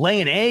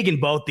lay an egg in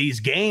both these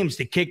games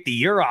to kick the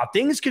year off,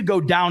 things could go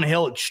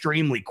downhill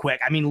extremely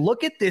quick. I mean,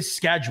 look at this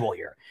schedule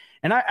here.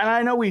 And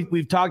I know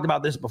we've talked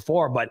about this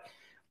before, but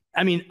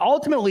I mean,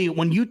 ultimately,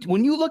 when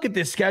you look at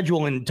this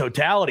schedule in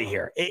totality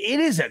here, it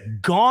is a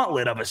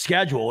gauntlet of a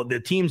schedule, the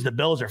teams the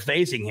Bills are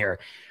facing here.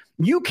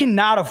 You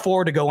cannot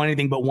afford to go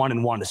anything but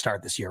 1-1 to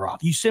start this year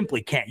off. You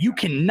simply can't. You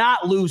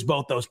cannot lose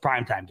both those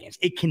primetime games.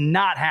 It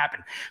cannot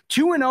happen.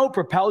 2-0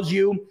 propels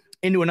you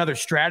into another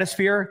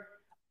stratosphere.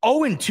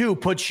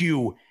 0-2 puts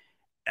you,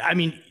 I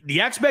mean,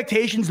 the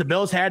expectations the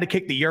Bills had to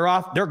kick the year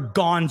off, they're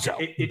gonzo.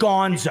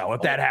 Gonzo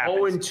if that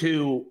happens.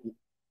 0-2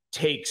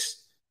 takes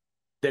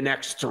the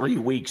next 3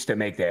 weeks to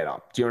make that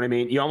up. Do you know what I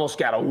mean? You almost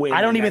got to win.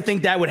 I don't even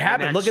think that would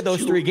happen. Look at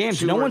those 3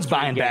 games. No one's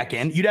buying back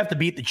in. You'd have to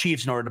beat the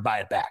Chiefs in order to buy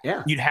it back.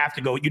 Yeah. You'd have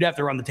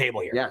to run the table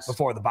here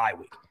before the bye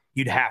week.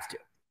 You'd have to.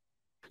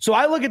 So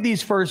I look at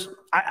these first.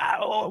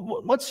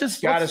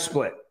 Got to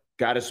split.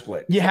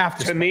 You have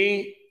to. To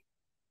me,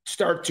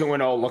 start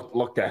 2-0,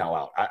 look the hell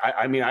out.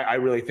 I mean, I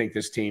really think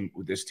this team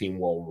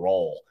will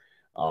roll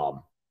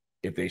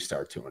if they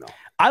start 2-0.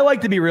 I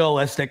like to be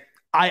realistic.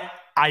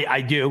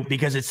 I do,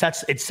 because it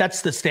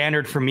sets the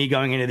standard for me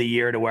going into the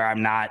year to where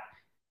I'm not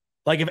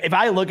like, if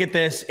I look at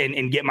this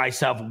and get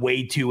myself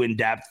way too in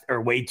depth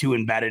or way too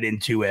embedded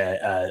into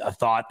a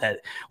thought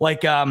that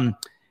like when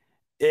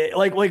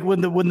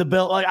the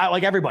bill,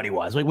 like everybody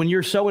was, like when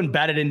you're so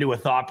embedded into a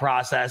thought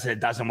process and it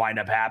doesn't wind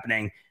up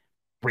happening.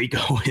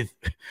 Rico with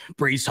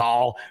Breece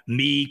Hall,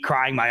 me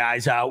crying my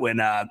eyes out when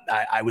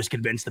I was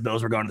convinced the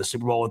Bills were going to the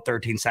Super Bowl with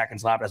 13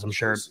 seconds left, as I'm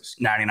sure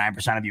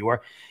 99% of you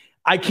were.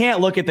 I can't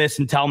look at this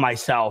and tell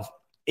myself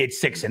it's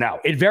 6-0.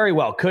 It very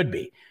well could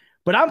be.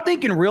 But I'm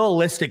thinking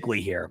realistically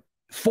here,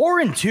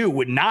 4-2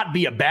 would not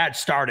be a bad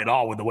start at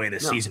all with the way the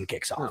season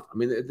kicks off. No. I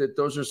mean,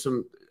 those are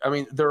some – I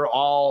mean, they're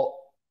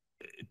all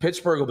 –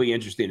 Pittsburgh will be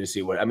interesting to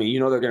see what – I mean, you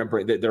know they're going to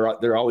bring –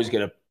 they're always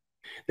going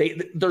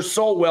to – they're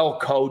so well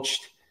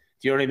coached.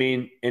 Do you know what I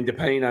mean? And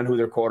depending on who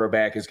their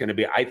quarterback is going to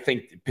be, I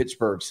think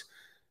Pittsburgh's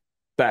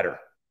better.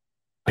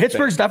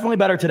 Pittsburgh's definitely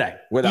better today.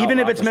 Even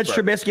if it's Mitch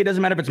Trubisky, it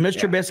doesn't matter if it's Mitch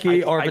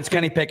Trubisky or if it's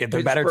Kenny Pickett.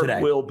 They're better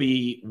today. Will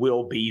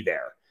be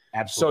there.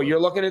 Absolutely. So you're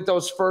looking at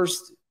those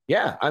first,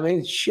 I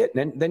mean, shit.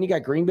 Then you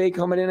got Green Bay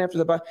coming in after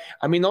the bye.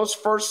 I mean, those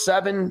first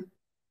 7.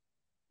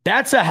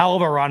 That's a hell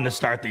of a run to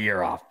start the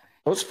year off.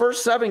 Those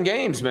first 7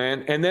 games,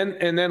 man. And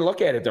then look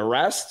at it. The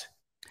rest.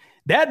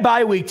 That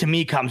bye week to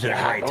me comes at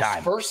a great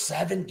time. First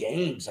 7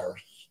 games are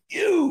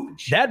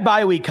huge. That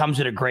bye week comes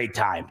at a great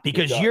time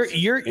because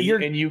you're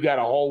and you got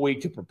a whole week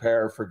to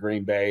prepare for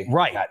Green Bay,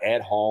 right? Got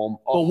at home.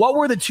 But what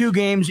were the 2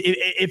 games?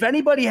 If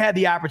anybody had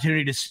the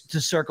opportunity to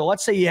circle,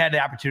 let's say you had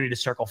the opportunity to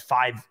circle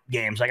 5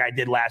 games, like I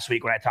did last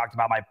week when I talked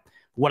about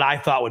what I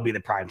thought would be the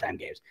primetime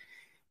games.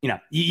 You know,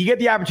 you get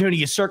the opportunity,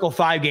 you circle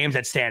 5 games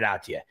that stand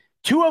out to you.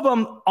 2 of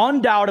them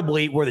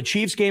undoubtedly were the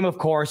Chiefs game, of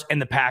course,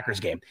 and the Packers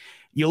game.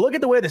 You look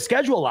at the way the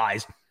schedule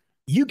lies,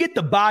 you get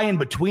the buy-in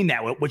between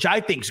that, which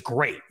I think is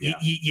great. Yeah.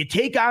 You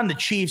take on the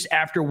Chiefs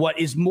after what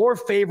is more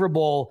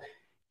favorable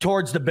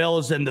towards the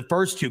Bills than the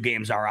first 2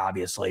 games are,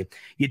 obviously.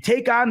 You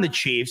take on the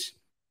Chiefs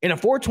in a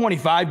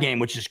 425 game,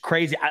 which is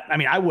crazy. I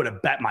mean, I would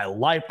have bet my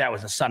life that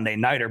was a Sunday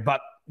nighter,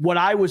 but what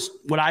I was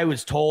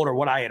told or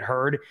what I had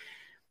heard,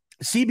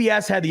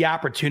 CBS had the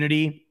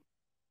opportunity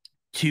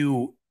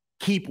to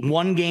keep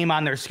 1 game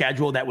on their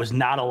schedule that was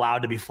not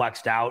allowed to be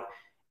flexed out.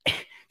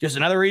 Just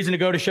another reason to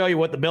go to show you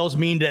what the Bills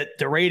mean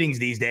to ratings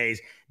these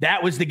days.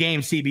 That was the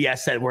game CBS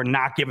said, we're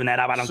not giving that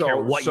up. I don't care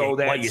what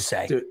you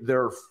say.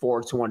 Their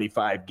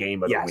 425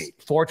 game of the week.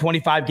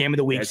 425 game of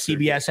the week. That's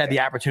CBS had the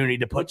opportunity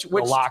to put the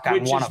lock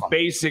on one of them.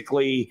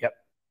 Basically,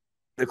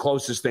 the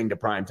closest thing to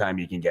primetime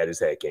you can get is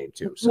that game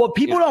too. So, well,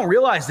 people don't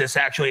realize this,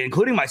 actually,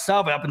 including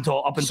myself up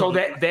until. So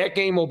that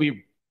game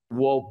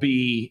will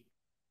be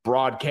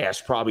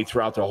broadcast probably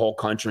throughout the whole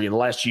country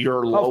unless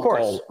you're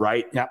local,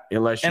 right? Yeah.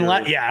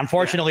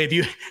 Unfortunately, if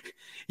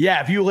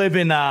you live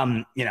in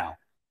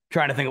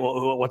trying to think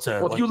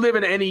of if you live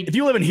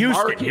in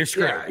Houston, market, you're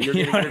screwed.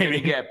 You're going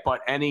to get,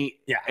 but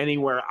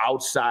anywhere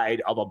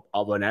outside of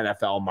an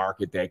NFL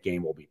market, that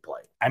game will be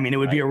played. I mean, it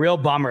would be a real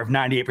bummer if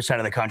 98%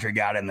 of the country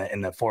got in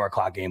the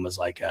 4:00 game was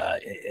like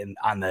in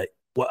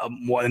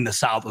the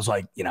South was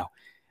like,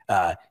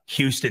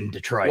 Houston,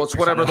 Detroit. Well, it's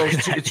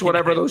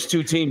whatever those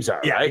 2 teams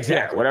are. Yeah, right?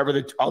 exactly. Yeah, whatever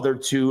the other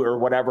 2 or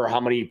whatever. How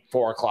many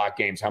 4:00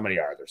 games? How many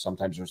are there?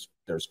 Sometimes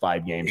there's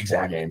 5 games,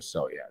 exactly. 4 games.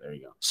 So there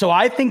you go. So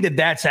I think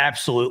that's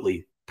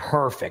absolutely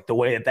perfect. The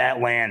way that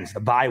lands, the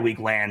bye week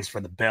lands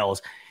for the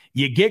Bills.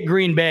 You get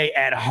Green Bay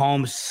at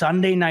home,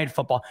 Sunday Night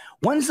Football.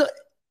 When's the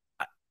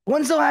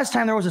last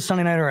time there was a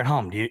Sunday Nighter at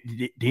home? Do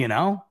you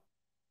know?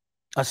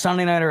 A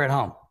Sunday Nighter at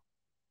home?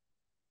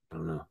 I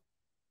don't know.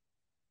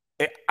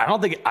 I don't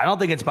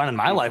think it's been in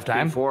my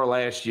lifetime. Before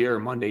last year,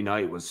 Monday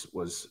night was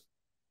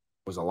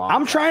a long.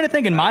 I'm trying to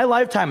think in my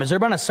lifetime. Has there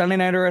been a Sunday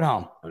Nighter at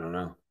home? I don't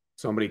know.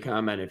 Somebody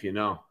comment if you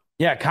know.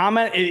 Yeah,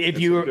 comment if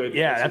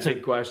that's a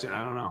good question.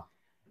 I don't know.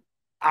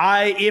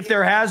 If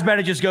there has been,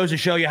 it just goes to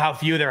show you how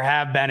few there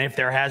have been, if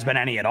there has been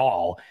any at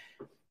all.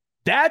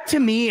 That to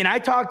me, and I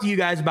talked to you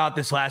guys about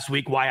this last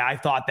week, why I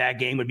thought that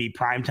game would be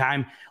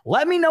primetime.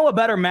 Let me know a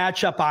better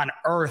matchup on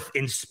earth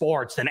in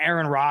sports than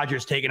Aaron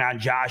Rodgers taking on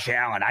Josh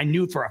Allen. I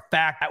knew for a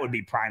fact that would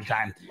be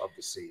primetime. I'd love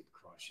to see him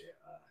crush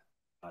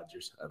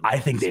Rodgers. I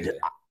think they did.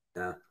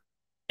 Yeah.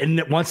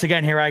 And once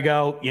again, here I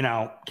go,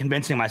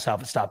 convincing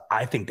myself and stuff.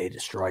 I think they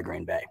destroy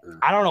Green Bay.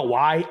 I don't know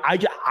why.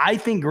 I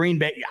think Green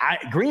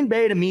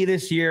Bay to me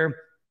this year,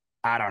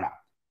 I don't know.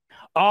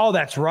 Oh,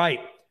 that's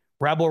right.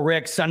 Rebel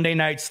Rick, Sunday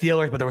night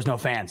Steelers, but there was no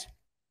fans.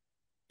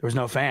 There was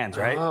no fans,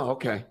 right? Oh,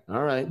 okay.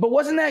 All right. But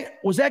was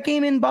that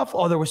game in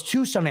Buffalo? Oh, there was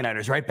 2 Sunday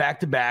nighters, right? Back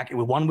to back.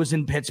 One was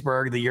in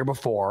Pittsburgh the year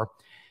before.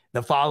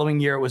 The following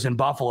year it was in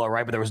Buffalo,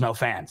 right? But there was no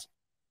fans.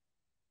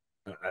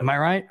 Am I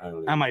right? I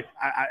don't know.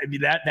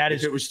 That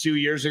is. If it was 2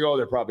 years ago,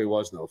 there probably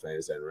was no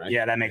fans then, right?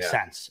 Yeah, that makes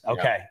sense.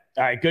 Okay.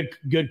 Yeah. All right.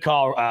 Good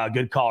call.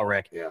 Good call,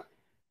 Rick. Yeah.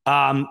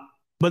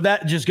 But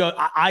that just goes.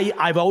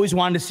 I've always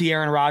wanted to see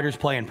Aaron Rodgers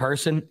play in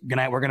person.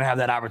 We're gonna have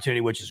that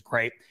opportunity, which is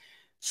great.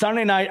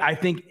 Sunday night, I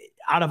think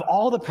out of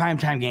all the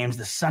primetime games,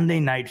 the Sunday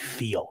night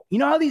feel. You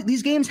know how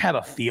these games have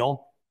a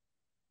feel?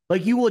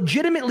 Like you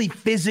legitimately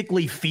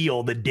physically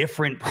feel the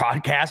different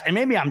broadcasts. And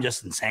maybe I'm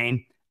just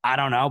insane. I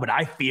don't know, but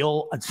I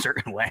feel a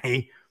certain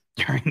way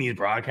during these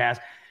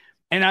broadcasts.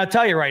 And I'll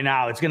tell you right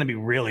now, it's going to be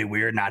really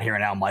weird not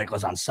hearing Al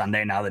Michaels on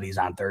Sunday now that he's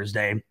on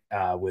Thursday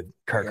with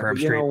Kirk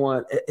Herbstreit. You know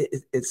what?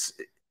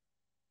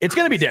 It's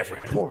going to be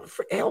different.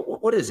 For Al,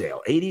 what is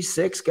Al?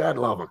 86? God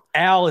love him.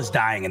 Al is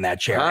dying in that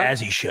chair, as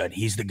he should.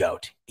 He's the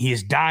GOAT. He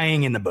is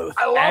dying in the booth,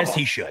 as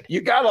he should.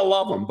 You got to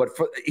love him, but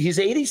he's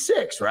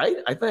 86, right?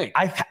 I think.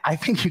 I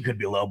think you could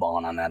be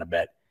lowballing on that a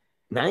bit.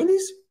 90s?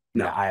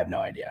 No, I have no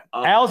idea.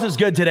 Al's as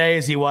good today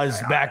as he was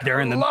back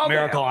during the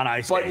Miracle on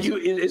Ice days.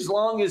 But as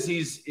long as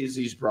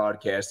he's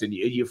broadcasting,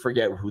 you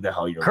forget who the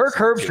hell you're. Kirk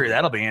Herbstreit,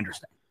 that'll be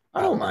interesting.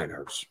 I don't mind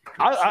Herbstreit.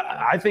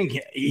 I think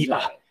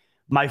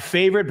my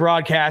favorite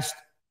broadcaster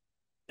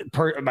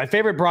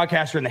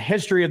in the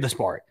history of the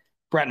sport,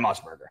 Brent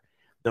Musburger.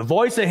 The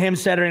voice of him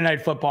Saturday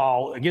Night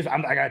Football. I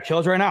got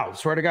chills right now. I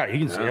swear to God, you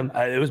can see him.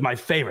 It was my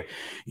favorite.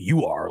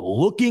 You are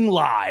looking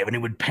live, and it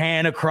would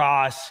pan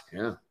across.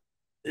 Yeah.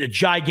 A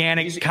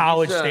gigantic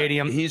college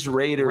stadium. He's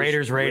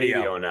Raiders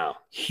radio now.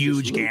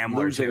 Huge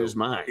gambler. Losing his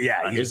mind.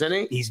 Yeah, isn't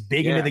he? He's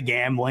big into the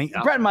gambling.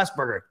 Yeah. Brent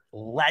Musburger,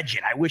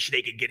 legend. I wish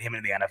they could get him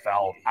into the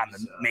NFL on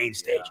the main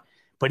stage,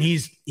 but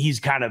he's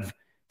kind of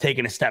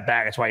taking a step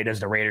back. That's why he does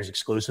the Raiders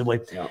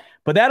exclusively. Yeah.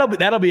 But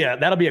that'll be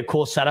a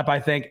cool setup. I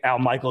think Al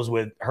Michaels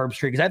with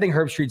Herbstreit, because I think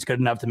Herbstreit's good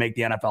enough to make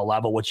the NFL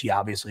level, which he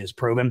obviously has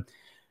proven.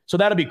 So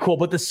that'll be cool.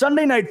 But the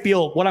Sunday night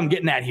feel, what I'm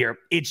getting at here,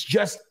 it's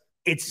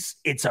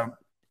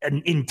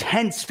an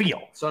intense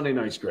feel. Sunday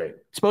night's great.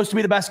 It's supposed to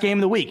be the best game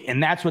of the week,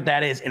 and that's what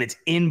that is, and it's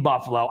in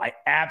Buffalo. I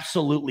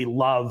absolutely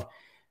love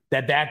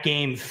that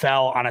game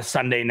fell on a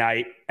Sunday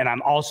night, and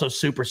I'm also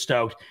super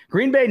stoked.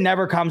 Green Bay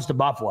never comes to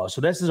Buffalo,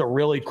 so this is a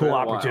really cool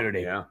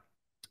opportunity. Yeah.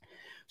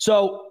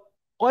 So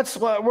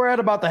we're at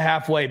about the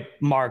halfway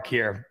mark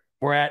here.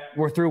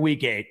 We're through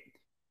week 8.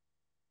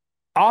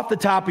 Off the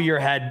top of your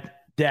head,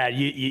 Dad,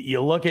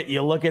 you look at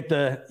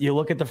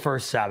the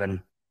first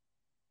 7.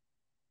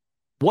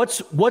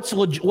 What's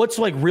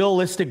like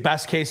realistic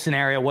best case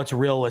scenario? What's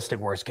realistic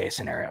worst case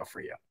scenario for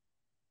you?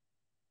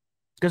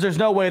 Because there's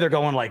no way they're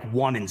going like 1-6.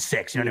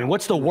 You know what I mean?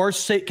 What's the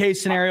worst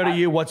case scenario to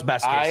you? What's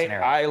best case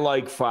scenario? I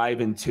like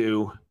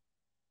 5-2.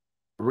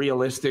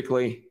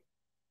 Realistically,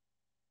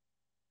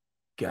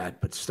 God,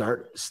 but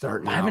start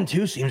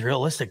 5-2 seems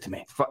realistic to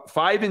me.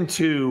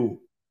 5-2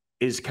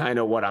 is kind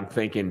of what I'm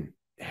thinking.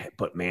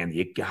 But man,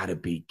 you gotta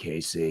beat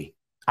KC.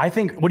 I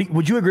think.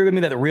 Would you agree with me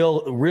that the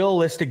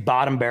realistic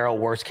bottom barrel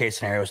worst case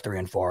scenario is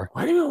 3-4?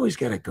 Why do you always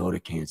got to go to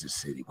Kansas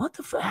City? What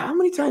the? How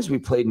many times have we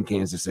played in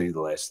Kansas City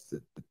the last?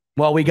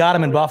 Well, we got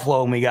them in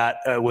Buffalo, and we got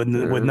with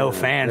no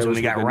fans when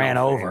we got ran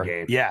over.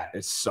 Game. Yeah,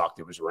 it sucked.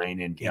 It was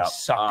raining. It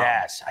sucked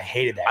ass. I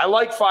hated that. I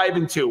like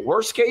 5-2.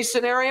 Worst case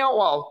scenario?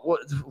 Well,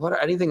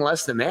 what? Anything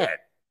less than that?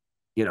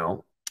 You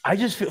know, I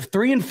just feel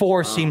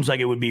 3-4 seems like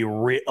it would be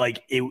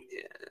like it.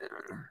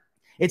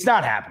 It's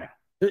not happening.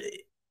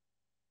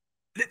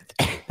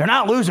 They're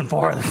not losing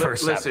 4 of the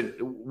first 7.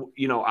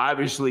 Listen,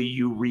 obviously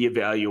you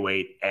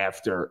reevaluate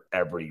after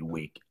every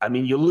week. I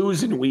mean, you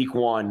lose in week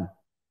 1.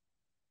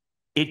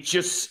 It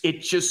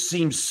just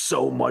seems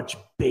so much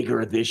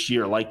bigger this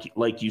year,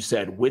 like you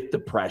said, with the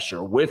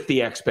pressure, with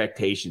the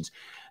expectations.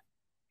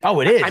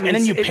 Oh, it is. I mean, and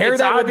then you pair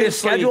that with this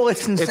schedule.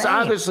 It's insane. It's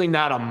obviously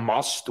not a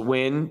must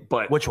win,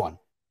 but which one?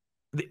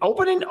 The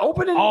opening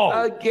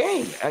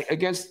game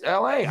against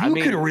LA. You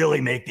could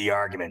really make the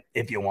argument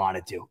if you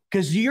wanted to,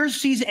 because your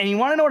season, and you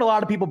want to know what a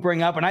lot of people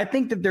bring up, and I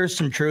think that there's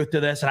some truth to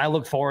this, and I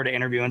look forward to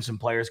interviewing some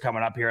players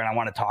coming up here, and I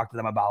want to talk to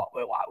them about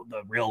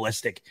the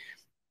realistic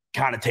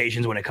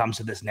connotations when it comes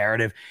to this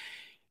narrative.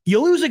 You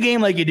lose a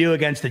game like you do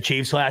against the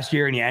Chiefs last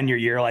year, and you end your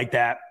year like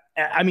that.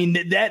 I mean,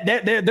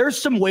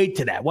 there's some weight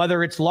to that,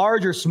 whether it's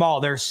large or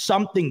small. There's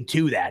something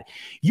to that.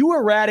 You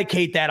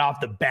eradicate that off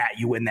the bat,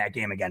 you win that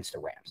game against the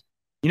Rams.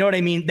 You know what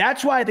I mean?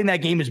 That's why I think that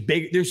game is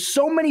big. There's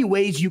so many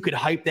ways you could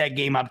hype that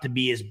game up to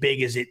be as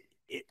big as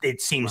it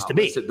seems to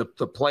be. Listen,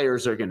 the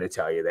players are going to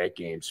tell you that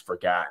game's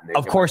forgotten.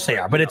 Of course they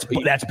are, but that's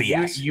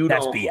BS.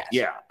 That's BS.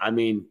 Yeah, I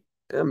mean,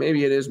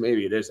 maybe it is,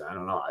 maybe it isn't. I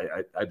don't know.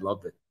 I'd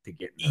love to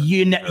get.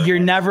 You're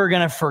never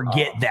going to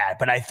forget that,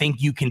 but I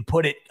think you can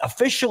put it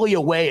officially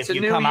away if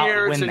you come out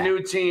and win. It's a new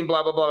team,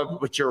 blah blah blah.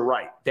 But you're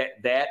right. That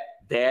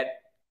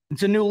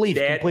it's a new leaf.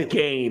 That completely.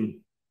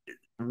 Game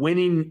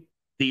winning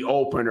the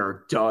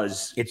opener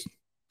does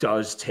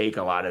take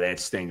a lot of that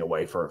sting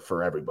away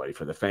for everybody,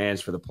 for the fans,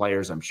 for the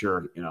players. I'm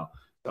sure,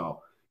 so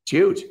it's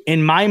huge.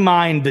 In my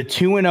mind, the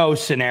 2-0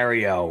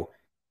 scenario,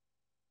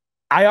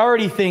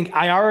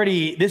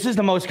 this is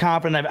the most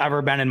confident I've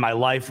ever been in my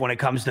life when it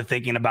comes to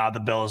thinking about the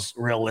Bills'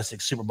 realistic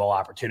Super Bowl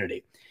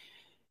opportunity.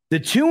 The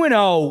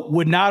 2-0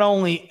 would not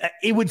only,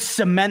 it would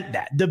cement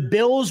that. The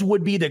Bills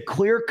would be the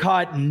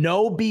clear-cut,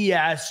 no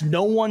BS,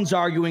 no one's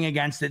arguing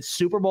against it,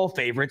 Super Bowl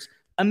favorites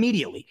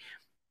immediately.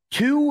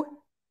 2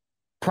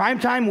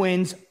 primetime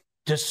wins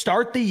to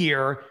start the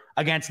year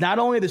against not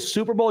only the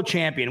Super Bowl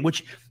champion,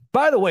 which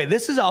By the way,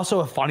 this is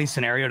also a funny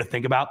scenario to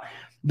think about.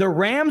 The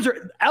Rams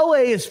LA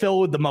is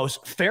filled with the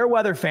most fair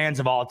weather fans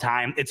of all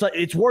time.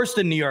 It's worse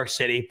than New York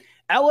City.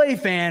 LA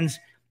fans,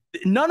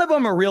 none of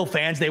them are real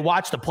fans. They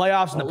watch the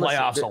playoffs and the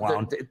playoffs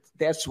alone.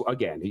 That's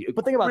again.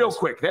 But think about real this.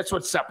 quick. That's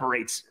what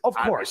separates. Of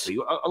course.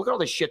 Look at all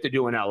the shit they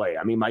do in LA.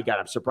 I mean, my God,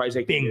 I'm surprised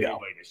they can get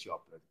anybody to show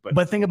up.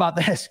 But think about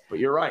this. But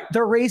you're right.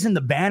 They're raising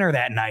the banner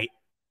that night.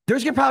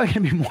 There's probably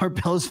going to be more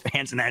Bills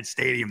fans in that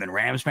stadium than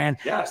Rams fans.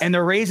 Yes. And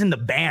they're raising the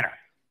banner.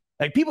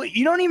 Like people,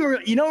 you don't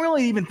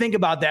really even think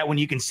about that when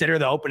you consider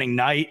the opening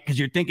night because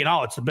you're thinking,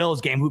 oh, it's the Bills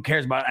game. Who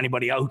cares about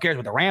anybody else? Who cares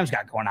what the Rams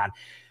got going on?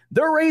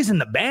 They're raising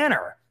the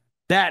banner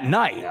that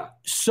night. Yeah.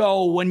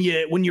 So when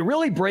you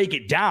really break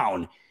it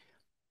down,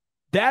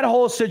 that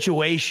whole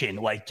situation,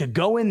 like to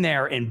go in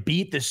there and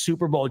beat the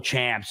Super Bowl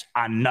champs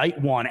on night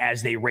one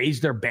as they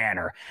raise their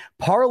banner,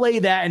 parlay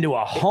that into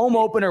a home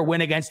opener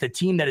win against a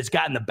team that has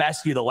gotten the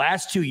best of you the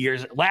last 2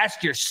 years.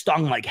 Last year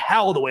stung like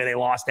hell the way they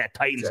lost that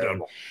Titans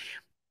game.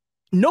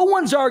 No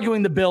one's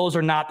arguing the Bills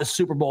are not the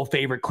Super Bowl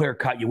favorite, clear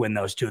cut. You win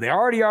those two. They're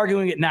already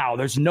arguing it now.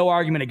 There's no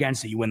argument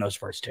against it. You win those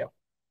first two.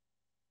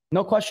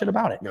 No question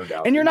about it. No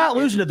doubt. And you're not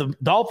losing to the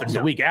Dolphins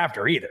the week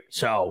after either.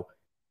 So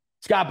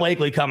Scott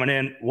Blakely coming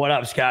in. What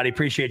up, Scotty?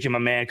 Appreciate you, my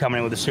man, coming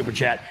in with a super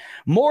chat.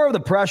 More of the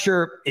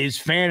pressure is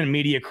fan and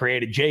media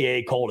created.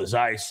 J.A. cold as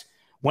ice.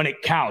 When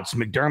it counts,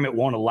 McDermott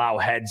won't allow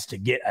heads to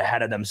get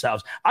ahead of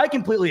themselves. I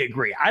completely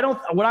agree.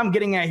 What I'm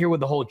getting at here with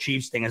the whole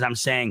Chiefs thing is I'm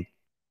saying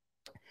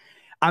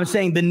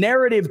the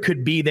narrative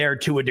could be there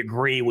to a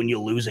degree when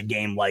you lose a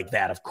game like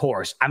that, of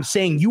course. I'm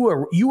saying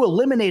you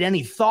eliminate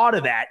any thought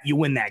of that, you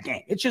win that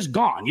game. It's just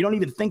gone. You don't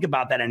even think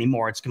about that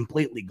anymore. It's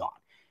completely gone.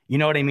 You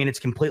know what I mean? It's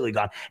completely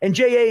gone. And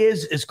J.A.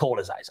 is cold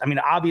as ice. I mean,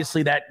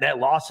 obviously that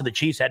loss to the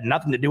Chiefs had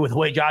nothing to do with the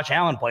way Josh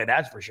Allen played,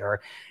 that's for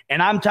sure.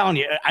 And I'm telling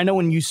you, I know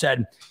when you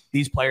said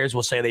these players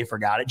will say they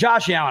forgot it.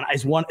 Josh Allen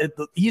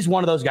he's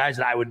one of those guys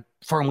that I would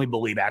firmly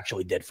believe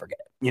actually did forget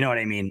it. You know what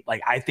I mean?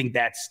 Like, I think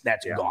that's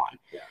gone.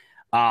 Yeah.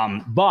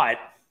 But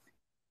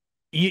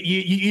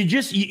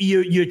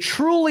you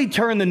truly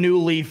turn the new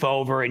leaf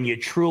over and you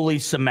truly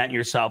cement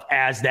yourself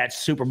as that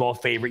Super Bowl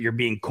favorite you're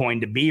being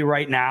coined to be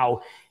right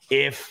now.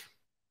 If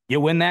you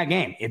win that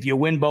game, if you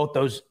win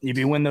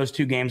those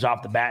two games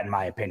off the bat, in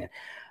my opinion,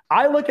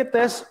 I look at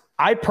this.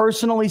 I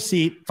personally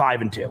see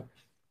 5-2.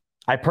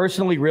 I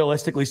personally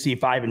realistically see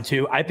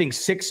 5-2. I think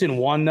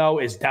 6-1 though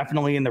is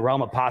definitely in the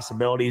realm of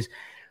possibilities.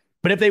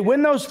 But if they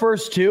win those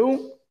first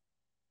two,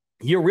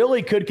 you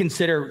really could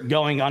consider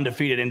going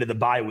undefeated into the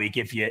bye week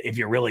if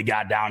you really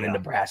got down into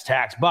brass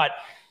tacks. But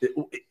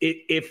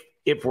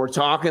if we're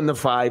talking the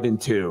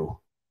 5-2,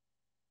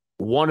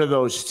 one of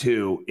those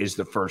two is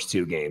the first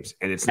two games,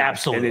 and it's not,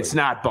 absolutely, and it's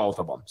not both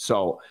of them.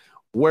 So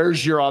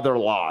where's your other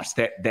loss?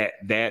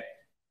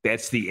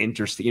 That's the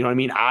interesting. You know what I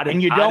mean?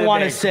 And you don't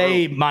want to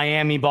say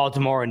Miami,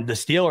 Baltimore, and the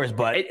Steelers,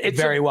 but it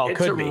very well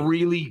could be. It's a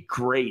really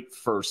great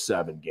first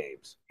 7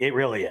 games. It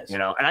really is. You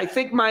know, and I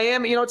think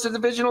Miami, it's a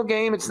divisional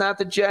game. It's not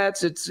the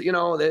Jets. It's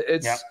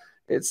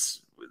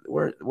it's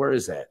where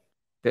is that?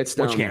 That's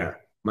down there.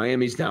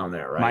 Miami's down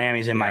there, right?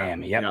 Miami's in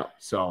Miami. Yep. Yeah.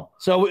 So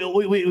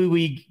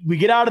we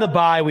get out of the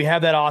bye. We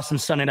have that awesome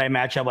Sunday night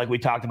matchup like we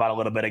talked about a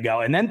little bit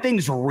ago. And then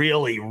things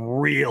really,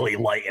 really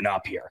lighten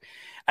up here.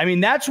 I mean,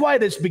 that's why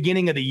this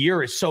beginning of the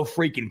year is so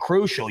freaking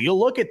crucial. You'll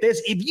look at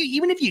this.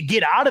 Even if you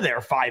get out of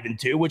there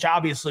 5-2, which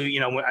obviously,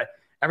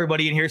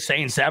 everybody in here is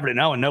saying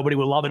 7-0 and nobody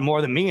would love it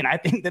more than me. And I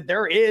think that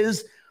there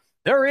is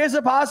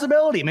a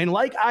possibility. I mean,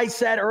 like I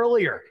said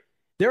earlier,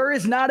 there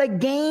is not a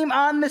game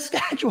on the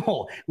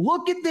schedule.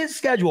 Look at this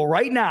schedule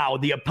right now.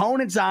 The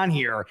opponents on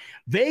here.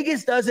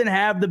 Vegas doesn't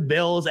have the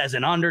Bills as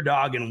an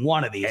underdog in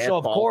one of these. At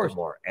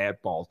Baltimore.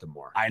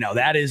 I know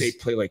that is. They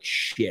play like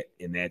shit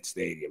in that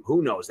stadium.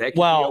 Who knows? That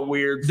could be a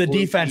weird. The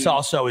defense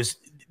also is.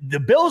 The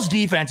Bills'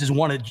 defense is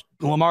one of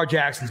Lamar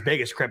Jackson's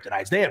biggest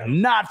kryptonites. They have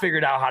not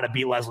figured out how to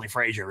beat Leslie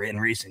Frazier in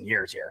recent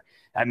years here.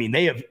 I mean,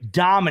 they have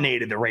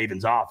dominated the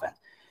Ravens' offense.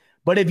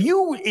 But if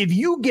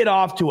you get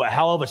off to a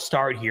hell of a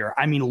start here,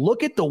 I mean,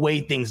 look at the way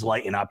things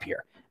lighten up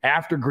here.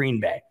 After Green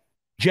Bay,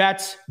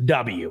 Jets,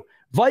 W.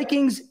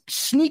 Vikings,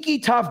 sneaky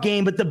tough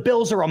game, but the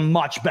Bills are a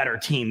much better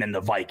team than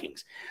the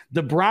Vikings.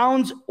 The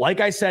Browns, like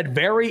I said,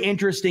 very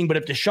interesting. But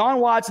if Deshaun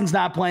Watson's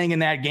not playing in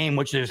that game,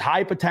 which there's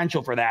high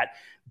potential for that,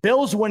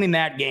 Bills winning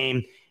that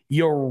game,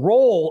 you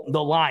roll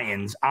the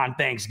Lions on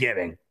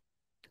Thanksgiving.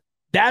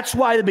 That's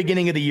why the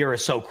beginning of the year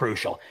is so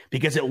crucial,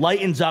 because it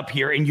lightens up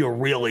here and you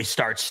really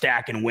start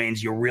stacking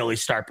wins. You really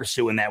start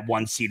pursuing that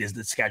one seed as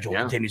the schedule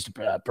continues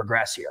to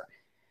progress here.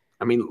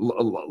 I mean,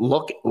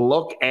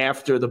 look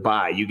after the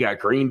bye. You got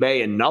Green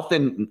Bay and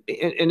nothing.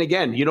 And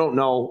again, you don't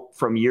know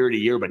from year to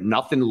year, but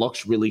nothing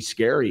looks really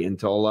scary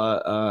until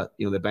the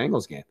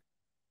Bengals game.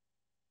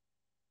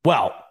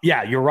 Well,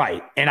 yeah, you're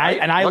right. And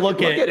I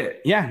look at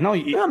it. Yeah, no.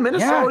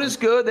 Minnesota's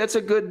good. That's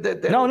a good.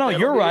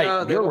 You're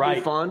right. You're right.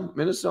 Be fun.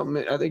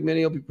 Minnesota. I think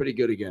Minnie will be pretty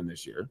good again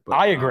this year. But,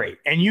 I agree.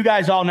 And you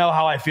guys all know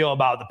how I feel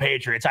about the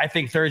Patriots. I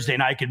think Thursday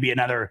night could be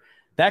another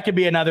That could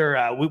be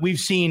another. We've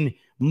seen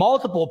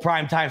multiple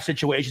primetime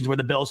situations where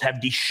the Bills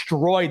have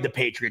destroyed the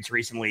Patriots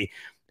recently.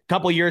 A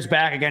couple of years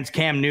back against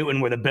Cam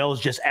Newton, where the Bills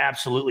just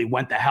absolutely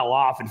went the hell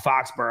off in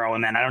Foxborough.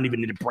 And then I don't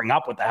even need to bring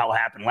up what the hell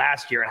happened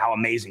last year and how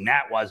amazing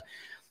that was.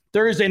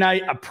 Thursday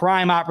night, a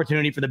prime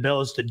opportunity for the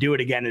Bills to do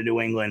it again in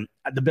New England.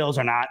 The Bills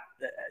are not.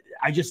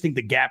 I just think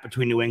the gap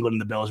between New England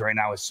and the Bills right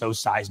now is so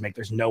seismic.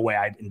 There's no way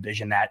I'd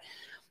envision that.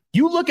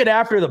 You look at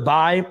after the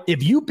bye,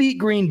 if you beat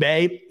Green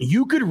Bay,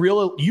 you could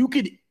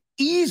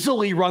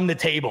easily run the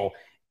table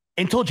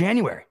until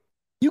January.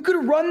 You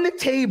could run the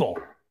table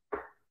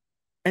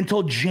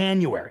until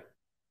January.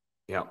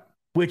 Yeah.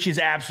 Which is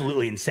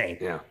absolutely insane.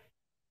 Yeah.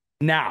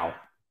 Now,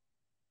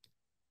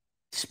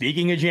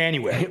 speaking of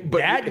January, but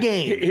that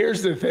game.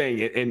 Here's the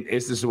thing, and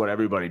this is what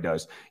everybody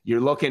does.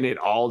 You're looking at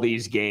all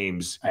these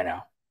games. I know.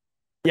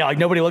 Yeah, like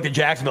nobody looked at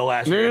Jacksonville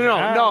last year.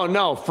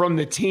 No. From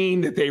the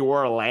team that they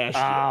were last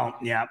year. Oh,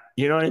 yeah.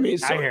 You know what I mean?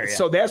 I hear you.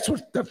 So that's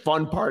what the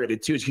fun part of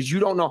it, too, is because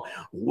you don't know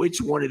which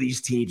one of these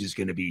teams is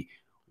going to be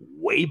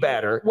way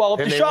better. Well,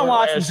 if Deshaun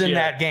Watson's in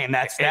that game,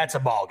 that's a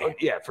ball game.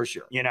 Yeah, for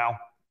sure. You know?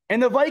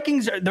 And the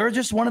Vikings, they're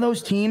just one of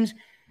those teams.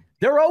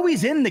 They're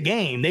always in the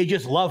game. They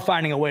just love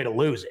finding a way to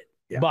lose it.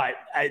 Yeah. But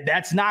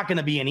that's not going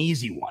to be an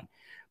easy one.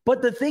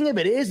 But the thing of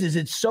it is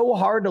it's so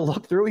hard to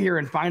look through here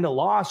and find a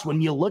loss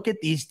when you look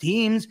at these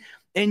teams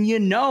and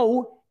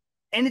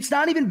and it's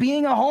not even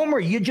being a homer.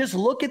 You just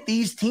look at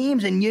these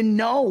teams and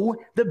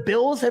the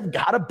Bills have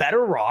got a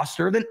better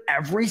roster than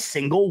every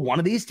single one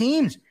of these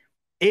teams.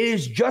 It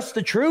is just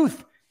the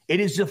truth.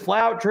 It is the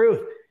flat out truth.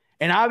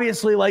 And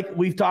obviously, like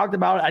we've talked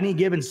about any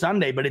given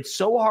Sunday, but it's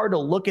so hard to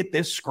look at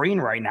this screen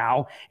right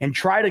now and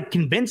try to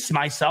convince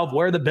myself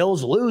where the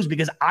Bills lose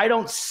because I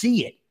don't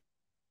see it.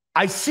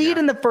 I see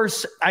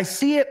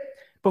it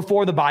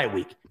before the bye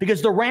week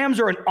because the Rams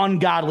are an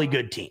ungodly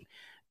good team.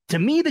 To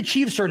me, the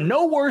Chiefs are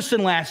no worse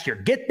than last year.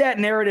 Get that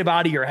narrative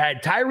out of your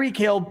head. Tyreek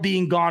Hill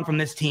being gone from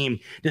this team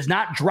does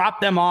not drop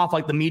them off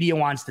like the media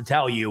wants to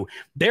tell you.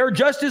 They're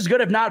just as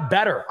good, if not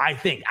better, I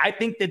think. I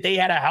think that they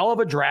had a hell of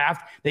a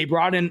draft. They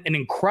brought in an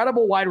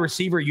incredible wide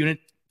receiver unit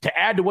to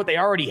add to what they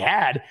already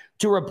had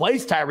to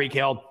replace Tyreek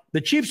Hill.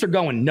 The Chiefs are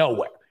going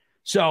nowhere.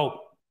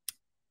 So,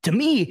 to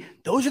me,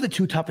 those are the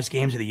two toughest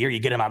games of the year. You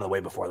get them out of the way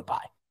before the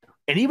bye.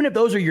 And even if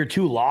those are your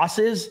two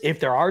losses,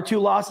 if there are two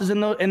losses in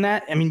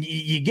that, I mean,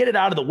 you get it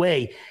out of the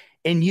way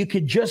and you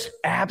could just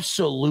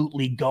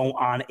absolutely go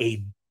on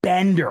a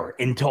bender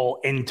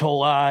until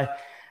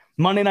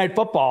Monday Night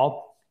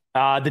Football,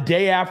 the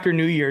day after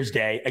New Year's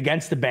Day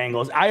against the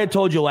Bengals. I had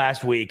told you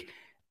last week,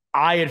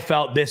 I had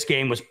felt this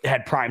game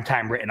had prime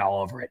time written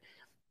all over it.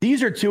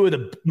 These are two of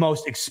the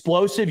most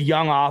explosive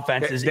young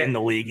offenses in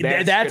the league.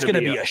 That's going to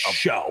be a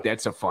show.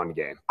 That's a fun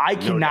game. I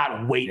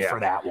cannot wait for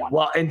that one.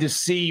 Well, and to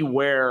see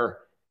where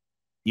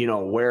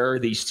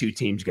these two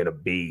teams going to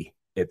be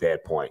at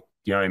that point.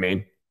 You know what I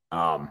mean?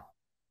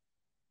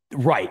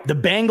 Right. The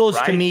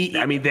Bengals, to me.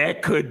 I mean,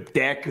 that could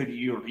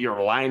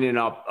you're lining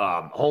up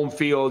home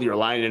field. You're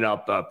lining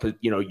up,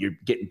 you're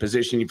getting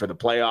positioning for the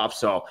playoffs.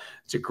 So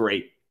it's a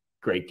great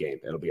game.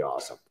 It'll be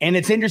awesome. And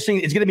it's interesting.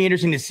 It's going to be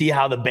interesting to see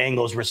how the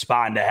Bengals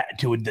respond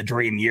to the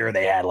dream year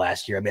they had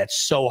last year. I mean, that's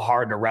so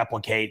hard to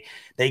replicate.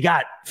 They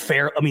got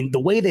fair. I mean,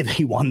 the way they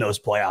won those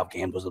playoff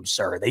games was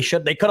absurd. They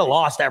could have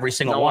lost every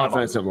single one of them.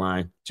 No offensive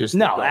line. Just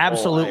no,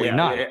 absolutely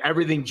not.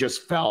 Everything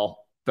just fell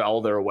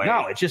their way.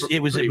 No,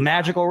 it was a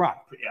magical run.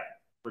 Yeah.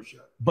 For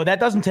sure. But that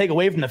doesn't take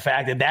away from the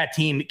fact that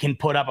team can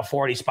put up a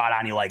 40 spot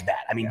on you like that.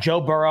 I mean,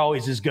 Joe Burrow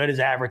is as good as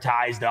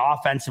advertised. The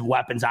offensive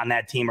weapons on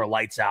that team are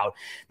lights out.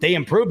 They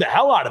improved the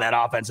hell out of that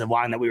offensive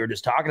line that we were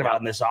just talking about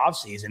in this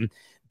offseason.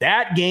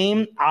 That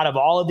game, out of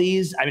all of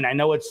these, I mean, I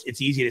know it's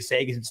easy to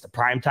say because it's the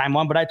primetime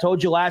one, but I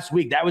told you last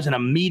week that was an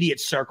immediate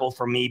circle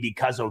for me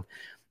because of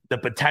the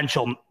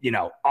potential,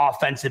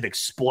 offensive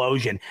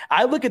explosion.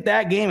 I look at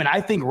that game and I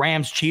think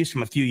Rams Chiefs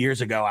from a few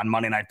years ago on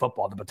Monday Night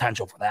Football, the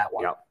potential for that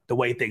one, the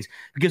way things,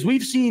 because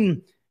we've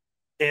seen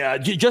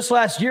just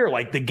last year,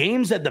 like the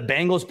games that the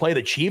Bengals play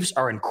the Chiefs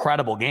are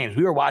incredible games.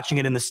 We were watching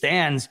it in the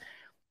stands.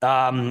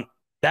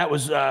 That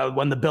was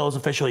when the Bills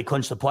officially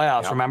clinched the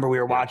playoffs. Remember, we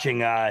were watching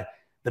the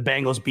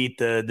Bengals beat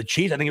the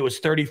Chiefs. I think it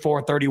was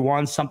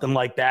 34-31, something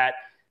like that.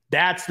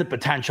 That's the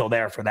potential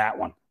there for that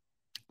one.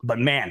 But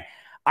man,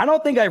 I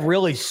don't think I've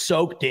really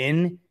soaked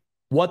in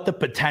what the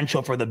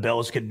potential for the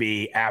Bills could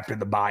be after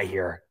the bye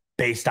here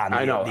based on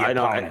the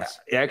opponents.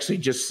 Actually,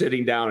 just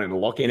sitting down and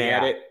looking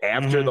at it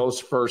after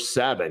those first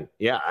 7.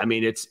 Yeah, I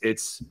mean,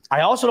 it's.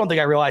 I also don't think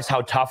I realized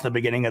how tough the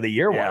beginning of the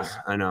year was.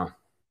 I know.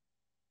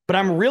 But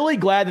I'm really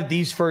glad that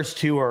these first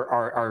two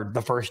are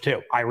the first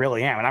two. I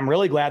really am. And I'm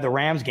really glad the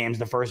Rams game's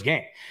the first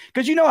game.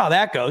 Because you know how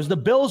that goes. The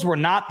Bills were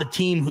not the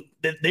team.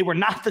 They were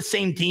not the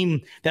same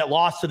team that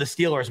lost to the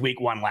Steelers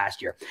week 1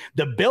 last year.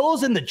 The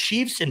Bills and the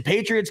Chiefs and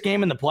Patriots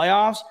game in the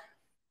playoffs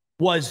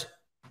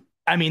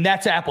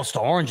that's apples to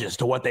oranges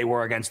to what they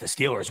were against the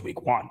Steelers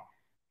week 1.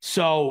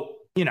 So,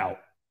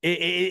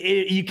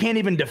 you can't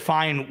even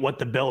define what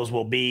the Bills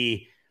will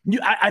be.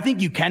 I think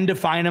you can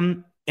define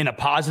them in a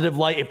positive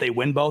light if they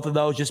win both of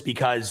those, just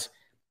because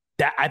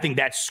that I think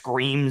that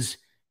screams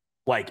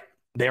like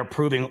they're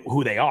proving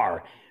who they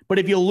are. But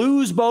if you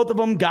lose both of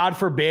them, God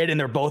forbid, and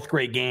they're both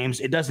great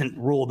games, it doesn't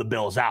rule the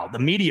Bills out. The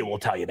media will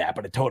tell you that,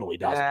 but it totally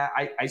doesn't.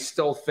 I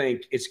still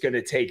think it's going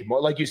to take more.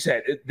 Like you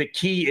said, the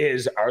key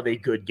is, are they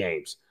good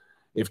games?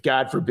 If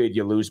God forbid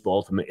you lose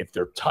both of them, if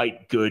they're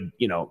tight, good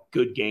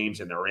games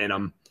and they're in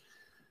them,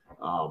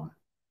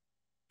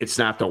 it's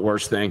not the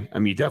worst thing. I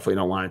mean, you definitely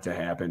don't want it to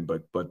happen,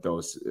 but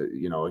those,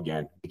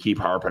 again, you keep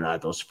harping on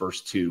it. Those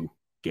first two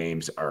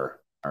games are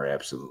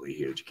absolutely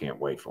huge. You can't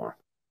wait for them.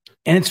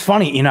 And it's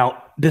funny,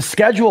 the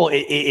schedule,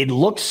 it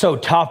looks so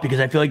tough because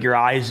I feel like your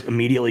eyes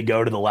immediately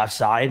go to the left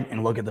side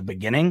and look at the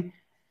beginning.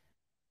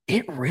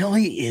 It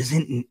really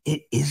isn't.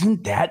 It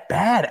isn't that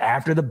bad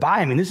after the bye.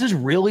 I mean, this is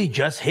really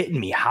just hitting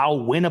me how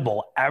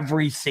winnable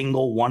every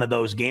single one of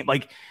those games.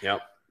 Like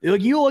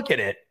you look at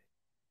it.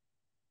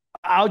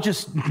 I'll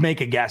just make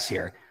a guess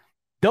here.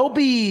 They'll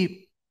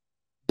be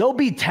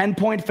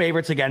 10-point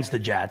favorites against the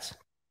Jets.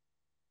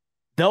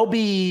 They'll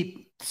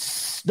be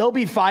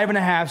 5.5,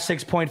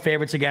 6-point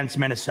favorites against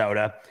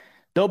Minnesota.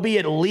 They'll be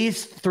at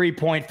least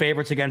 3-point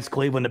favorites against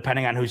Cleveland,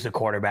 depending on who's the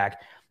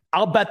quarterback.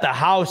 I'll bet the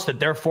house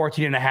that they're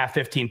 14.5,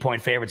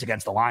 15-point favorites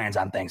against the Lions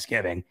on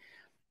Thanksgiving.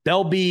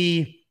 They'll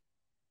be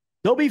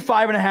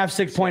 5.5,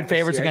 6-point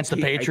favorites against the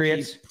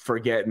Patriots. I keep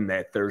forgetting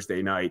that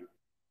Thursday night,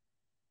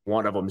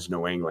 one of them is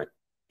New England.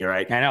 You're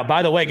right. I know.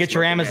 By the way, get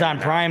your Amazon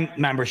Prime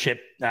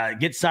membership.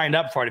 Get signed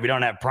up for it if you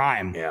don't have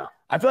Prime. Yeah.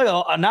 I feel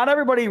like not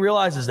everybody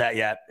realizes that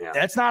yet. Yeah.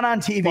 That's not on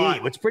TV.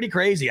 But it's pretty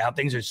crazy how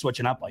things are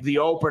switching up like the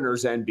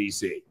opener's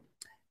NBC.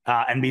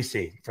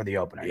 NBC for the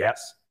opener.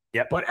 Yes.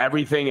 Yep. But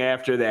everything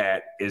after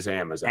that is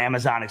Amazon.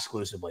 Amazon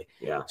exclusively.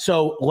 Yeah.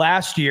 So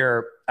last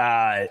year,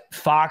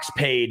 Fox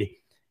paid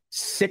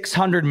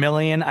 $600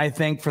 million, I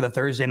think, for the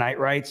Thursday night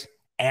rights.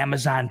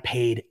 Amazon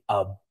paid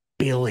 $1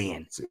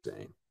 billion. It's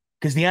insane.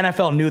 Because the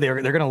NFL knew they're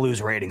going to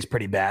lose ratings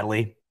pretty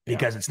badly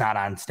because it's not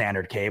on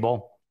standard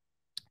cable.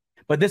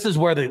 But this is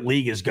where the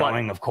league is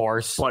going, of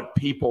course. But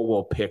people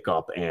will pick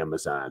up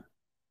Amazon.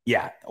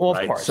 Yeah, well,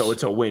 of course. So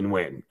it's a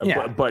win-win.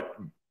 Yeah.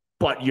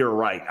 But you're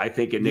right. I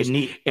think in this,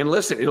 and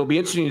listen, it'll be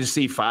interesting to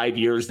see 5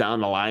 years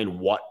down the line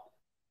what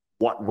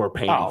we're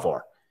paying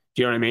for.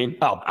 Do you know what I mean?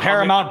 Oh,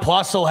 Paramount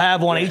Plus will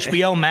have one.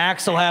 HBO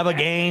Max will have a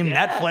game.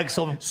 Netflix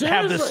will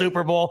have the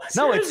Super Bowl.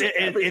 No, it's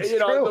true.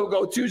 They'll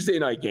go Tuesday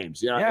night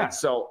games. Yeah. And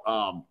so,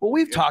 well,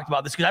 we've talked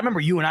about this because I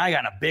remember you and I got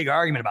in a big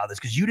argument about this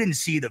because you didn't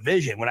see the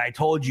vision when I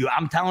told you.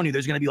 I'm telling you,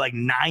 there's going to be like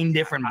 9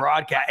 different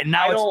broadcasts, and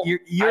now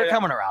you're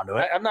coming around to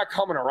it. I'm not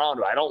coming around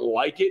to it. I don't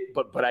like it,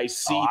 but I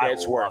see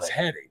that's where it's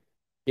heading.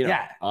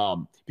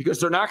 Because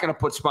they're not going to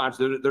put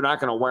sponsors. They're not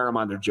going to wear them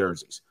on their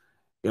jerseys.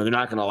 They're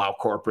not going to allow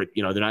corporate,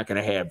 they're not going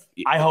to have.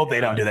 I hope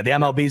they don't do that. The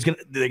MLB is going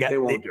to. They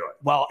won't do it.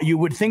 Well, you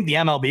would think the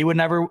MLB would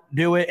never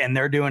do it, and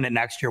they're doing it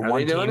next year.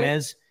 One team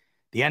is.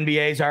 The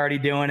NBA is already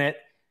doing it.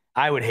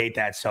 I would hate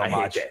that so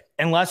much.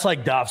 Unless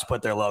like Duff's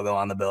put their logo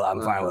on the bill.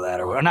 I'm fine with that.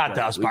 Or not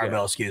Duff's,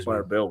 Bar-Bill, excuse me.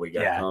 Bar-Bill we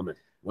got coming.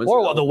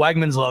 Or the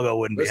Wegmans logo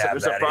wouldn't be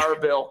There's a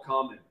Bar-Bill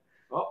coming.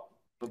 Oh,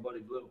 somebody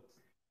blew.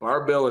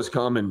 Bar-Bill is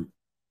coming.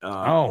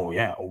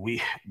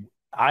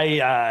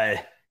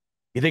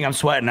 You think I'm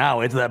sweating now?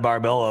 Wait till that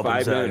Bar-Bill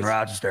opens in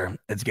Rochester.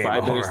 It's game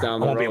 5 minutes over.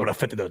 down the I won't road. be able to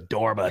fit through the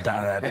door by the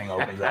time that thing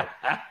opens up.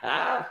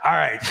 All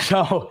right.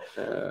 So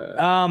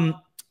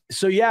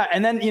yeah.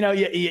 And then,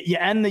 you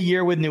end the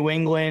year with New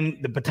England,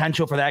 the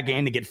potential for that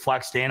game to get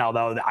flexed in,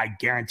 although I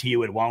guarantee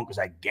you it won't, because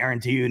I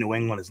guarantee you New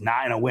England is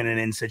not in a win and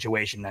in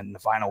situation in the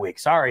final week.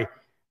 Sorry.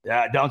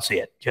 Don't see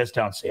it. Just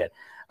don't see it.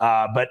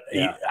 But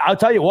I'll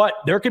tell you what,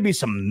 there could be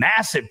some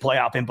massive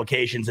playoff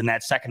implications in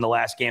that second to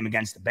last game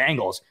against the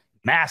Bengals.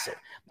 Massive.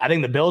 I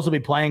think the Bills will be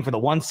playing for the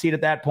 1 seed at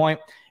that point,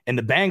 and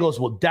the Bengals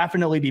will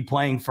definitely be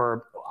playing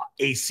for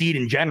a seed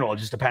in general. It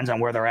just depends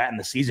on where they're at in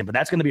the season, but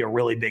that's going to be a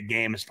really big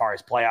game as far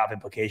as playoff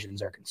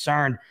implications are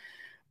concerned.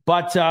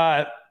 But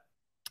all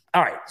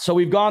right, so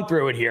we've gone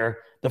through it here.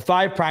 The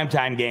 5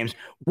 primetime games.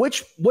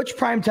 Which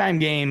primetime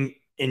game,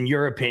 in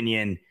your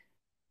opinion,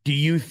 do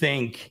you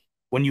think,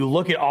 when you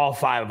look at all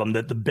 5 of them,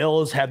 that the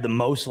Bills have the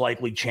most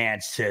likely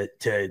chance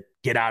to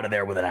get out of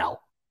there with an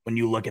L? When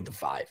you look at the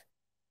 5.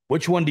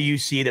 Which one do you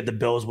see that the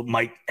Bills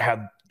might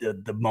have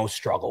the most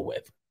struggle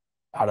with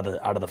out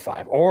of the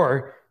 5?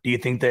 Or do you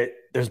think that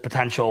there's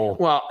potential?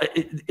 Well,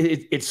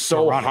 it's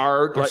so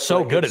hard. They're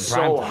so good at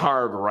so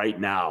hard right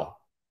now,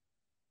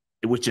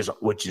 which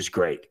is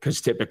great, because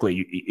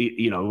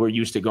typically, we're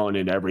used to going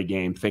into every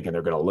game thinking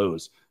they're going to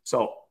lose.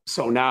 So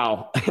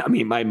now, I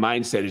mean, my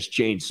mindset has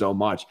changed so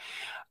much.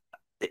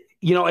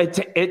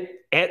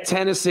 At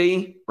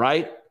Tennessee,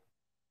 right?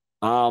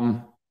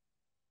 Mine's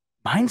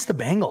the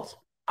Bengals.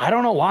 I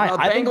don't know why.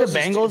 I think the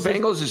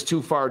Bengals is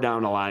too far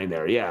down the line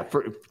there. Yeah,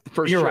 for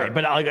You're sure. right,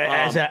 but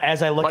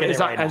as I look at it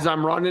right now, as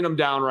I'm running them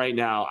down right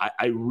now,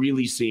 I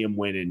really see him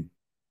winning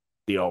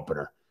the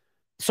opener.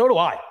 So do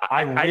I.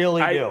 I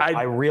really do.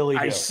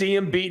 I see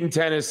him beating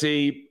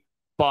Tennessee,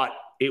 but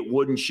it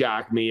wouldn't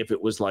shock me if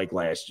it was like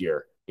last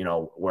year.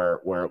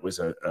 Where it was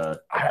a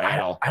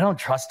battle. I don't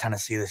trust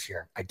Tennessee this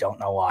year. I don't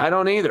know why. I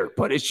don't either,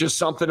 but it's just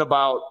something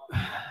about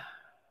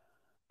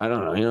I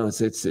don't know. You know, it's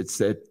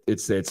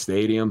that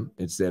stadium.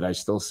 It's that I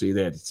still see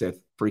that. It's that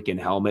freaking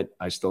helmet.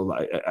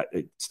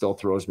 It still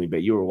throws me.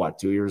 But you were what,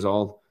 2 years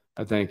old,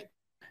 I think.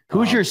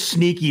 Who's your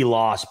sneaky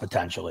loss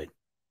potentially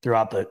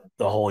throughout the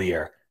whole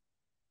year?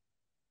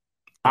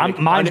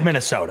 Mine's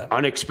Minnesota.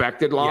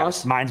 Unexpected loss?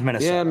 Yes, mine's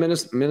Minnesota. Yeah,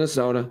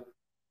 Minnesota.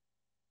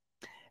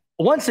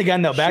 Once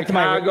again, though, back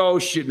Chicago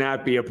should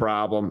not be a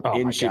problem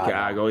in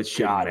Chicago. No. It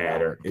shouldn't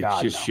matter.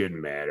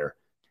 Shouldn't matter.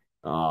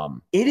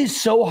 It is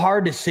so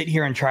hard to sit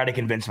here and try to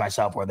convince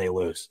myself where they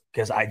lose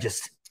because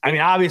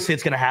obviously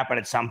it's going to happen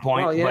at some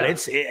point,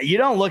 but you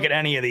don't look at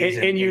any of these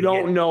and you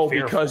don't know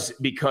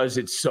because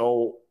it's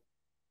so,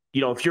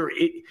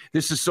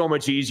 this is so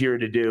much easier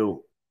to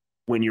do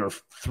when you're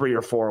 3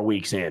 or 4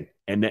 weeks in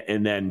and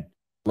then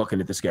looking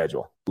at the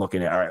schedule,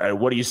 looking at, all right,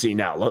 what do you see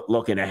now?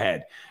 Looking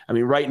ahead. I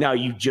mean, right now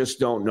you just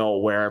don't know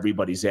where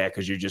everybody's at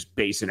because you're just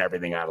basing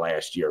everything on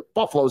last year.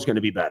 Buffalo's going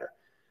to be better.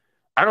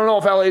 I don't know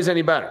if LA is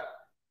any better.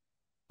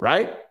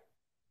 Right?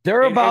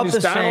 They're about and the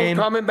Donald same.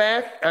 Coming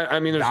back? I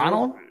mean,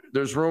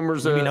 there's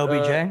rumors. You mean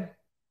OBJ?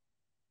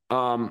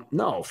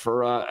 No,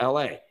 for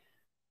LA.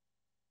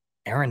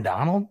 Aaron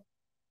Donald?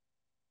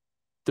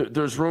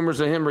 There's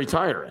rumors of him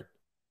retiring.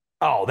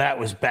 Oh, that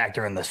was back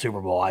during the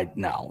Super Bowl.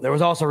 No, there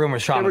was also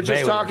rumors Sean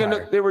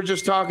McVay they were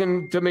just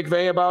talking to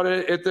McVay about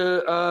it at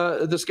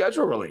the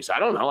schedule release. I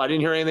don't know. I didn't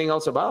hear anything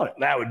else about it.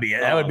 That would be it.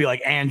 That would be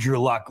like Andrew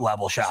Luck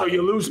level shot. So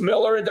you lose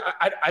Miller.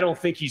 I don't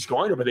think he's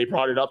going to, but they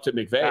brought it up to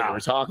McVay. They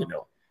were talking to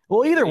him.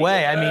 Well, either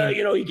way, I mean,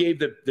 he gave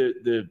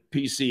the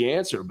PC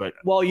answer, but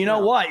well, you know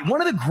what? One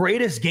of the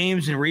greatest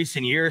games in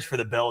recent years for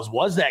the Bills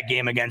was that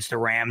game against the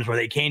Rams where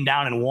they came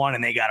down and won,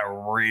 and they got a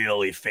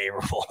really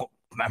favorable.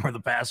 Remember the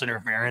pass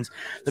interference?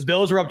 The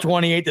Bills were up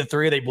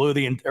 28-3. They blew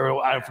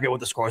I forget what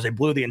the score was. They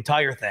blew the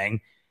entire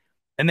thing.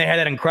 And they had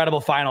that incredible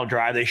final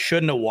drive. They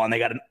shouldn't have won. They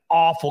got an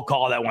awful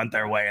call that went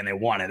their way, and they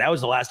won it. That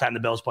was the last time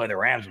the Bills played the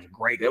Rams. It was a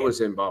great game. It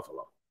was in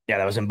Buffalo. Yeah,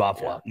 that was in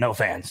Buffalo. Yeah. No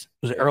fans.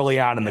 It was early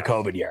on in the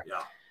COVID year.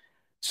 Yeah.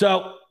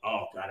 So.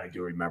 Oh, God, I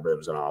do remember it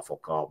was an awful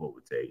call, but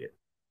we'll take it.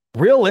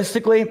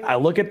 Realistically, I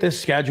look at this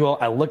schedule.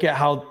 I look at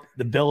how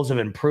the Bills have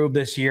improved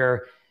this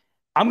year.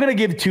 I'm going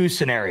to give 2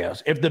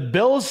 scenarios. If the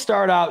Bills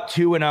start out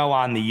 2-0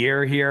 on the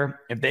year here,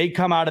 if they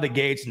come out of the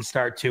gates and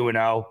start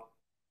 2-0,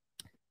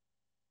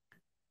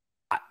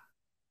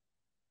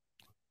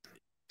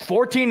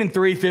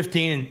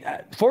 14-3,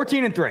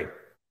 14-3.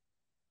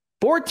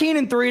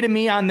 14-3 to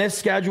me on this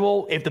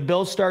schedule if the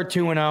Bills start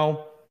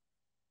 2-0.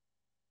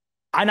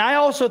 And I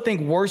also think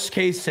worst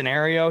case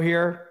scenario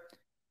here,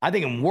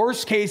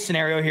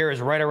 is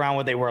right around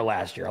what they were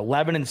last year,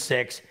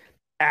 11-6.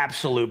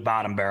 Absolute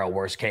bottom barrel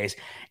worst case.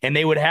 And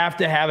they would have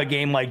to have a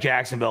game like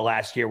Jacksonville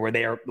last year where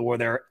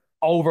they're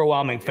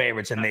overwhelming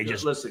favorites and they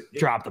just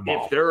drop the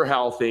ball. If they're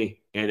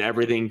healthy and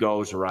everything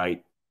goes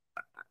right,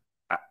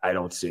 I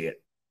don't see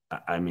it.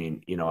 I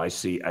mean, I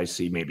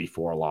see maybe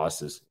 4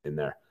 losses in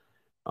there.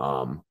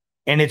 And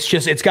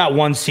it's got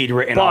 1 seed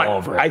written all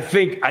over it. I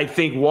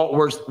think what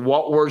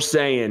we're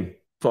saying,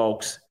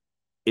 folks,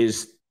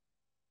 is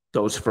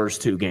those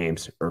first 2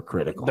 games are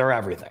critical. They're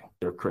everything.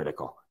 They're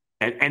critical.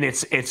 And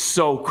it's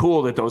so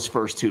cool that those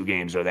first 2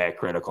 games are that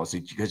critical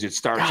because it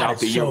starts out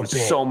the year with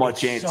so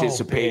much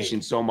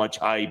anticipation, so much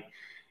hype.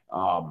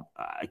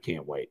 I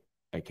can't wait.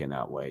 I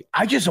cannot wait.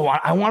 I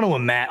want to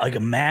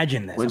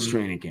imagine this. When's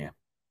training camp?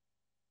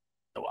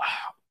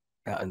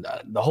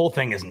 The whole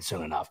thing isn't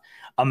soon enough.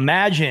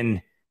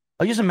 Imagine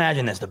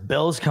this. The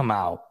Bills come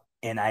out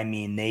and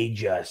they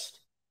just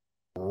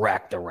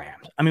wreck the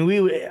Rams. I mean,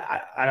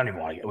 I don't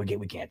even want to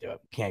we can't do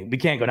it. We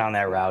can't go down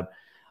that route.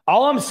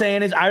 All I'm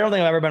saying is I don't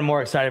think I've ever been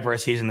more excited for a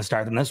season to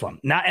start than this one.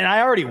 And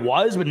I already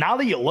was, but now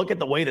that you look at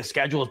the way the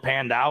schedule is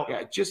panned out.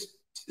 Yeah, just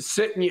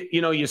sit and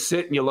you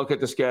sit and you look at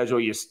the schedule,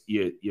 you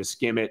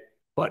skim it.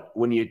 But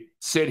when you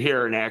sit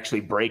here and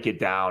actually break it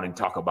down and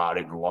talk about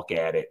it and look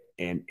at it,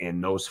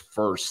 and those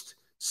first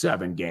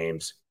 7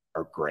 games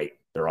are great.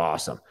 They're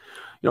awesome.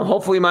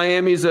 Hopefully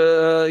Miami's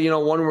one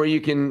where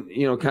you can,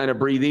 kind of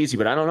breathe easy,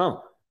 but I don't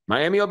know.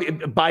 Miami will be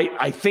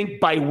I think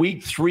by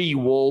week 3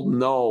 we'll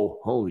know,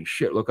 holy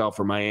shit, look out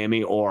for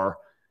Miami, or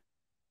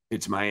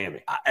it's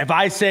Miami. If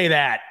I say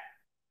that,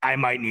 I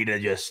might need to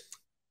just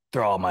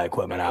throw all my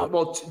equipment out.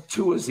 Well,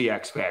 2 is the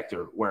X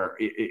factor where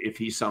if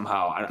he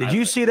somehow. Did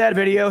you see that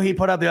video he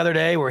put up the other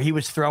day where he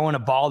was throwing a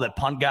ball that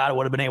punt God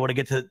would have been able to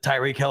get to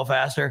Tyreek Hill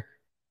faster?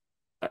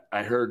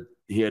 I heard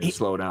he had to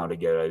slow down to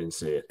get it. I didn't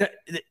see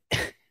it.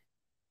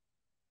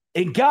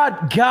 And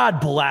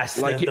God bless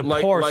the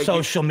poor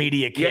social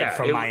media kid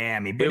from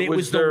Miami. But it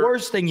was the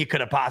worst thing you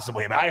could have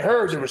possibly imagined. I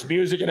heard there was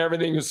music and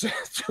everything.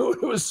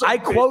 I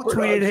quote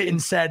tweeted it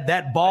and said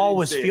that ball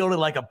was fielded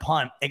like a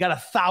punt. It got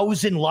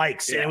 1,000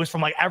 likes. Yeah. And it was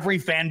from every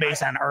fan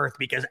base on earth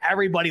because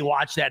everybody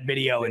watched that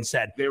video and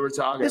said, they were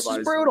talking this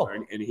about is brutal.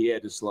 And he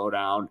had to slow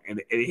down and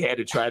he had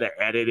to try to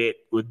edit it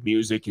with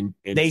music. And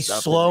they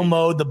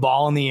slow-mowed the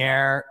ball in the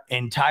air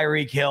and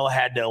Tyreek Hill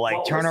had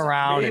to turn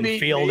around and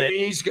field it.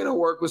 He's going to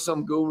work with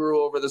some guru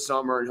over the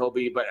summer and he'll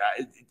be, but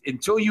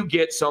until you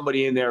get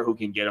somebody in there who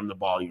can get him the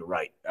ball, you're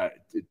right.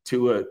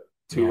 Tua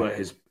Tua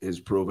has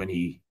proven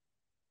he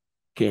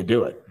can't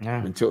do it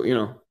until,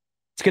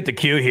 Let's get the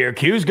Q here.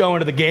 Q's going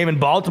to the game in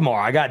Baltimore.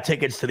 I got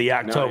tickets to the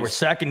October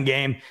 2nd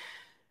game.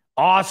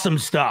 Awesome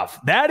stuff.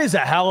 That is a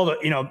hell of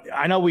a,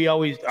 I know we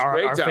always,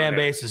 our fan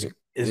base is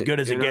as good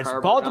as it gets.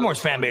 Baltimore's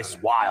fan base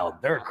is wild.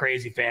 They're a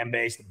crazy fan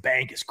base. The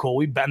bank is cool.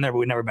 We've been there, but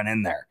we've never been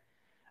in there.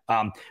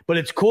 But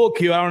it's cool,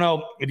 Q. I don't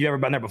know if you've ever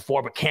been there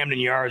before, but Camden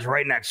Yards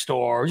right next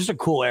door. Just a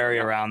cool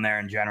area around there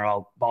in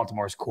general.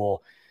 Baltimore's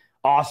cool.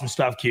 Awesome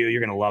stuff, Q.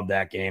 You're going to love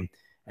that game.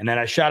 And then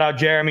I shout out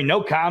Jeremy.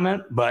 No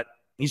comment, but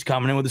he's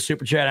coming in with a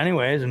super chat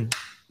anyways, and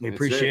we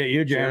appreciate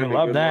you, Jeremy.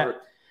 Love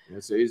that.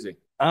 It's easy.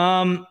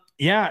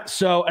 Yeah.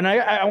 So, and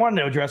I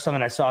wanted to address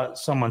something I saw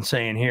someone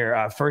saying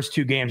here. First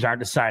 2 games aren't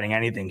deciding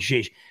anything.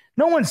 Sheesh.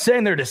 No one's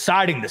saying they're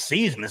deciding the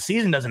season. The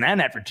season doesn't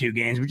end after 2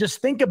 games. But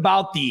just think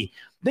about the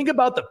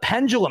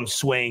pendulum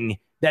swing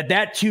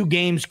that 2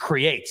 games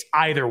creates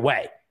either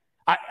way.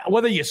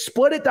 Whether you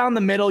split it down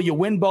the middle, you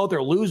win both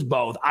or lose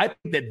both, I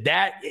think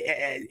that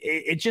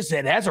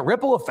it has a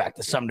ripple effect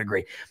to some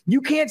degree. You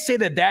can't say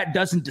that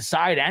doesn't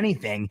decide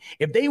anything.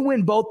 If they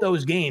win both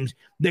those games,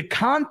 the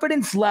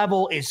confidence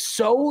level is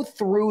so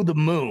through the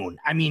moon.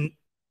 I mean,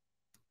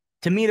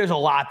 to me, there's a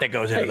lot that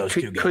goes into those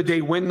 2 games. Could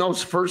they win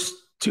those first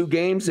 2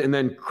 games and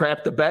then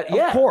crap the bet?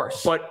 Yeah, of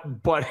course. But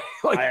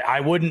like, I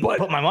wouldn't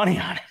put my money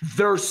on it.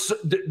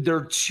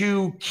 They're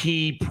 2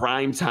 key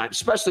prime time,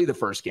 especially the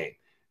first game.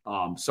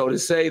 So to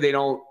say they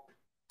don't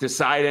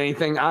decide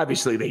anything,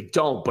 obviously they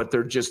don't, but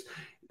they're just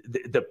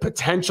the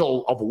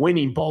potential of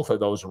winning both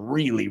of those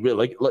really,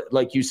 really,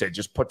 like you said,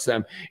 just puts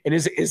them. And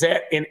is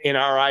that in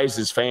our eyes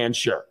as fans?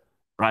 Sure.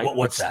 Right.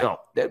 What's that?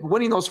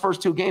 Winning those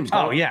first 2 games.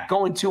 Going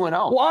 2-0.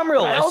 Well, I'm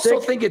realistic. I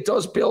also think it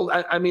does build.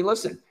 I mean,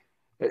 listen,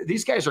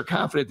 these guys are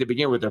confident to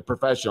begin with. They're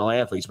professional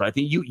athletes, but I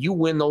think you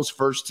win those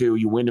first 2,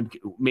 you win them,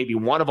 maybe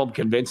one of them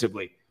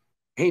convincingly.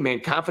 Hey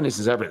man, confidence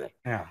is everything.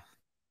 Yeah.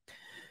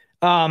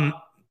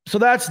 So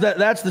that's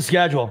the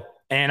schedule,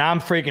 and I'm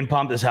freaking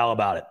pumped as hell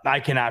about it. I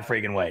cannot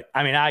freaking wait.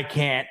 I mean, I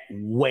can't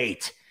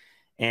wait.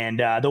 And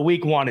the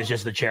week 1 is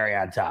just the cherry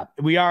on top.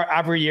 We are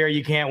every year,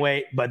 you can't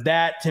wait, but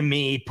that to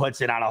me puts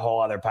it on a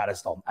whole other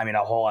pedestal. I mean,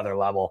 a whole other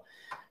level.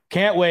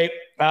 Can't wait.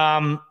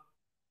 My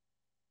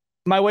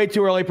way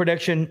too early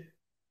prediction.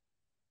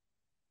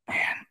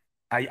 Man,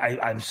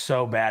 I'm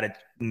so bad at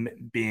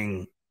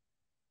being.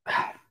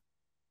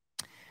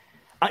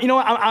 You know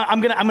what?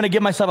 I'm gonna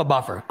give myself a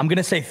buffer. I'm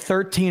gonna say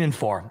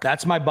 13-4.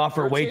 That's my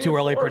buffer. Way too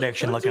early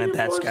prediction. Looking at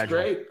that schedule,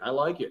 great. I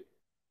like it.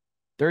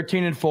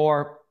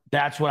 13-4.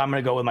 That's what I'm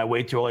gonna go with. My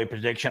way too early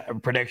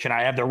prediction.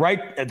 I have the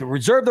right to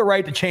reserve the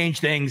right to change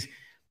things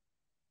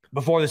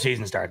before the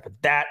season starts, but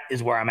that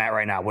is where I'm at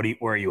right now. Where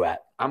are you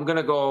at? I'm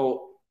gonna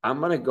go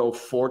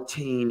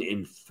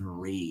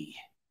 14-3.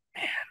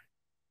 Man.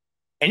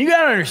 And you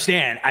gotta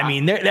understand. I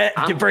mean,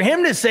 for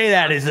him to say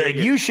that is like,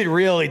 you should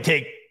really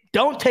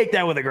don't take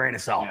that with a grain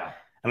of salt. Yeah.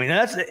 I mean,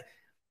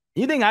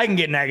 you think I can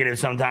get negative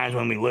sometimes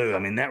when we lose. I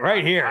mean, that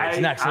right here, it's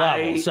next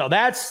level. So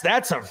that's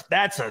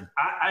a.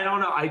 I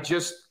don't know.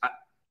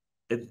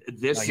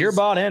 You're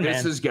bought in, man.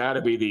 This has got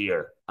to be the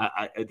year.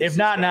 If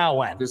not now,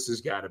 when? This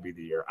has got to be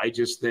the year.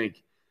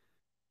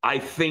 I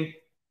think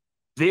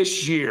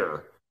this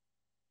year,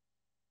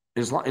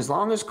 as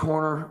long as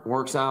corner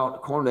works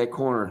out,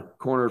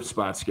 corner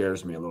spot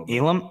scares me a little bit.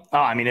 Elam? Oh,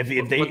 I mean, if he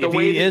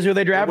is who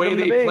they drafted him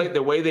to be.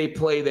 The way they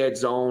play that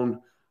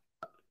zone,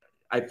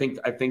 I think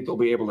they'll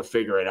be able to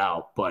figure it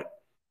out. But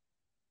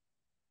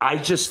I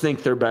just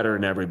think they're better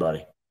than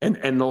everybody.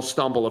 And they'll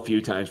stumble a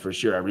few times for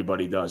sure.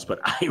 Everybody does. But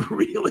I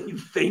really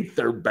think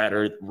they're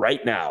better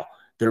right now.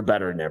 They're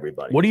better than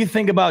everybody. What do you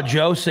think about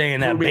Joe saying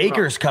that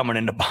Baker's coming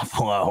into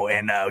Buffalo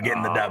and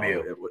getting the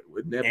W?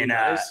 Wouldn't that be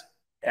nice?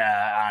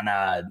 On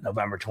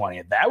November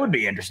 20th. That would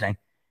be interesting.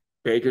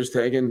 Baker's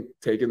taking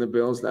the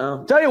Bills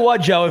now. Tell you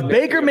what, Joe, if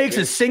Baker makes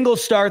a single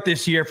start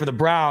this year for the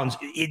Browns,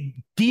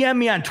 DM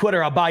me on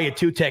Twitter. I'll buy you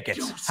 2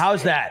 tickets.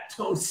 How's that?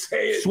 Don't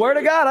say it. Swear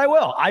to God, I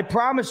will. I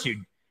promise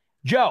you.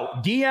 Joe,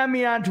 DM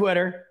me on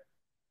Twitter.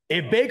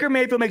 If Baker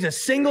Mayfield makes a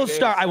single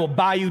start, I will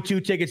buy you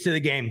 2 tickets to the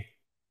game.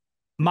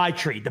 My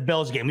treat, the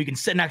Bills game. You can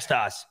sit next to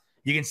us.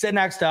 You can sit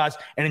next to us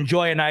and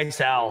enjoy a nice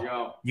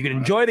L. You can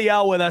enjoy the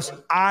L with us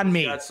on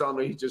me. Got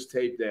something. He just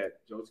taped that.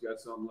 Joe's got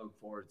something to look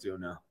forward to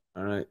now.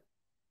 All right.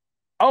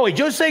 Oh, wait,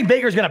 Joe's saying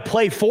Baker's going to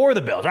play for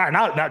the Bills. All right,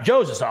 now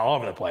Joe's just all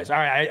over the place. All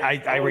right,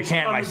 I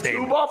recant my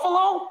statement. To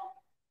Buffalo?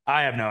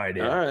 I have no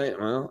idea. All right,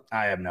 well.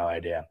 I have no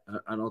idea.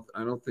 I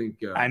don't think.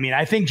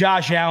 I think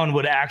Josh Allen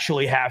would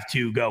actually have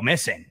to go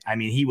missing. I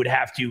mean, you'd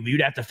have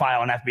to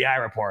file an FBI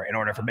report in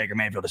order for Baker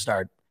Mayfield to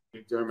start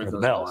McDermott for the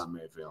Bills. Want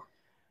Mayfield.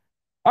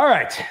 All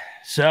right,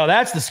 so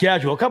that's the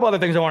schedule. A couple other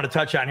things I want to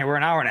touch on here. We're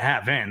an hour and a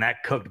half in.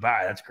 That cooked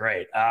by. That's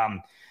great.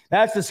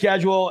 That's the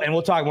schedule, and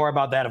we'll talk more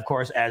about that, of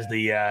course, as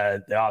the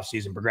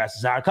offseason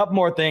progresses. Now, a couple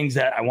more things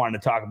that I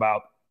wanted to talk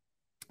about.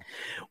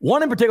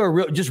 One in particular,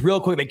 real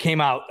quick, that came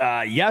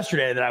out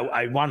yesterday that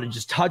I wanted to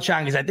just touch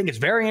on because I think it's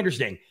very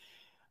interesting.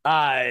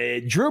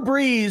 Drew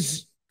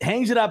Brees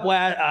hangs it up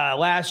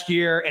last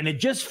year, and it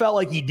just felt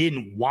like he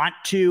didn't want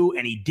to,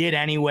 and he did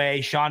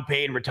anyway. Sean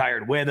Payton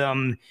retired with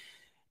him.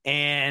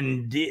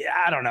 And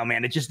I don't know,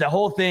 man. It's just the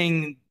whole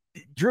thing.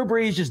 Drew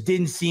Brees just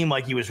didn't seem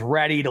like he was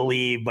ready to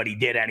leave, but he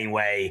did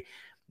anyway.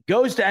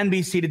 Goes to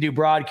NBC to do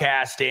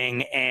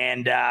broadcasting,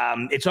 and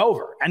it's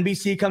over.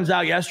 NBC comes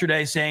out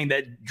yesterday saying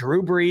that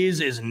Drew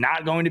Brees is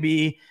not going to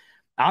be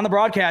on the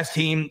broadcast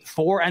team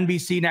for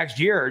NBC next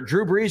year.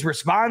 Drew Brees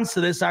responds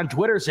to this on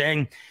Twitter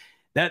saying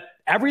that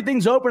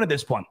everything's open at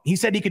this point. He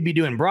said he could be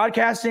doing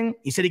broadcasting.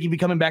 He said he could be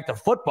coming back to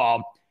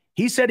football.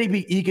 He said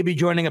he could be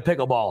joining a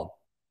pickleball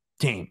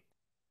team.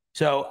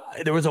 So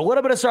there was a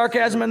little bit of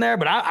sarcasm in there,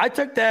 but I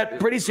took that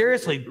pretty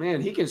seriously.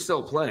 Man, he can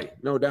still play,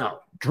 no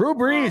doubt. Drew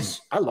Brees.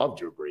 I love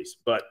Drew Brees,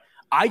 but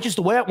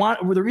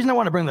the reason I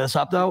want to bring this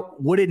up, though,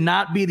 would it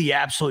not be the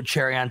absolute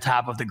cherry on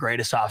top of the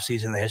greatest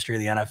offseason in the history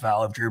of the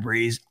NFL if Drew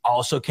Brees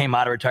also came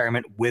out of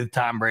retirement with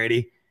Tom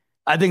Brady?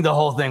 I think the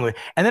whole thing would.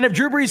 And then if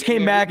Drew Brees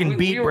came back and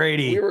beat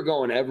Brady. We were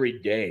going every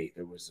day.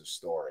 There was a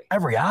story.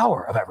 Every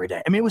hour of every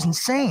day. I mean, it was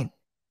insane.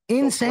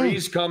 Insane.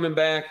 So Brees coming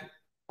back.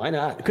 Why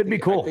not? It could be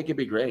cool. I think it'd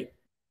be great.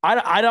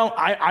 I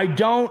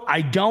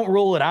don't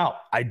rule it out.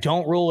 I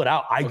don't rule it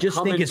out. I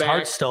just think his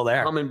heart's still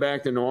there. Coming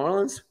back to New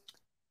Orleans?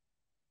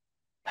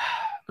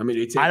 I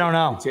mean, I don't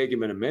know. It'd take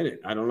him in a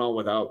minute. I don't know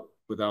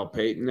without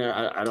Peyton there.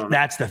 I don't know.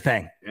 That's the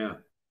thing. Yeah.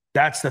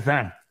 That's the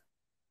thing.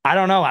 I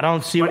don't know. I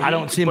don't see him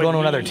going to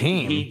another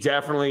team. He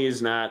definitely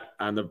is not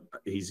on the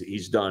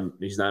he's done.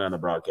 He's not on the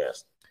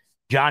broadcast.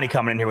 Johnny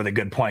coming in here with a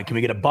good point. Can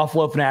we get a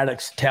Buffalo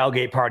Fanatics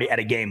tailgate party at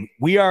a game?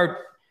 We are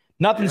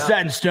nothing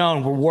set in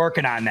stone. We're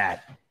working on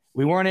that.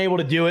 We weren't able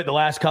to do it the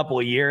last couple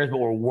of years, but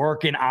we're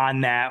working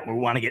on that. We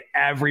want to get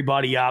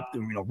everybody up.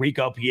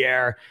 Rico,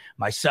 Pierre,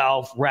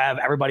 myself, Rev,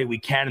 everybody we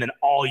can, and then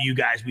all you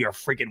guys. We are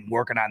freaking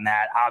working on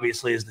that.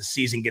 Obviously, as the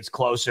season gets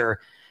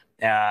closer,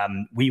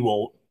 we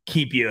will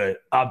keep you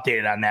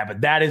updated on that. But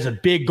that is a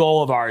big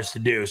goal of ours to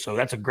do. So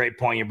that's a great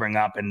point you bring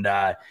up, and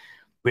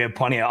we have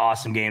plenty of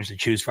awesome games to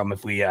choose from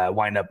if we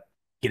wind up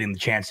getting the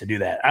chance to do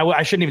that.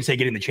 I shouldn't even say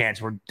getting the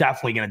chance. We're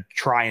definitely going to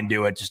try and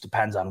do it. Just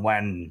depends on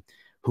when.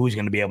 Who's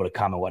going to be able to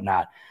come and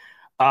whatnot.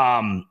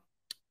 Then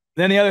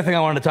the other thing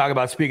I wanted to talk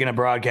about, speaking of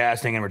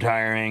broadcasting and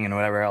retiring and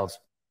whatever else,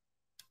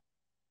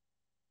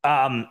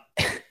 I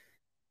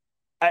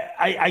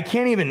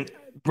can't even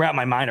wrap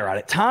my mind around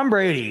it. Tom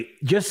Brady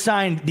just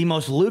signed the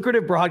most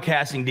lucrative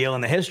broadcasting deal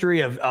in the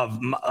history of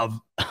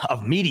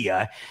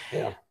media.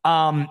 Yeah.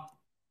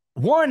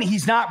 One,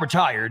 he's not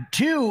retired.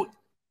 Two,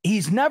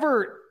 he's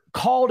never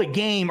called a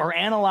game or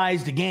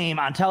analyzed a game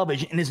on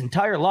television in his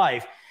entire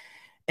life.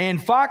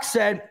 And Fox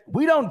said,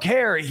 we don't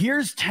care.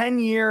 Here's 10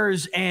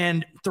 years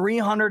and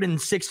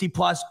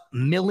 $360+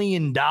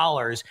 million.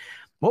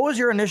 What was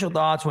your initial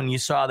thoughts when you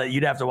saw that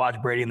you'd have to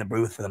watch Brady in the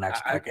booth for the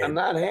next decade? I'm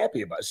not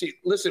happy about it. See,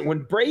 listen, when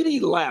Brady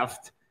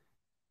left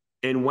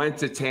and went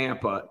to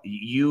Tampa,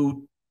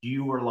 you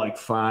were like,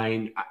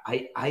 fine.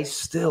 I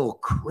still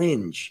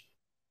cringe.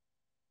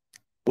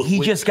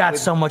 He just got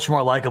so much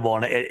more likable,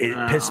 and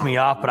it pissed me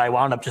off, but I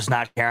wound up just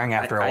not caring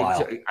after a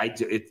while.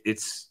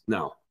 It's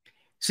no.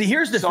 See,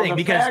 here's the thing,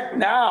 because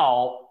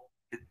now,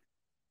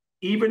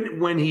 even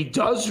when he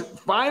does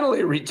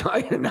finally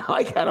retire, now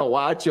I gotta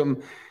watch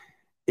him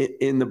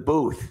in the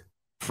booth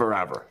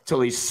forever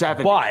till he's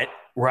 70. But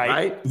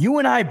right, you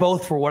and I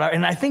both, for what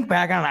and I think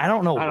back on, I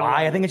don't know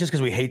why. I think it's just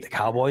because we hate the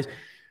Cowboys.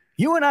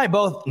 You and I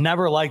both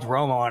never liked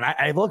Romo, and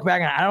I look back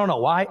and I don't know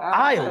why.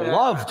 I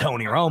love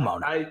Tony Romo.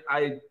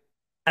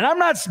 And I'm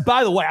not.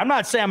 By the way, I'm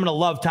not saying I'm going to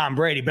love Tom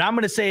Brady, but I'm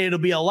going to say it'll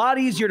be a lot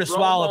easier to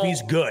swallow if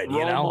he's good.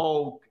 You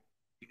know.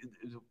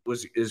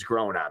 Is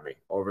growing on me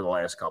over the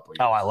last couple of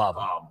years. Oh, I love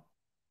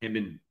him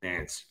and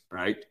Nance,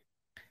 right?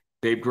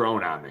 They've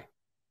grown on me.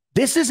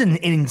 This is an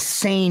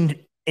insane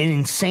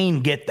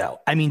get, though.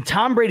 I mean,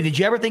 Tom Brady, did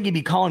you ever think he'd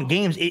be calling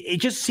games? It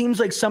just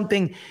seems like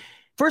something.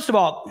 First of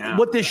all,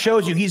 what this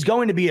shows you, he's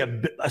going to be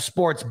a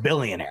sports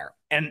billionaire.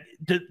 And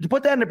to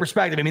put that into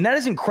perspective, I mean, that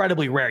is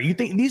incredibly rare. You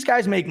think these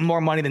guys make more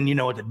money than you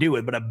know what to do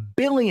with, but a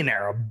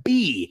billionaire, a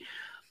B,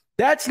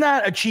 that's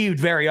not achieved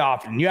very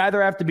often. You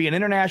either have to be an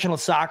international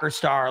soccer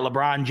star,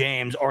 LeBron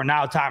James, or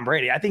now Tom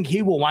Brady. I think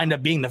he will wind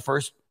up being the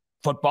first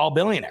football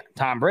billionaire,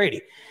 Tom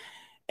Brady.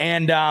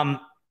 And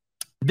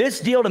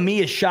this deal to me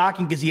is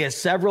shocking because he has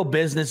several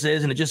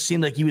businesses, and it just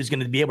seemed like he was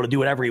going to be able to do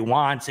whatever he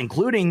wants,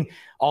 including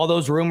all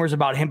those rumors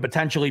about him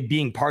potentially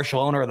being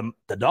partial owner of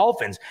the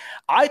Dolphins.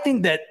 I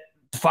think that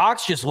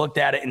Fox just looked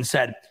at it and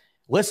said,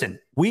 listen,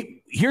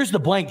 here's the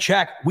blank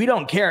check. We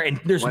don't care. And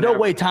there's no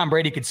way Tom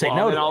Brady could say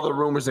no to all the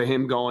rumors of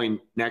him going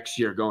next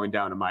year, going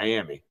down to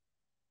Miami.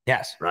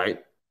 Yes. Right?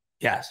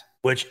 Yes.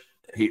 Which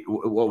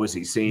what was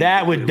he seeing?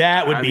 That would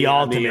be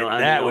ultimate.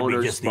 That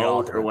would be just the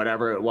ultimate. Or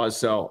whatever it was.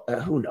 So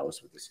who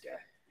knows with this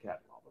guy?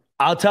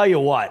 I'll tell you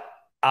what.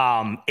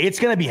 It's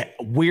going to be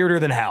weirder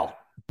than hell.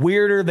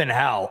 Weirder than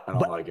hell. I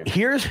don't like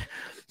it.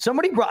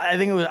 Somebody brought,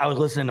 I was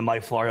listening to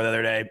Mike Florio the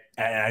other day,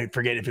 and I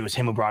forget if it was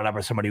him who brought it up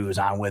or somebody who was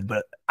on with,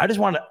 but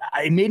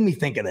it made me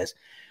think of this.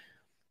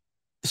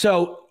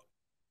 So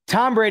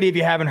Tom Brady, if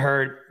you haven't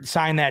heard,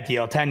 signed that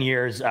deal, 10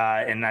 years.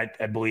 And I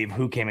believe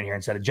who came in here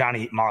and said it?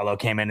 Johnny Marlowe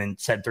came in and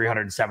said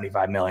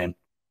 $375 million.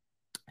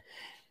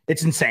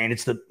 It's insane.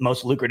 It's the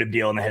most lucrative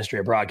deal in the history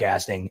of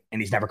broadcasting,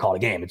 and he's never called a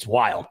game. It's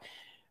wild.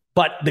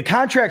 But the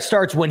contract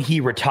starts when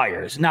he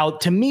retires. Now,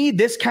 to me,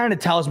 this kind of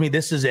tells me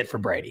this is it for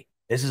Brady.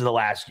 This is the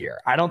last year.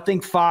 I don't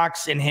think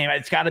Fox and him,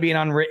 it's got to be an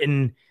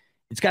unwritten,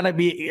 it's got to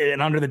be an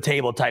under the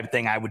table type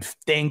thing, I would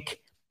think.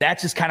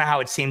 That's just kind of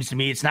how it seems to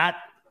me. It's not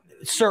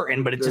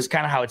certain, but it's just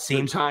kind of how it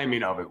seems. The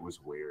timing of it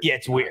was weird. Yeah,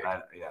 it's weird.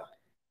 Yeah.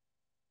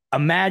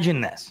 Imagine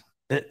this,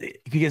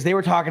 because they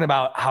were talking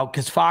about how,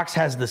 because Fox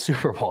has the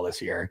Super Bowl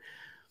this year.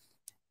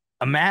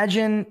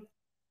 Imagine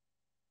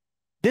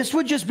this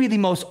would just be the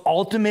most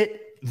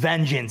ultimate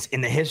vengeance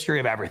in the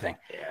history of everything.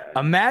 Yeah.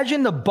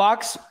 Imagine the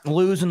Bucs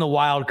lose in the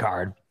wild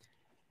card,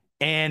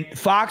 and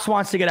Fox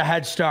wants to get a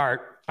head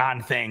start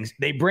on things.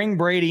 They bring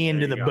Brady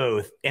into the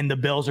booth, and the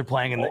Bills are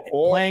playing in the Super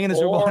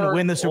Bowl and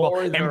win the Super Bowl,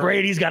 and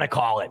Brady's got to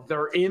call it.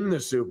 They're in the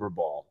Super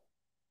Bowl.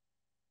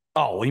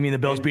 Oh, you mean the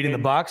Bills beating the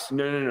Bucs?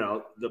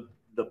 No.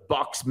 The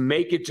Bucs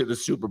make it to the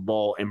Super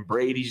Bowl, and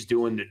Brady's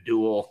doing the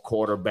dual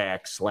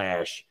quarterback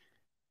slash.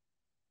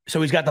 So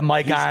he's got the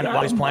mic on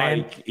while he's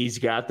playing. He's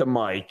got the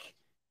mic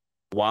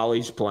while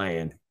he's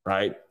playing,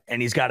 right?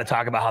 And he's got to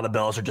talk about how the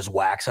Bills are just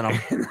waxing him.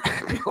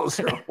 The Bills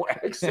are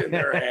waxing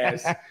their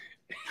ass.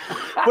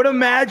 But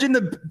imagine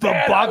the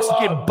Bucs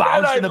get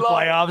bounced in the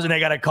playoffs and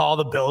they got to call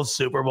the Bills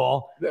Super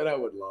Bowl. Then I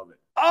would love it.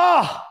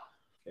 Oh,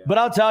 yeah. But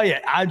I'll tell you,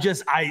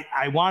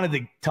 I wanted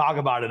to talk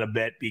about it a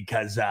bit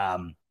because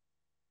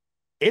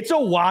it's a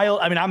wild.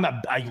 I mean,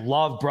 I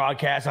love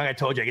broadcasting. Like I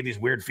told you, I get these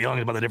weird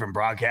feelings about the different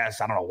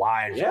broadcasts. I don't know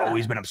why. I've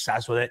always been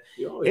obsessed with it.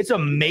 It's a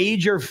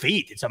major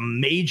feat. It's a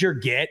major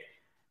get.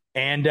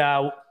 And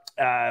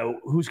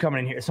who's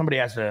coming in here? Somebody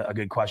asked a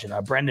good question.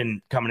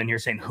 Brendan coming in here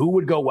saying, who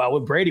would go well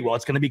with Brady? Well,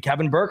 it's going to be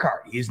Kevin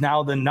Burkhardt. He's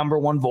now the number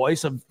one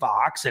voice of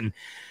Fox. And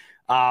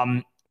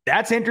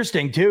that's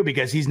interesting, too,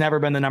 because he's never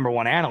been the number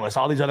one analyst.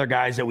 All these other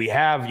guys that we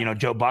have,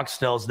 Joe Buck's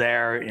still's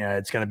there.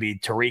 It's going to be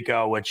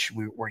Tirico, which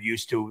we're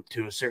used to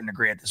a certain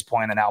degree at this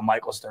point, and Al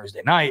Michaels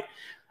Thursday night.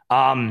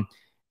 So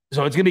it's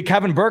going to be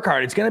Kevin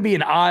Burkhardt. It's going to be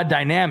an odd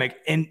dynamic.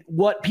 And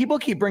what people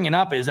keep bringing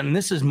up is, and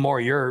this is more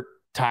your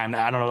time,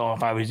 I don't know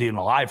if I was even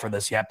alive for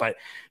this yet, but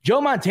Joe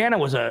Montana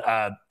was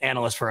a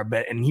analyst for a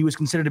bit, and he was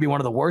considered to be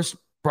one of the worst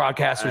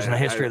broadcasters in the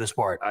history of the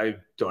sport. I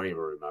don't even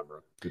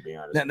remember, to be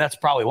honest. That's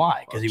probably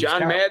why, because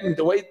John Madden,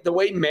 the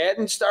way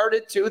Madden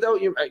started too, though.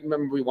 I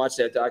remember we watched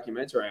that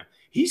documentary.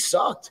 He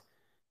sucked.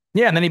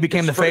 Yeah, and then he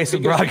became the face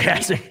of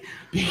broadcasting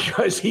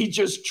because he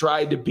just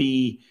tried to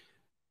be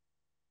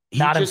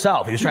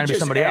himself. He was trying to be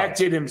somebody else. He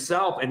acted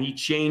himself, and he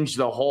changed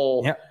the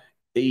whole. Yep.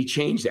 He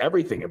changed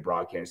everything in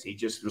broadcast. He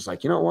just was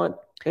like, you know what?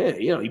 Hey,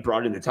 he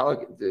brought in the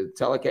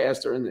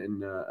Telecaster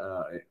and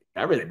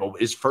everything. But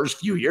his first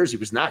few years, he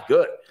was not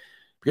good.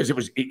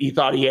 Because he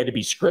thought he had to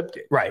be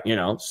scripted. Right.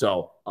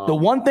 So the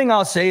one thing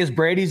I'll say is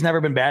Brady's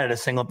never been bad at a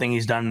single thing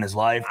he's done in his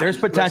life. There's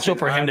potential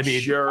for him to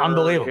be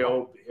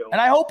unbelievable. And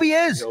I hope he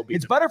is.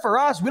 It's better for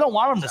us. We don't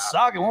want him to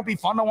suck. It won't be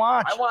fun to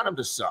watch. I want him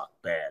to suck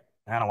bad.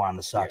 I don't want him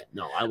to suck. Yeah,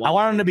 no, I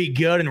want him to be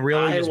good and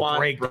really just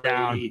break Brady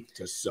down.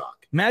 To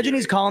suck. Imagine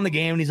he's calling the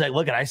game and he's like,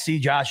 look, I see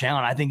Josh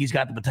Allen. I think he's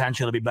got the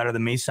potential to be better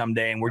than me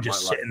someday. And we're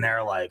just sitting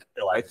there like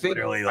I think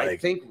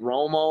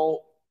Romo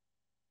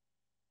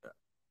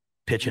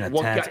pitching a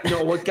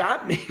tent. What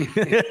got me?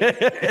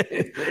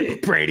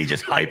 Brady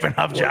just hyping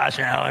up Josh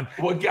Allen.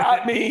 What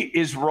got me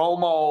is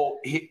Romo.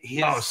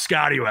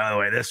 Scotty, by the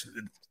way.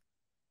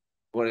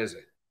 What is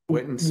it?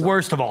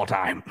 Worst of all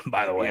time,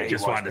 by the way. Yeah,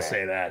 just wanted to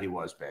say that. He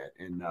was bad.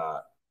 And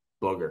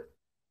Booger.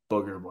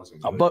 Booger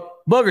wasn't good.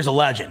 Booger's a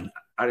legend.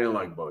 I didn't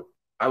like Booger.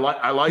 I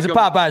like He's him. a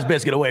Popeye's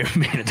biscuit away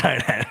from being a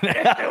tight end.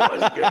 That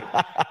was good.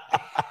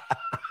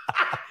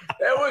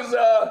 That was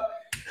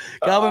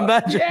Calvin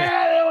Benjamin. Yeah,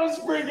 that was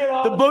freaking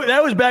awesome.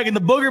 That was back in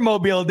the Booger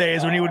Mobile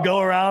days when he would go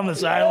around the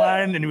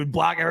sideline and he would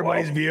block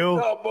everybody's view.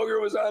 No,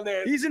 Booger was on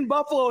there. He's in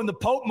Buffalo in the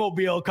Pope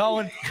Mobile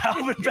calling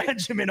Calvin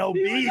Benjamin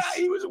obese.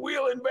 He was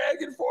wheeling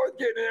back and forth,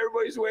 getting in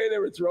everybody's way. They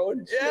were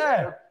throwing shit.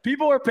 Yeah.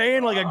 People were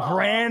paying like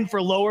 $1,000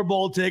 for lower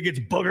bowl tickets.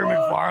 Booger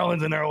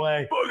McFarland's in their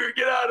way. Booger,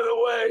 get out of the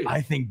way.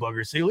 I think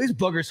Booger. See, at least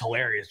Booger's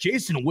hilarious.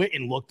 Jason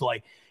Witten looked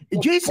like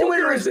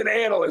Booger as an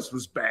analyst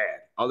was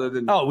bad. Other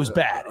than it was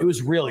bad. It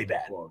was really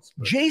bad.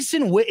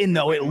 Jason Witten,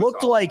 though, it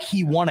looked like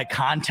he won a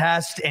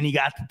contest and he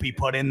got to be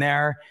put in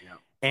there,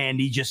 and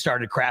he just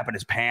started crapping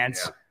his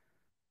pants. Yeah.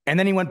 And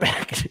then he went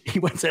back. He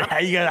went and said,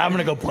 "Hey, I'm going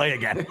to go play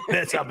again."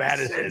 That's how bad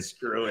it is.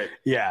 Screw it.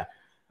 Yeah.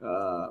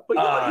 But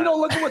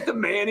look at what the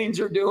Mannings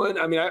are doing.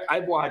 I mean,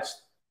 I've watched.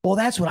 Well,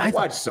 that's what I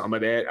watched some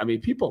of that. I mean,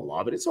 people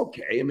love it. It's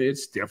okay. I mean,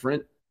 it's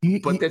different,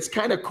 but that's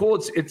kind of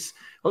cool. It's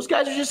those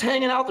guys are just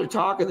hanging out. They're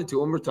talking. The two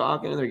of them are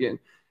talking, and they're getting.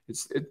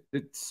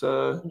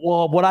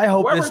 Well, what I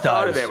hope this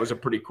does. That was a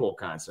pretty cool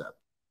concept.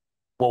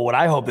 Well, what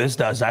I hope this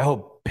does, I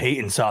hope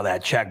Peyton saw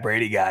that check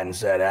Brady got and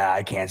said,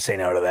 I can't say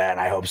no to that. And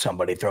I hope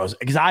somebody throws,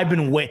 because I've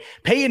been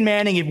Peyton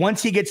Manning,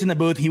 once he gets in the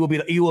booth, he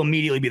will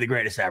immediately be the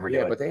greatest ever.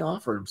 Yeah, but they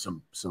offer him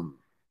some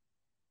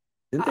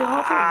Didn't they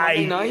offer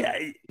him Monday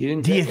night?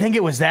 Do you think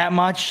it was that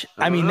much?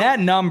 I mean, that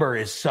number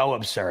is so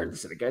absurd.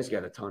 Listen, the guy's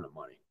got a ton of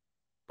money,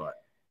 but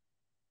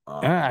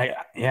I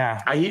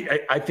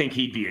think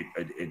he'd be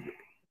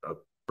a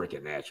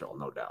freaking natural,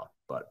 no doubt.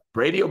 But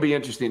Brady will be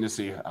interesting to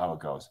see how it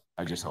goes.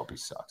 I just hope he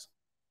sucks.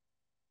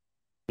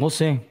 We'll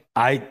see.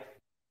 I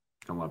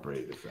don't want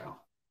Brady to fail.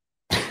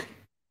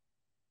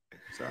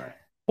 Sorry.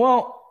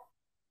 Well,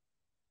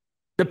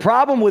 the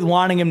problem with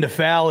wanting him to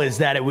fail is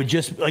that it would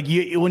just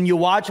when you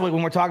watch, like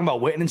when we're talking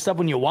about Witten and stuff,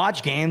 when you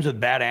watch games with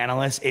bad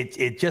analysts,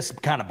 it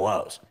just kind of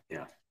blows.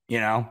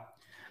 Yeah.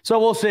 So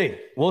we'll see.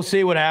 We'll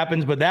see what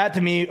happens. But that,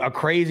 to me, a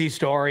crazy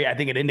story. I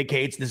think it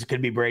indicates this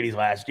could be Brady's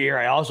last year.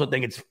 I also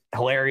think it's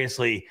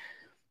hilariously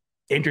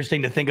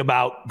interesting to think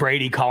about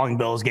Brady calling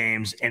Bills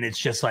games, and it's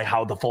just like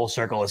how the full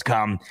circle has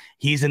come.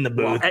 He's in the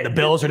booth. The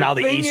Bills are now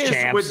the East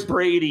champs. With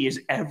Brady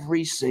is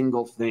every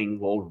single thing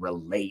will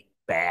relate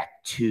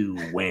back to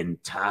when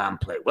Tom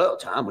played. Well,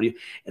 Tom, what do you?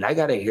 And I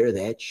got to hear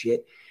that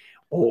shit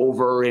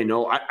over and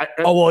over.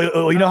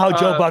 You know how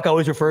Joe Buck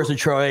always refers to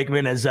Troy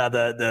Aikman as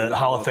the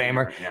Hall of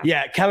Famer.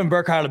 Yeah, Kevin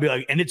Burkhardt will be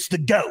like, and it's the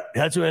GOAT.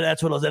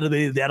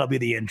 That'll be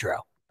the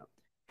intro.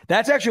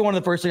 That's actually one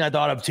of the first things I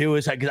thought of too,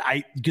 is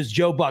because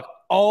Joe Buck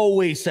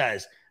always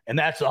says, and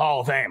that's the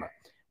Hall of Famer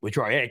with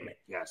Troy Aikman.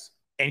 Yes.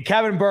 And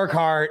Kevin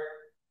Burkhardt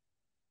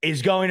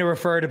is going to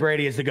refer to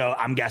Brady as the GOAT,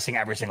 I'm guessing,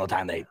 every single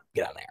time they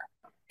get on there.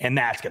 And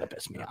that's going to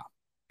piss me off.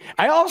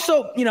 I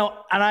also,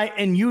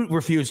 and you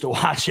refused to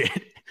watch it,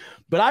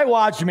 but I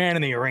watched Man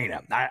in the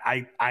Arena.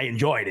 I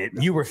enjoyed it.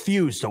 You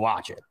refused to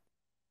watch it.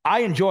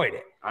 I enjoyed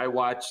it. I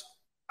watched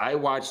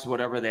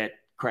whatever that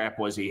crap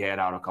was he had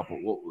out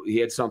he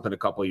had something a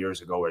couple of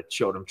years ago where it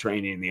showed him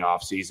training in the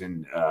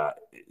offseason,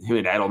 him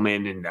and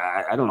Edelman, and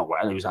I don't know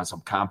why he was on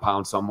some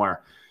compound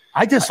somewhere.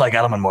 I dislike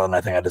Edelman more than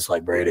I think I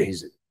dislike Brady.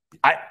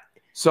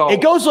 So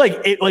it goes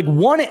like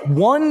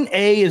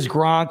 1A is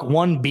Gronk,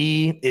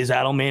 1B is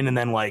Edelman, and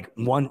then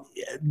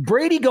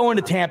Brady going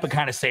to Tampa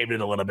kind of saved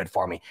it a little bit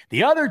for me.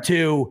 The other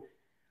two,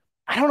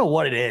 I don't know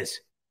what it is.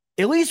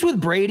 At least with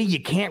Brady,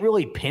 you can't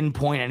really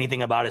pinpoint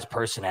anything about his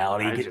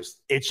personality.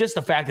 It's just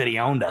the fact that he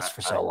owned us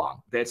for so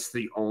long. That's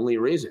the only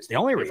reason. It's the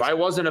only reason. If I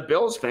wasn't a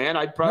Bills fan,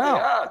 I'd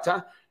probably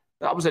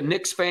I was a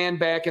Knicks fan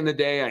back in the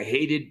day. I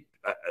hated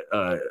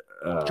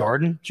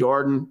Jordan.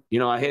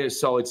 I hated.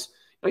 So it's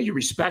you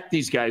respect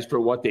these guys for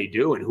what they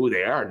do and who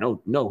they are.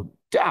 No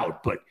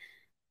doubt. But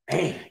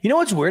hey, you know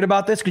what's weird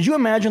about this? Could you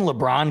imagine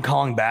LeBron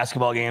calling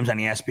basketball games on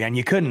ESPN?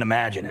 You couldn't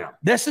imagine it.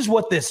 This is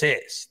what this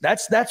is.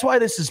 That's why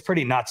this is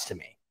pretty nuts to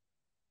me.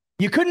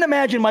 You couldn't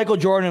imagine Michael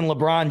Jordan and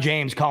LeBron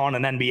James calling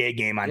an NBA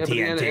game on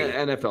TNT.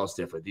 NFL's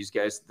different. These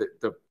guys,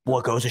 well,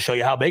 it goes to show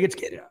you how big it's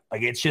getting.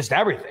 It's just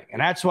everything. And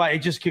that's why it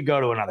just could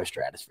go to another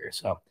stratosphere.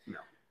 So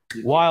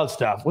wild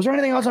stuff. Was there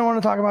anything else I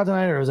wanted to talk about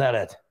tonight, or was that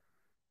it?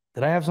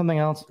 Did I have something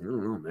else? I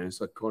don't know, man. It's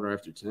like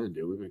 10:15,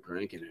 dude. We've been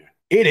cranking here.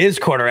 It is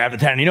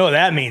 10:15. You know what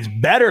that means?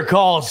 Better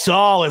Call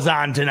Saul is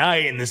on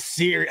tonight, and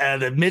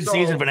the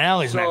mid-season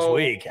finale is next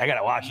week. I got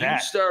to watch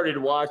that. You started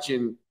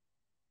watching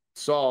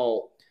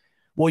Saul.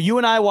 Well, you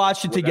and I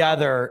watched it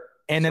together,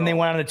 and then they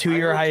went on a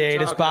 2-year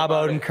hiatus. Bob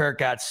Odenkirk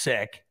got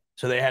sick,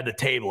 so they had to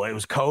table it. It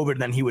was COVID,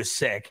 and then he was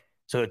sick,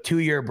 so a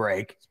 2-year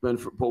break.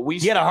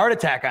 He had a heart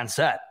attack on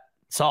set.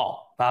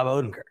 Saul, Bob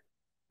Odenkirk.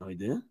 Oh, he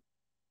did?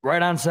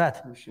 Right on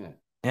set. Oh, shit.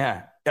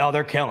 Yeah. Oh,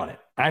 they're killing it.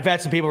 I've had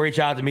some people reach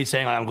out to me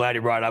saying, I'm glad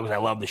you brought it up because I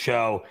love the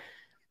show.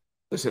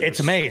 Listen, it's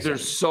amazing.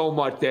 There's so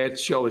much. That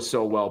show is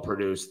so well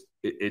produced.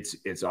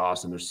 It's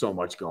awesome. There's so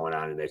much going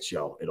on in that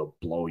show. It'll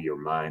blow your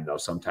mind, though.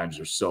 Sometimes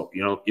there's you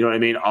know what I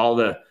mean? All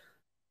the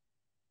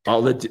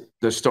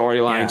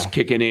storylines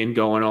kicking in,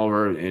 going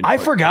over. And I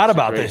forgot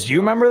about this. Do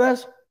you remember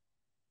this?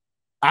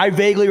 I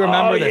vaguely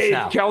remember this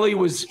now. Kelly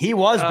was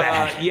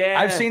bad. Yeah.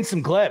 I've seen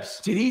some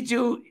clips. Did he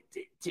do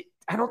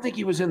I don't think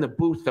he was in the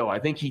booth, though. I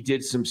think he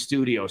did some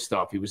studio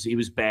stuff. He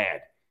was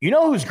bad. You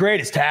know who's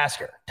great is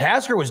Tasker.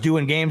 Tasker was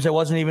doing games that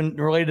wasn't even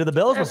related to the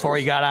Bills before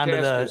he got onto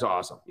Tasker was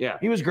awesome. Yeah.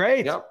 He was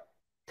great. Yep.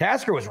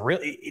 Tasker was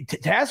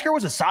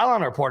a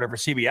sideline reporter for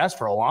CBS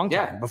for a long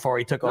time before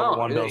he took over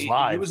One Bills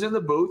Live. He was in the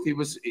booth. He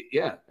was,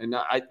 and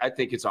I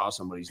think it's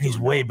awesome what he's doing. He's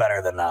way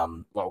better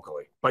than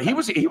locally, but he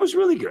was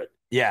really good.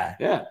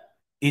 Yeah.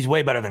 He's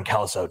way better than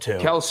Kelso too.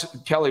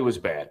 Kelly was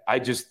bad.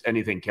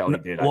 Anything Kelly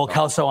did. Well,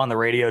 Kelso on the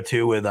radio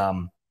too with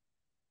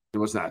it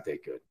was not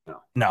that good.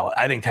 No,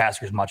 I think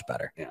Tasker's much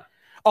better. Yeah.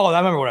 Oh, I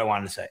remember what I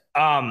wanted to say.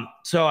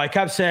 So I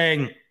kept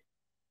saying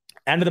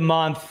end of the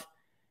month,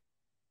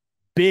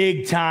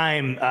 big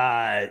time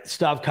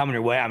stuff coming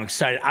your way. I'm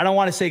excited. I don't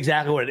want to say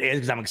exactly what it is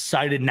because I'm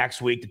excited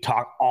next week to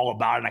talk all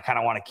about it. And I kind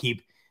of want to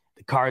keep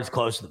the cards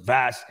close to the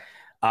vest.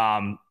 But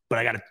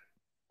I got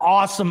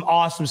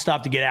awesome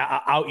stuff to get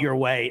out your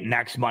way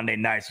next Monday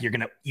night. So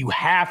you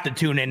have to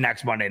tune in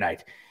next Monday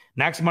night.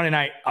 Next Monday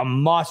night, a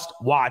must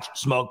watch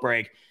Smoke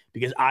Break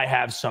because I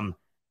have some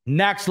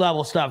next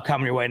level stuff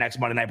coming your way next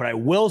Monday night. But I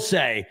will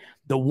say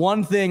the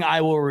one thing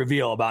I will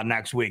reveal about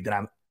next week that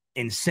I'm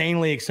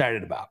insanely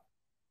excited about.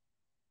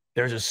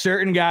 There's a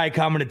certain guy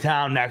coming to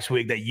town next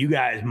week that you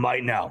guys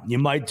might know. You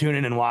might tune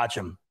in and watch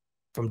him.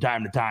 from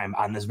time to time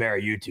on this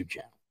very YouTube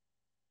channel.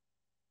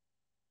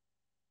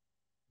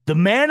 The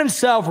man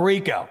himself,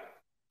 Rico,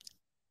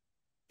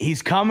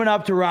 he's coming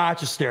up to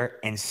Rochester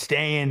and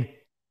staying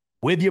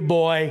with your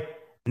boy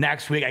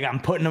next week. I'm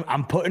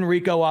putting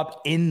Rico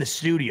up in the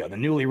studio, the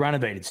newly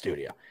renovated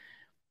studio.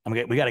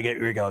 We got to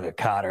get Rico a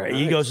cot. Right?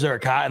 He goes, "Is there a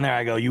cot in there?"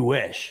 I go, "You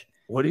wish."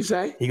 What did he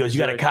say? He goes, "You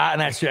got a cot in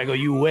that studio?" I go,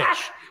 "You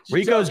wish."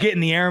 Rico's getting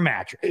the air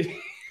mattress.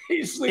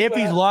 He's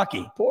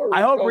lucky.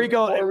 I hope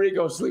Poor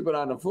Rico's sleeping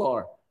on the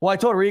floor. Well, I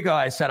told Rico,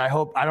 I said, I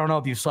don't know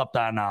if you slept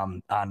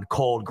on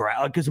cold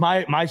gravel, because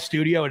my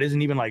studio, it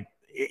isn't even like,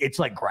 it's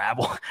like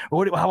gravel.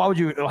 How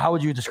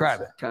would you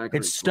describe it? Concrete.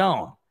 It's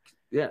stone.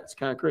 Yeah, it's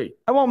concrete.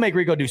 I won't make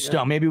Rico do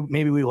stone. Maybe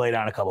we lay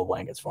down a couple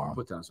blankets for him.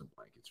 Put down some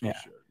blankets for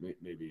sure.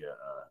 Maybe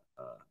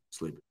a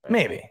sleeping bag.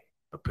 Maybe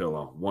a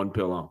pillow, one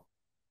pillow.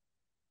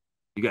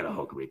 You got to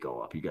hook Rico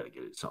up. You got to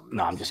get it something.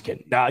 No, I'm just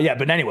kidding. Yeah,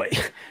 but anyway,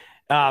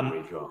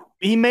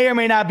 he may or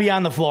may not be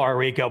on the floor,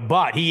 Rico,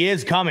 but he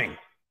is coming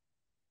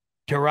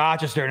to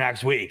Rochester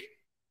next week,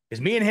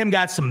 because me and him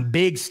got some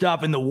big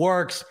stuff in the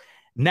works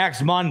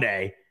next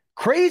Monday.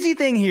 Crazy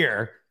thing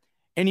here.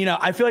 And,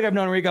 I feel like I've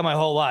known Rico my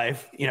whole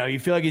life. You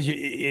feel like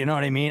you know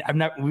what I mean?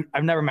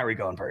 I've never met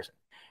Rico in person.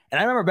 And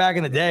I remember back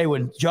in the day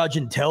when Judge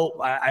and Tilt,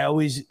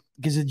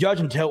 because the Judge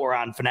and Tilt were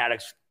on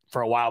Fanatics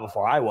for a while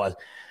before I was.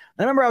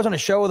 I remember I was on a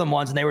show with them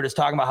once and they were just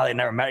talking about how they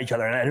never met each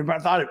other. And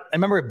I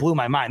remember it blew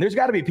my mind. There's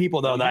got to be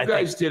people though that you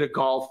guys did a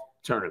golf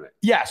tournament.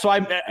 Yeah. So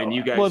and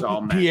you guys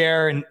all met.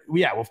 Pierre and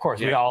of course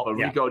we all. But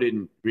Rico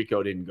didn't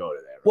go to that.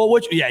 Right? Well,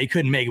 he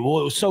couldn't make it. Well,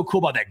 what was so cool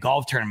about that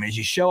golf tournament is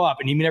you show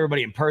up and you meet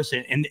everybody in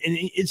person, and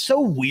it's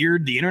so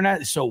weird. The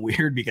internet is so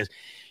weird because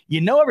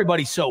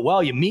everybody so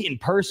well. You meet in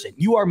person.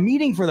 You are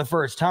meeting for the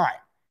first time,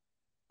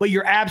 but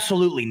you're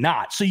absolutely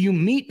not. So you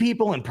meet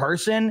people in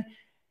person,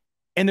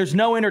 and there's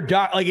no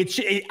introduction. Like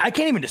I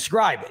can't even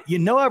describe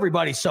it.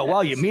 Everybody so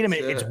well. You meet them.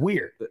 It's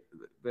weird.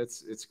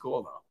 It's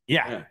cool though.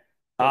 Yeah.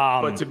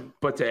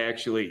 But to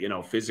actually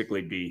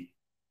physically be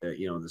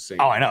the same.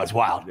 Oh, I know, it's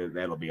wild.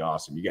 That'll be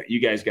awesome. You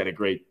guys got a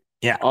great.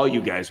 Yeah. All you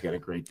guys got a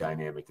great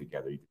dynamic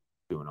together. You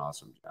do an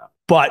awesome job.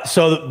 But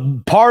so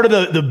part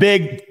of the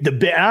big.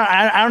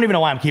 I don't even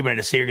know why I'm keeping it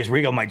a secret, because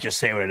Rico might just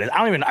say what it is.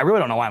 I really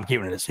don't know why I'm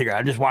keeping it a secret.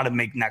 I just want to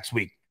make next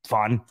week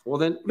fun. Well,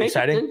 then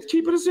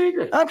keep it a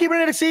secret. I'm keeping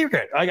it a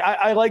secret.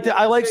 I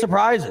like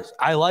surprises.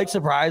 I like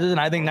surprises, and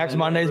I think next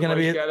Monday is going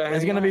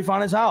to be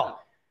fun as hell.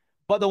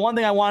 But the one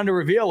thing I wanted to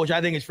reveal, which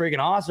I think is freaking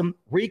awesome,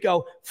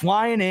 Rico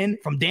flying in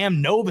from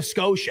damn Nova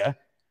Scotia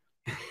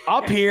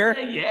up here.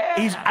 Yeah.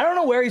 I don't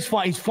know where he's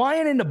flying. He's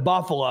flying into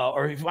Buffalo,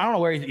 or I don't know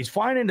where he's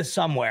flying into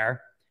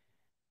somewhere.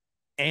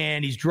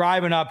 And he's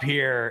driving up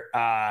here,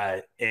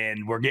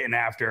 and we're getting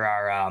after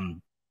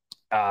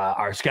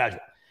our schedule.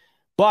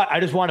 But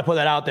I just want to put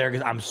that out there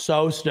because I'm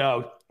so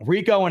stoked.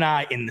 Rico and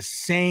I in the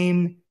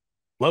same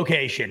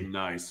location.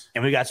 Nice.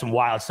 And we got some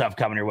wild stuff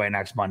coming your way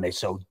next Monday.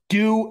 So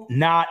do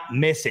not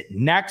miss it.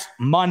 Next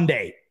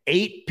Monday,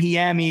 8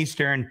 p.m.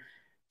 Eastern,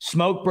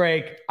 Smoke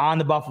Break on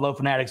the Buffalo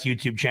Fanatics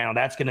YouTube channel.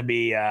 That's going to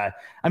be,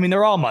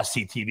 they're all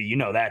must-see TV. You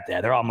know that,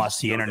 Dad. They're all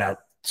must-see internet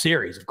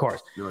series, of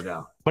course. No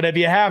doubt. But if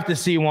you have to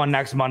see one,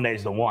 next Monday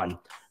is the one.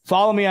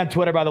 Follow me on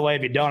Twitter, by the way,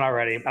 if you don't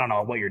already. I don't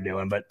know what you're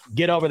doing, but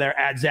get over there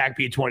at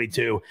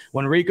ZachB22.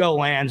 When Rico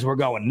lands, we're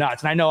going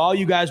nuts. And I know all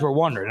you guys were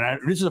wondering.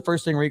 And this is the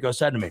first thing Rico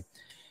said to me.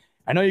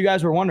 I know you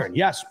guys were wondering.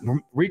 Yes,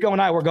 Rico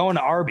and I were going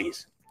to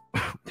Arby's.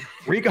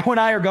 Rico and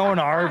I are going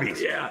to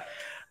Arby's. Yeah.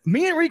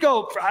 Me and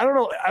Rico, I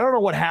don't know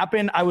what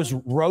happened. I was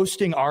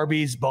roasting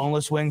Arby's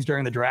boneless wings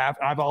during the draft,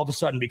 and I've all of a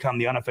sudden become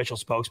the unofficial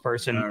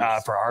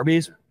spokesperson for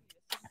Arby's.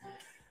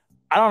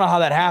 I don't know how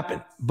that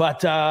happened,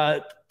 but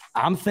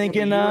I'm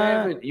thinking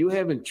you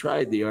haven't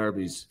tried the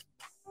Arby's.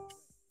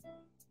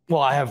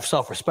 Well, I have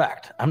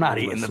self-respect. I'm not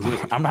eating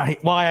the. I'm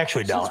not. Well, I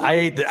actually don't.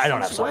 I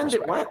don't have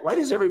self-respect. Why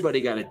does everybody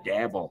got to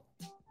dabble?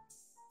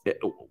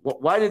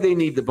 Why do they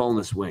need the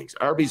boneless wings?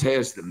 Arby's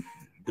has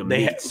the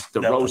meats,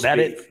 the roast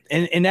beef.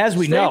 And as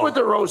we know, with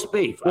the roast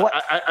beef.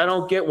 I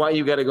don't get why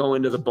you got to go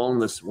into the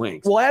boneless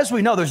wings. Well, as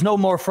we know, there's no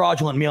more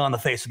fraudulent meal on the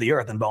face of the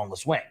earth than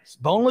boneless wings.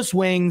 Boneless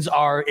wings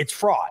it's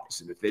fraud.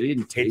 Listen, if they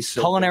didn't taste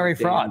so culinary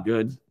fraud.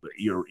 Good, but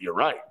you're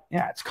right.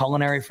 Yeah, it's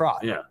culinary fraud.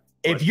 Yeah.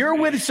 If you're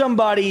with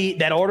somebody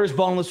that orders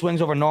boneless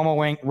wings over normal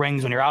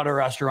wings when you're out at a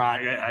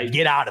restaurant,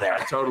 get out of there.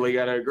 I totally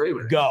got to agree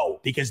with it. Go,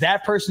 because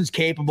that person's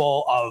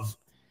capable of.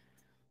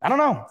 I don't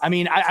know. I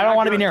mean, I don't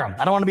want to be near him.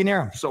 I don't want to be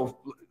near him. So,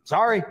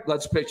 sorry.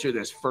 Let's picture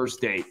this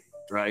first date,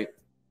 right?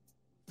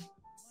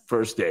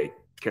 First date,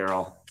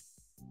 Carol.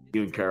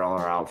 You and Carol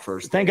are out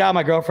first. Thank God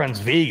my girlfriend's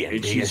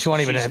vegan. She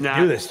won't even have to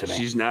do this to me.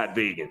 She's not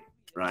vegan,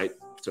 right?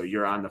 So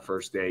you're on the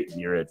first date and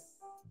you're at.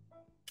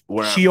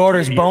 She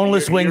orders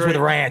boneless wings with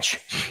ranch.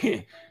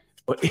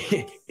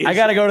 I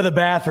got to go to the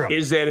bathroom.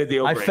 Is that a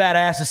deal breaker? My fat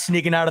ass is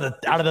sneaking out of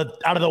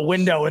the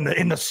window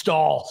in the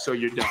stall. So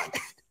you're done.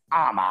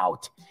 I'm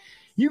out.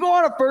 You go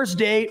on a first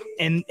date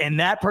and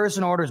that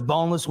person orders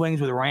boneless wings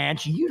with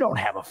ranch. You don't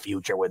have a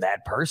future with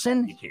that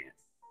person.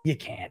 You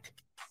can't.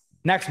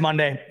 Next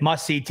Monday,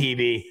 must see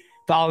TV.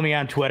 Follow me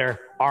on Twitter,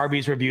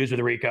 Arby's Reviews with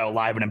Rico,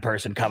 live and in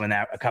person, coming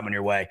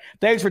your way.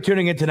 Thanks for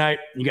tuning in tonight.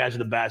 You guys are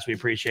the best. We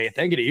appreciate it.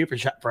 Thank you to you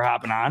for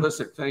hopping on.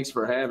 Listen, thanks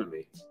for having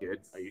me, kid.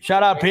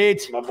 Shout out,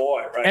 Pete. My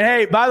boy. Right. And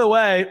hey, by the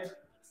way,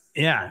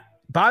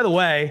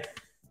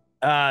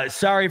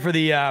 sorry for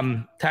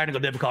the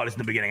technical difficulties in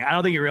the beginning. I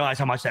don't think you realize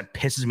how much that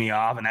pisses me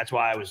off, and that's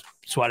why I was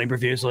sweating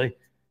profusely.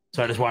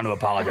 So I just wanted to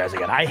apologize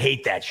again. I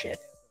hate that shit.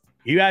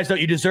 You guys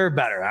you deserve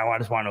better. I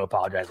just wanted to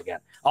apologize again.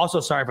 Also,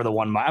 sorry for the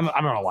one. I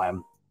don't know why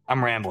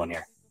I'm rambling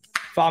here.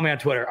 Follow me on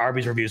Twitter.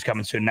 Arby's Reviews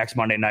coming soon next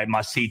Monday night.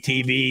 Must see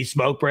TV.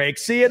 Smoke break.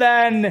 See you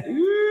then.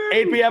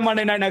 8 p.m.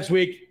 Monday night next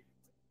week.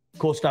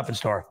 Cool stuff in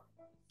store.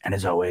 And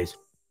as always,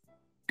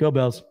 go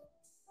Bills.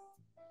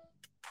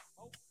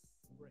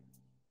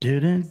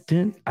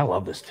 I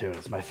love this tune.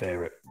 It's my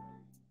favorite.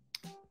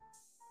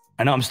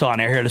 I know I'm still on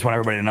air here. I just want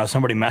everybody to know.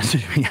 Somebody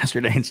messaged me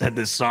yesterday and said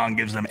this song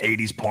gives them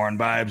 80s porn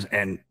vibes,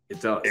 and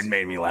it does. It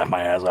made me laugh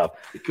my ass off.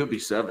 It could be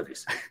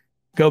 70s.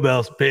 Go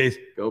Bills. Peace.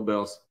 Go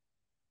Bills.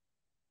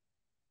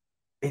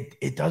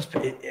 It does.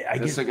 I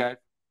guess a guy.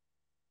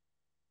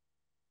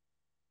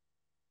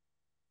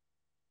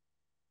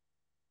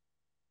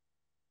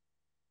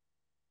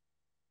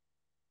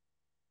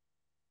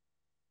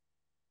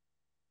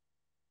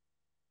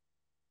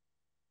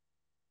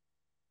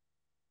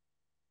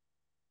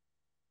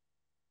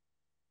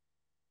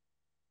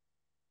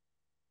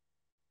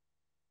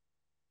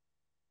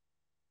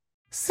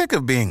 Sick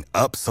of being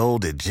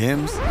upsold at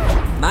gyms?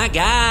 My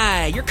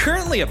guy, you're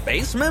currently a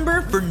base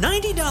member? For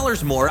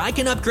 $90 more, I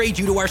can upgrade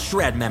you to our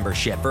Shred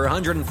membership. For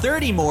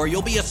 $130 more,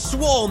 you'll be a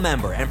Swole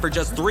member. And for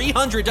just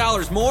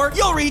 $300 more,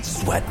 you'll reach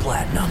Sweat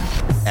Platinum.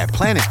 At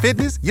Planet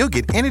Fitness, you'll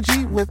get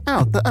energy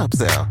without the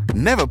upsell.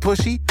 Never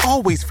pushy,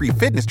 always free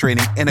fitness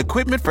training and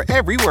equipment for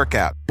every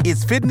workout.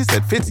 It's fitness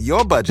that fits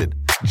your budget.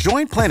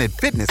 Join Planet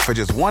Fitness for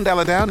just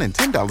 $1 down and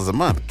 $10 a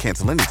month.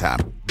 Cancel anytime.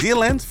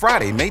 Deal ends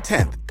Friday, May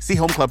 10th. See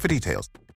Home Club for details.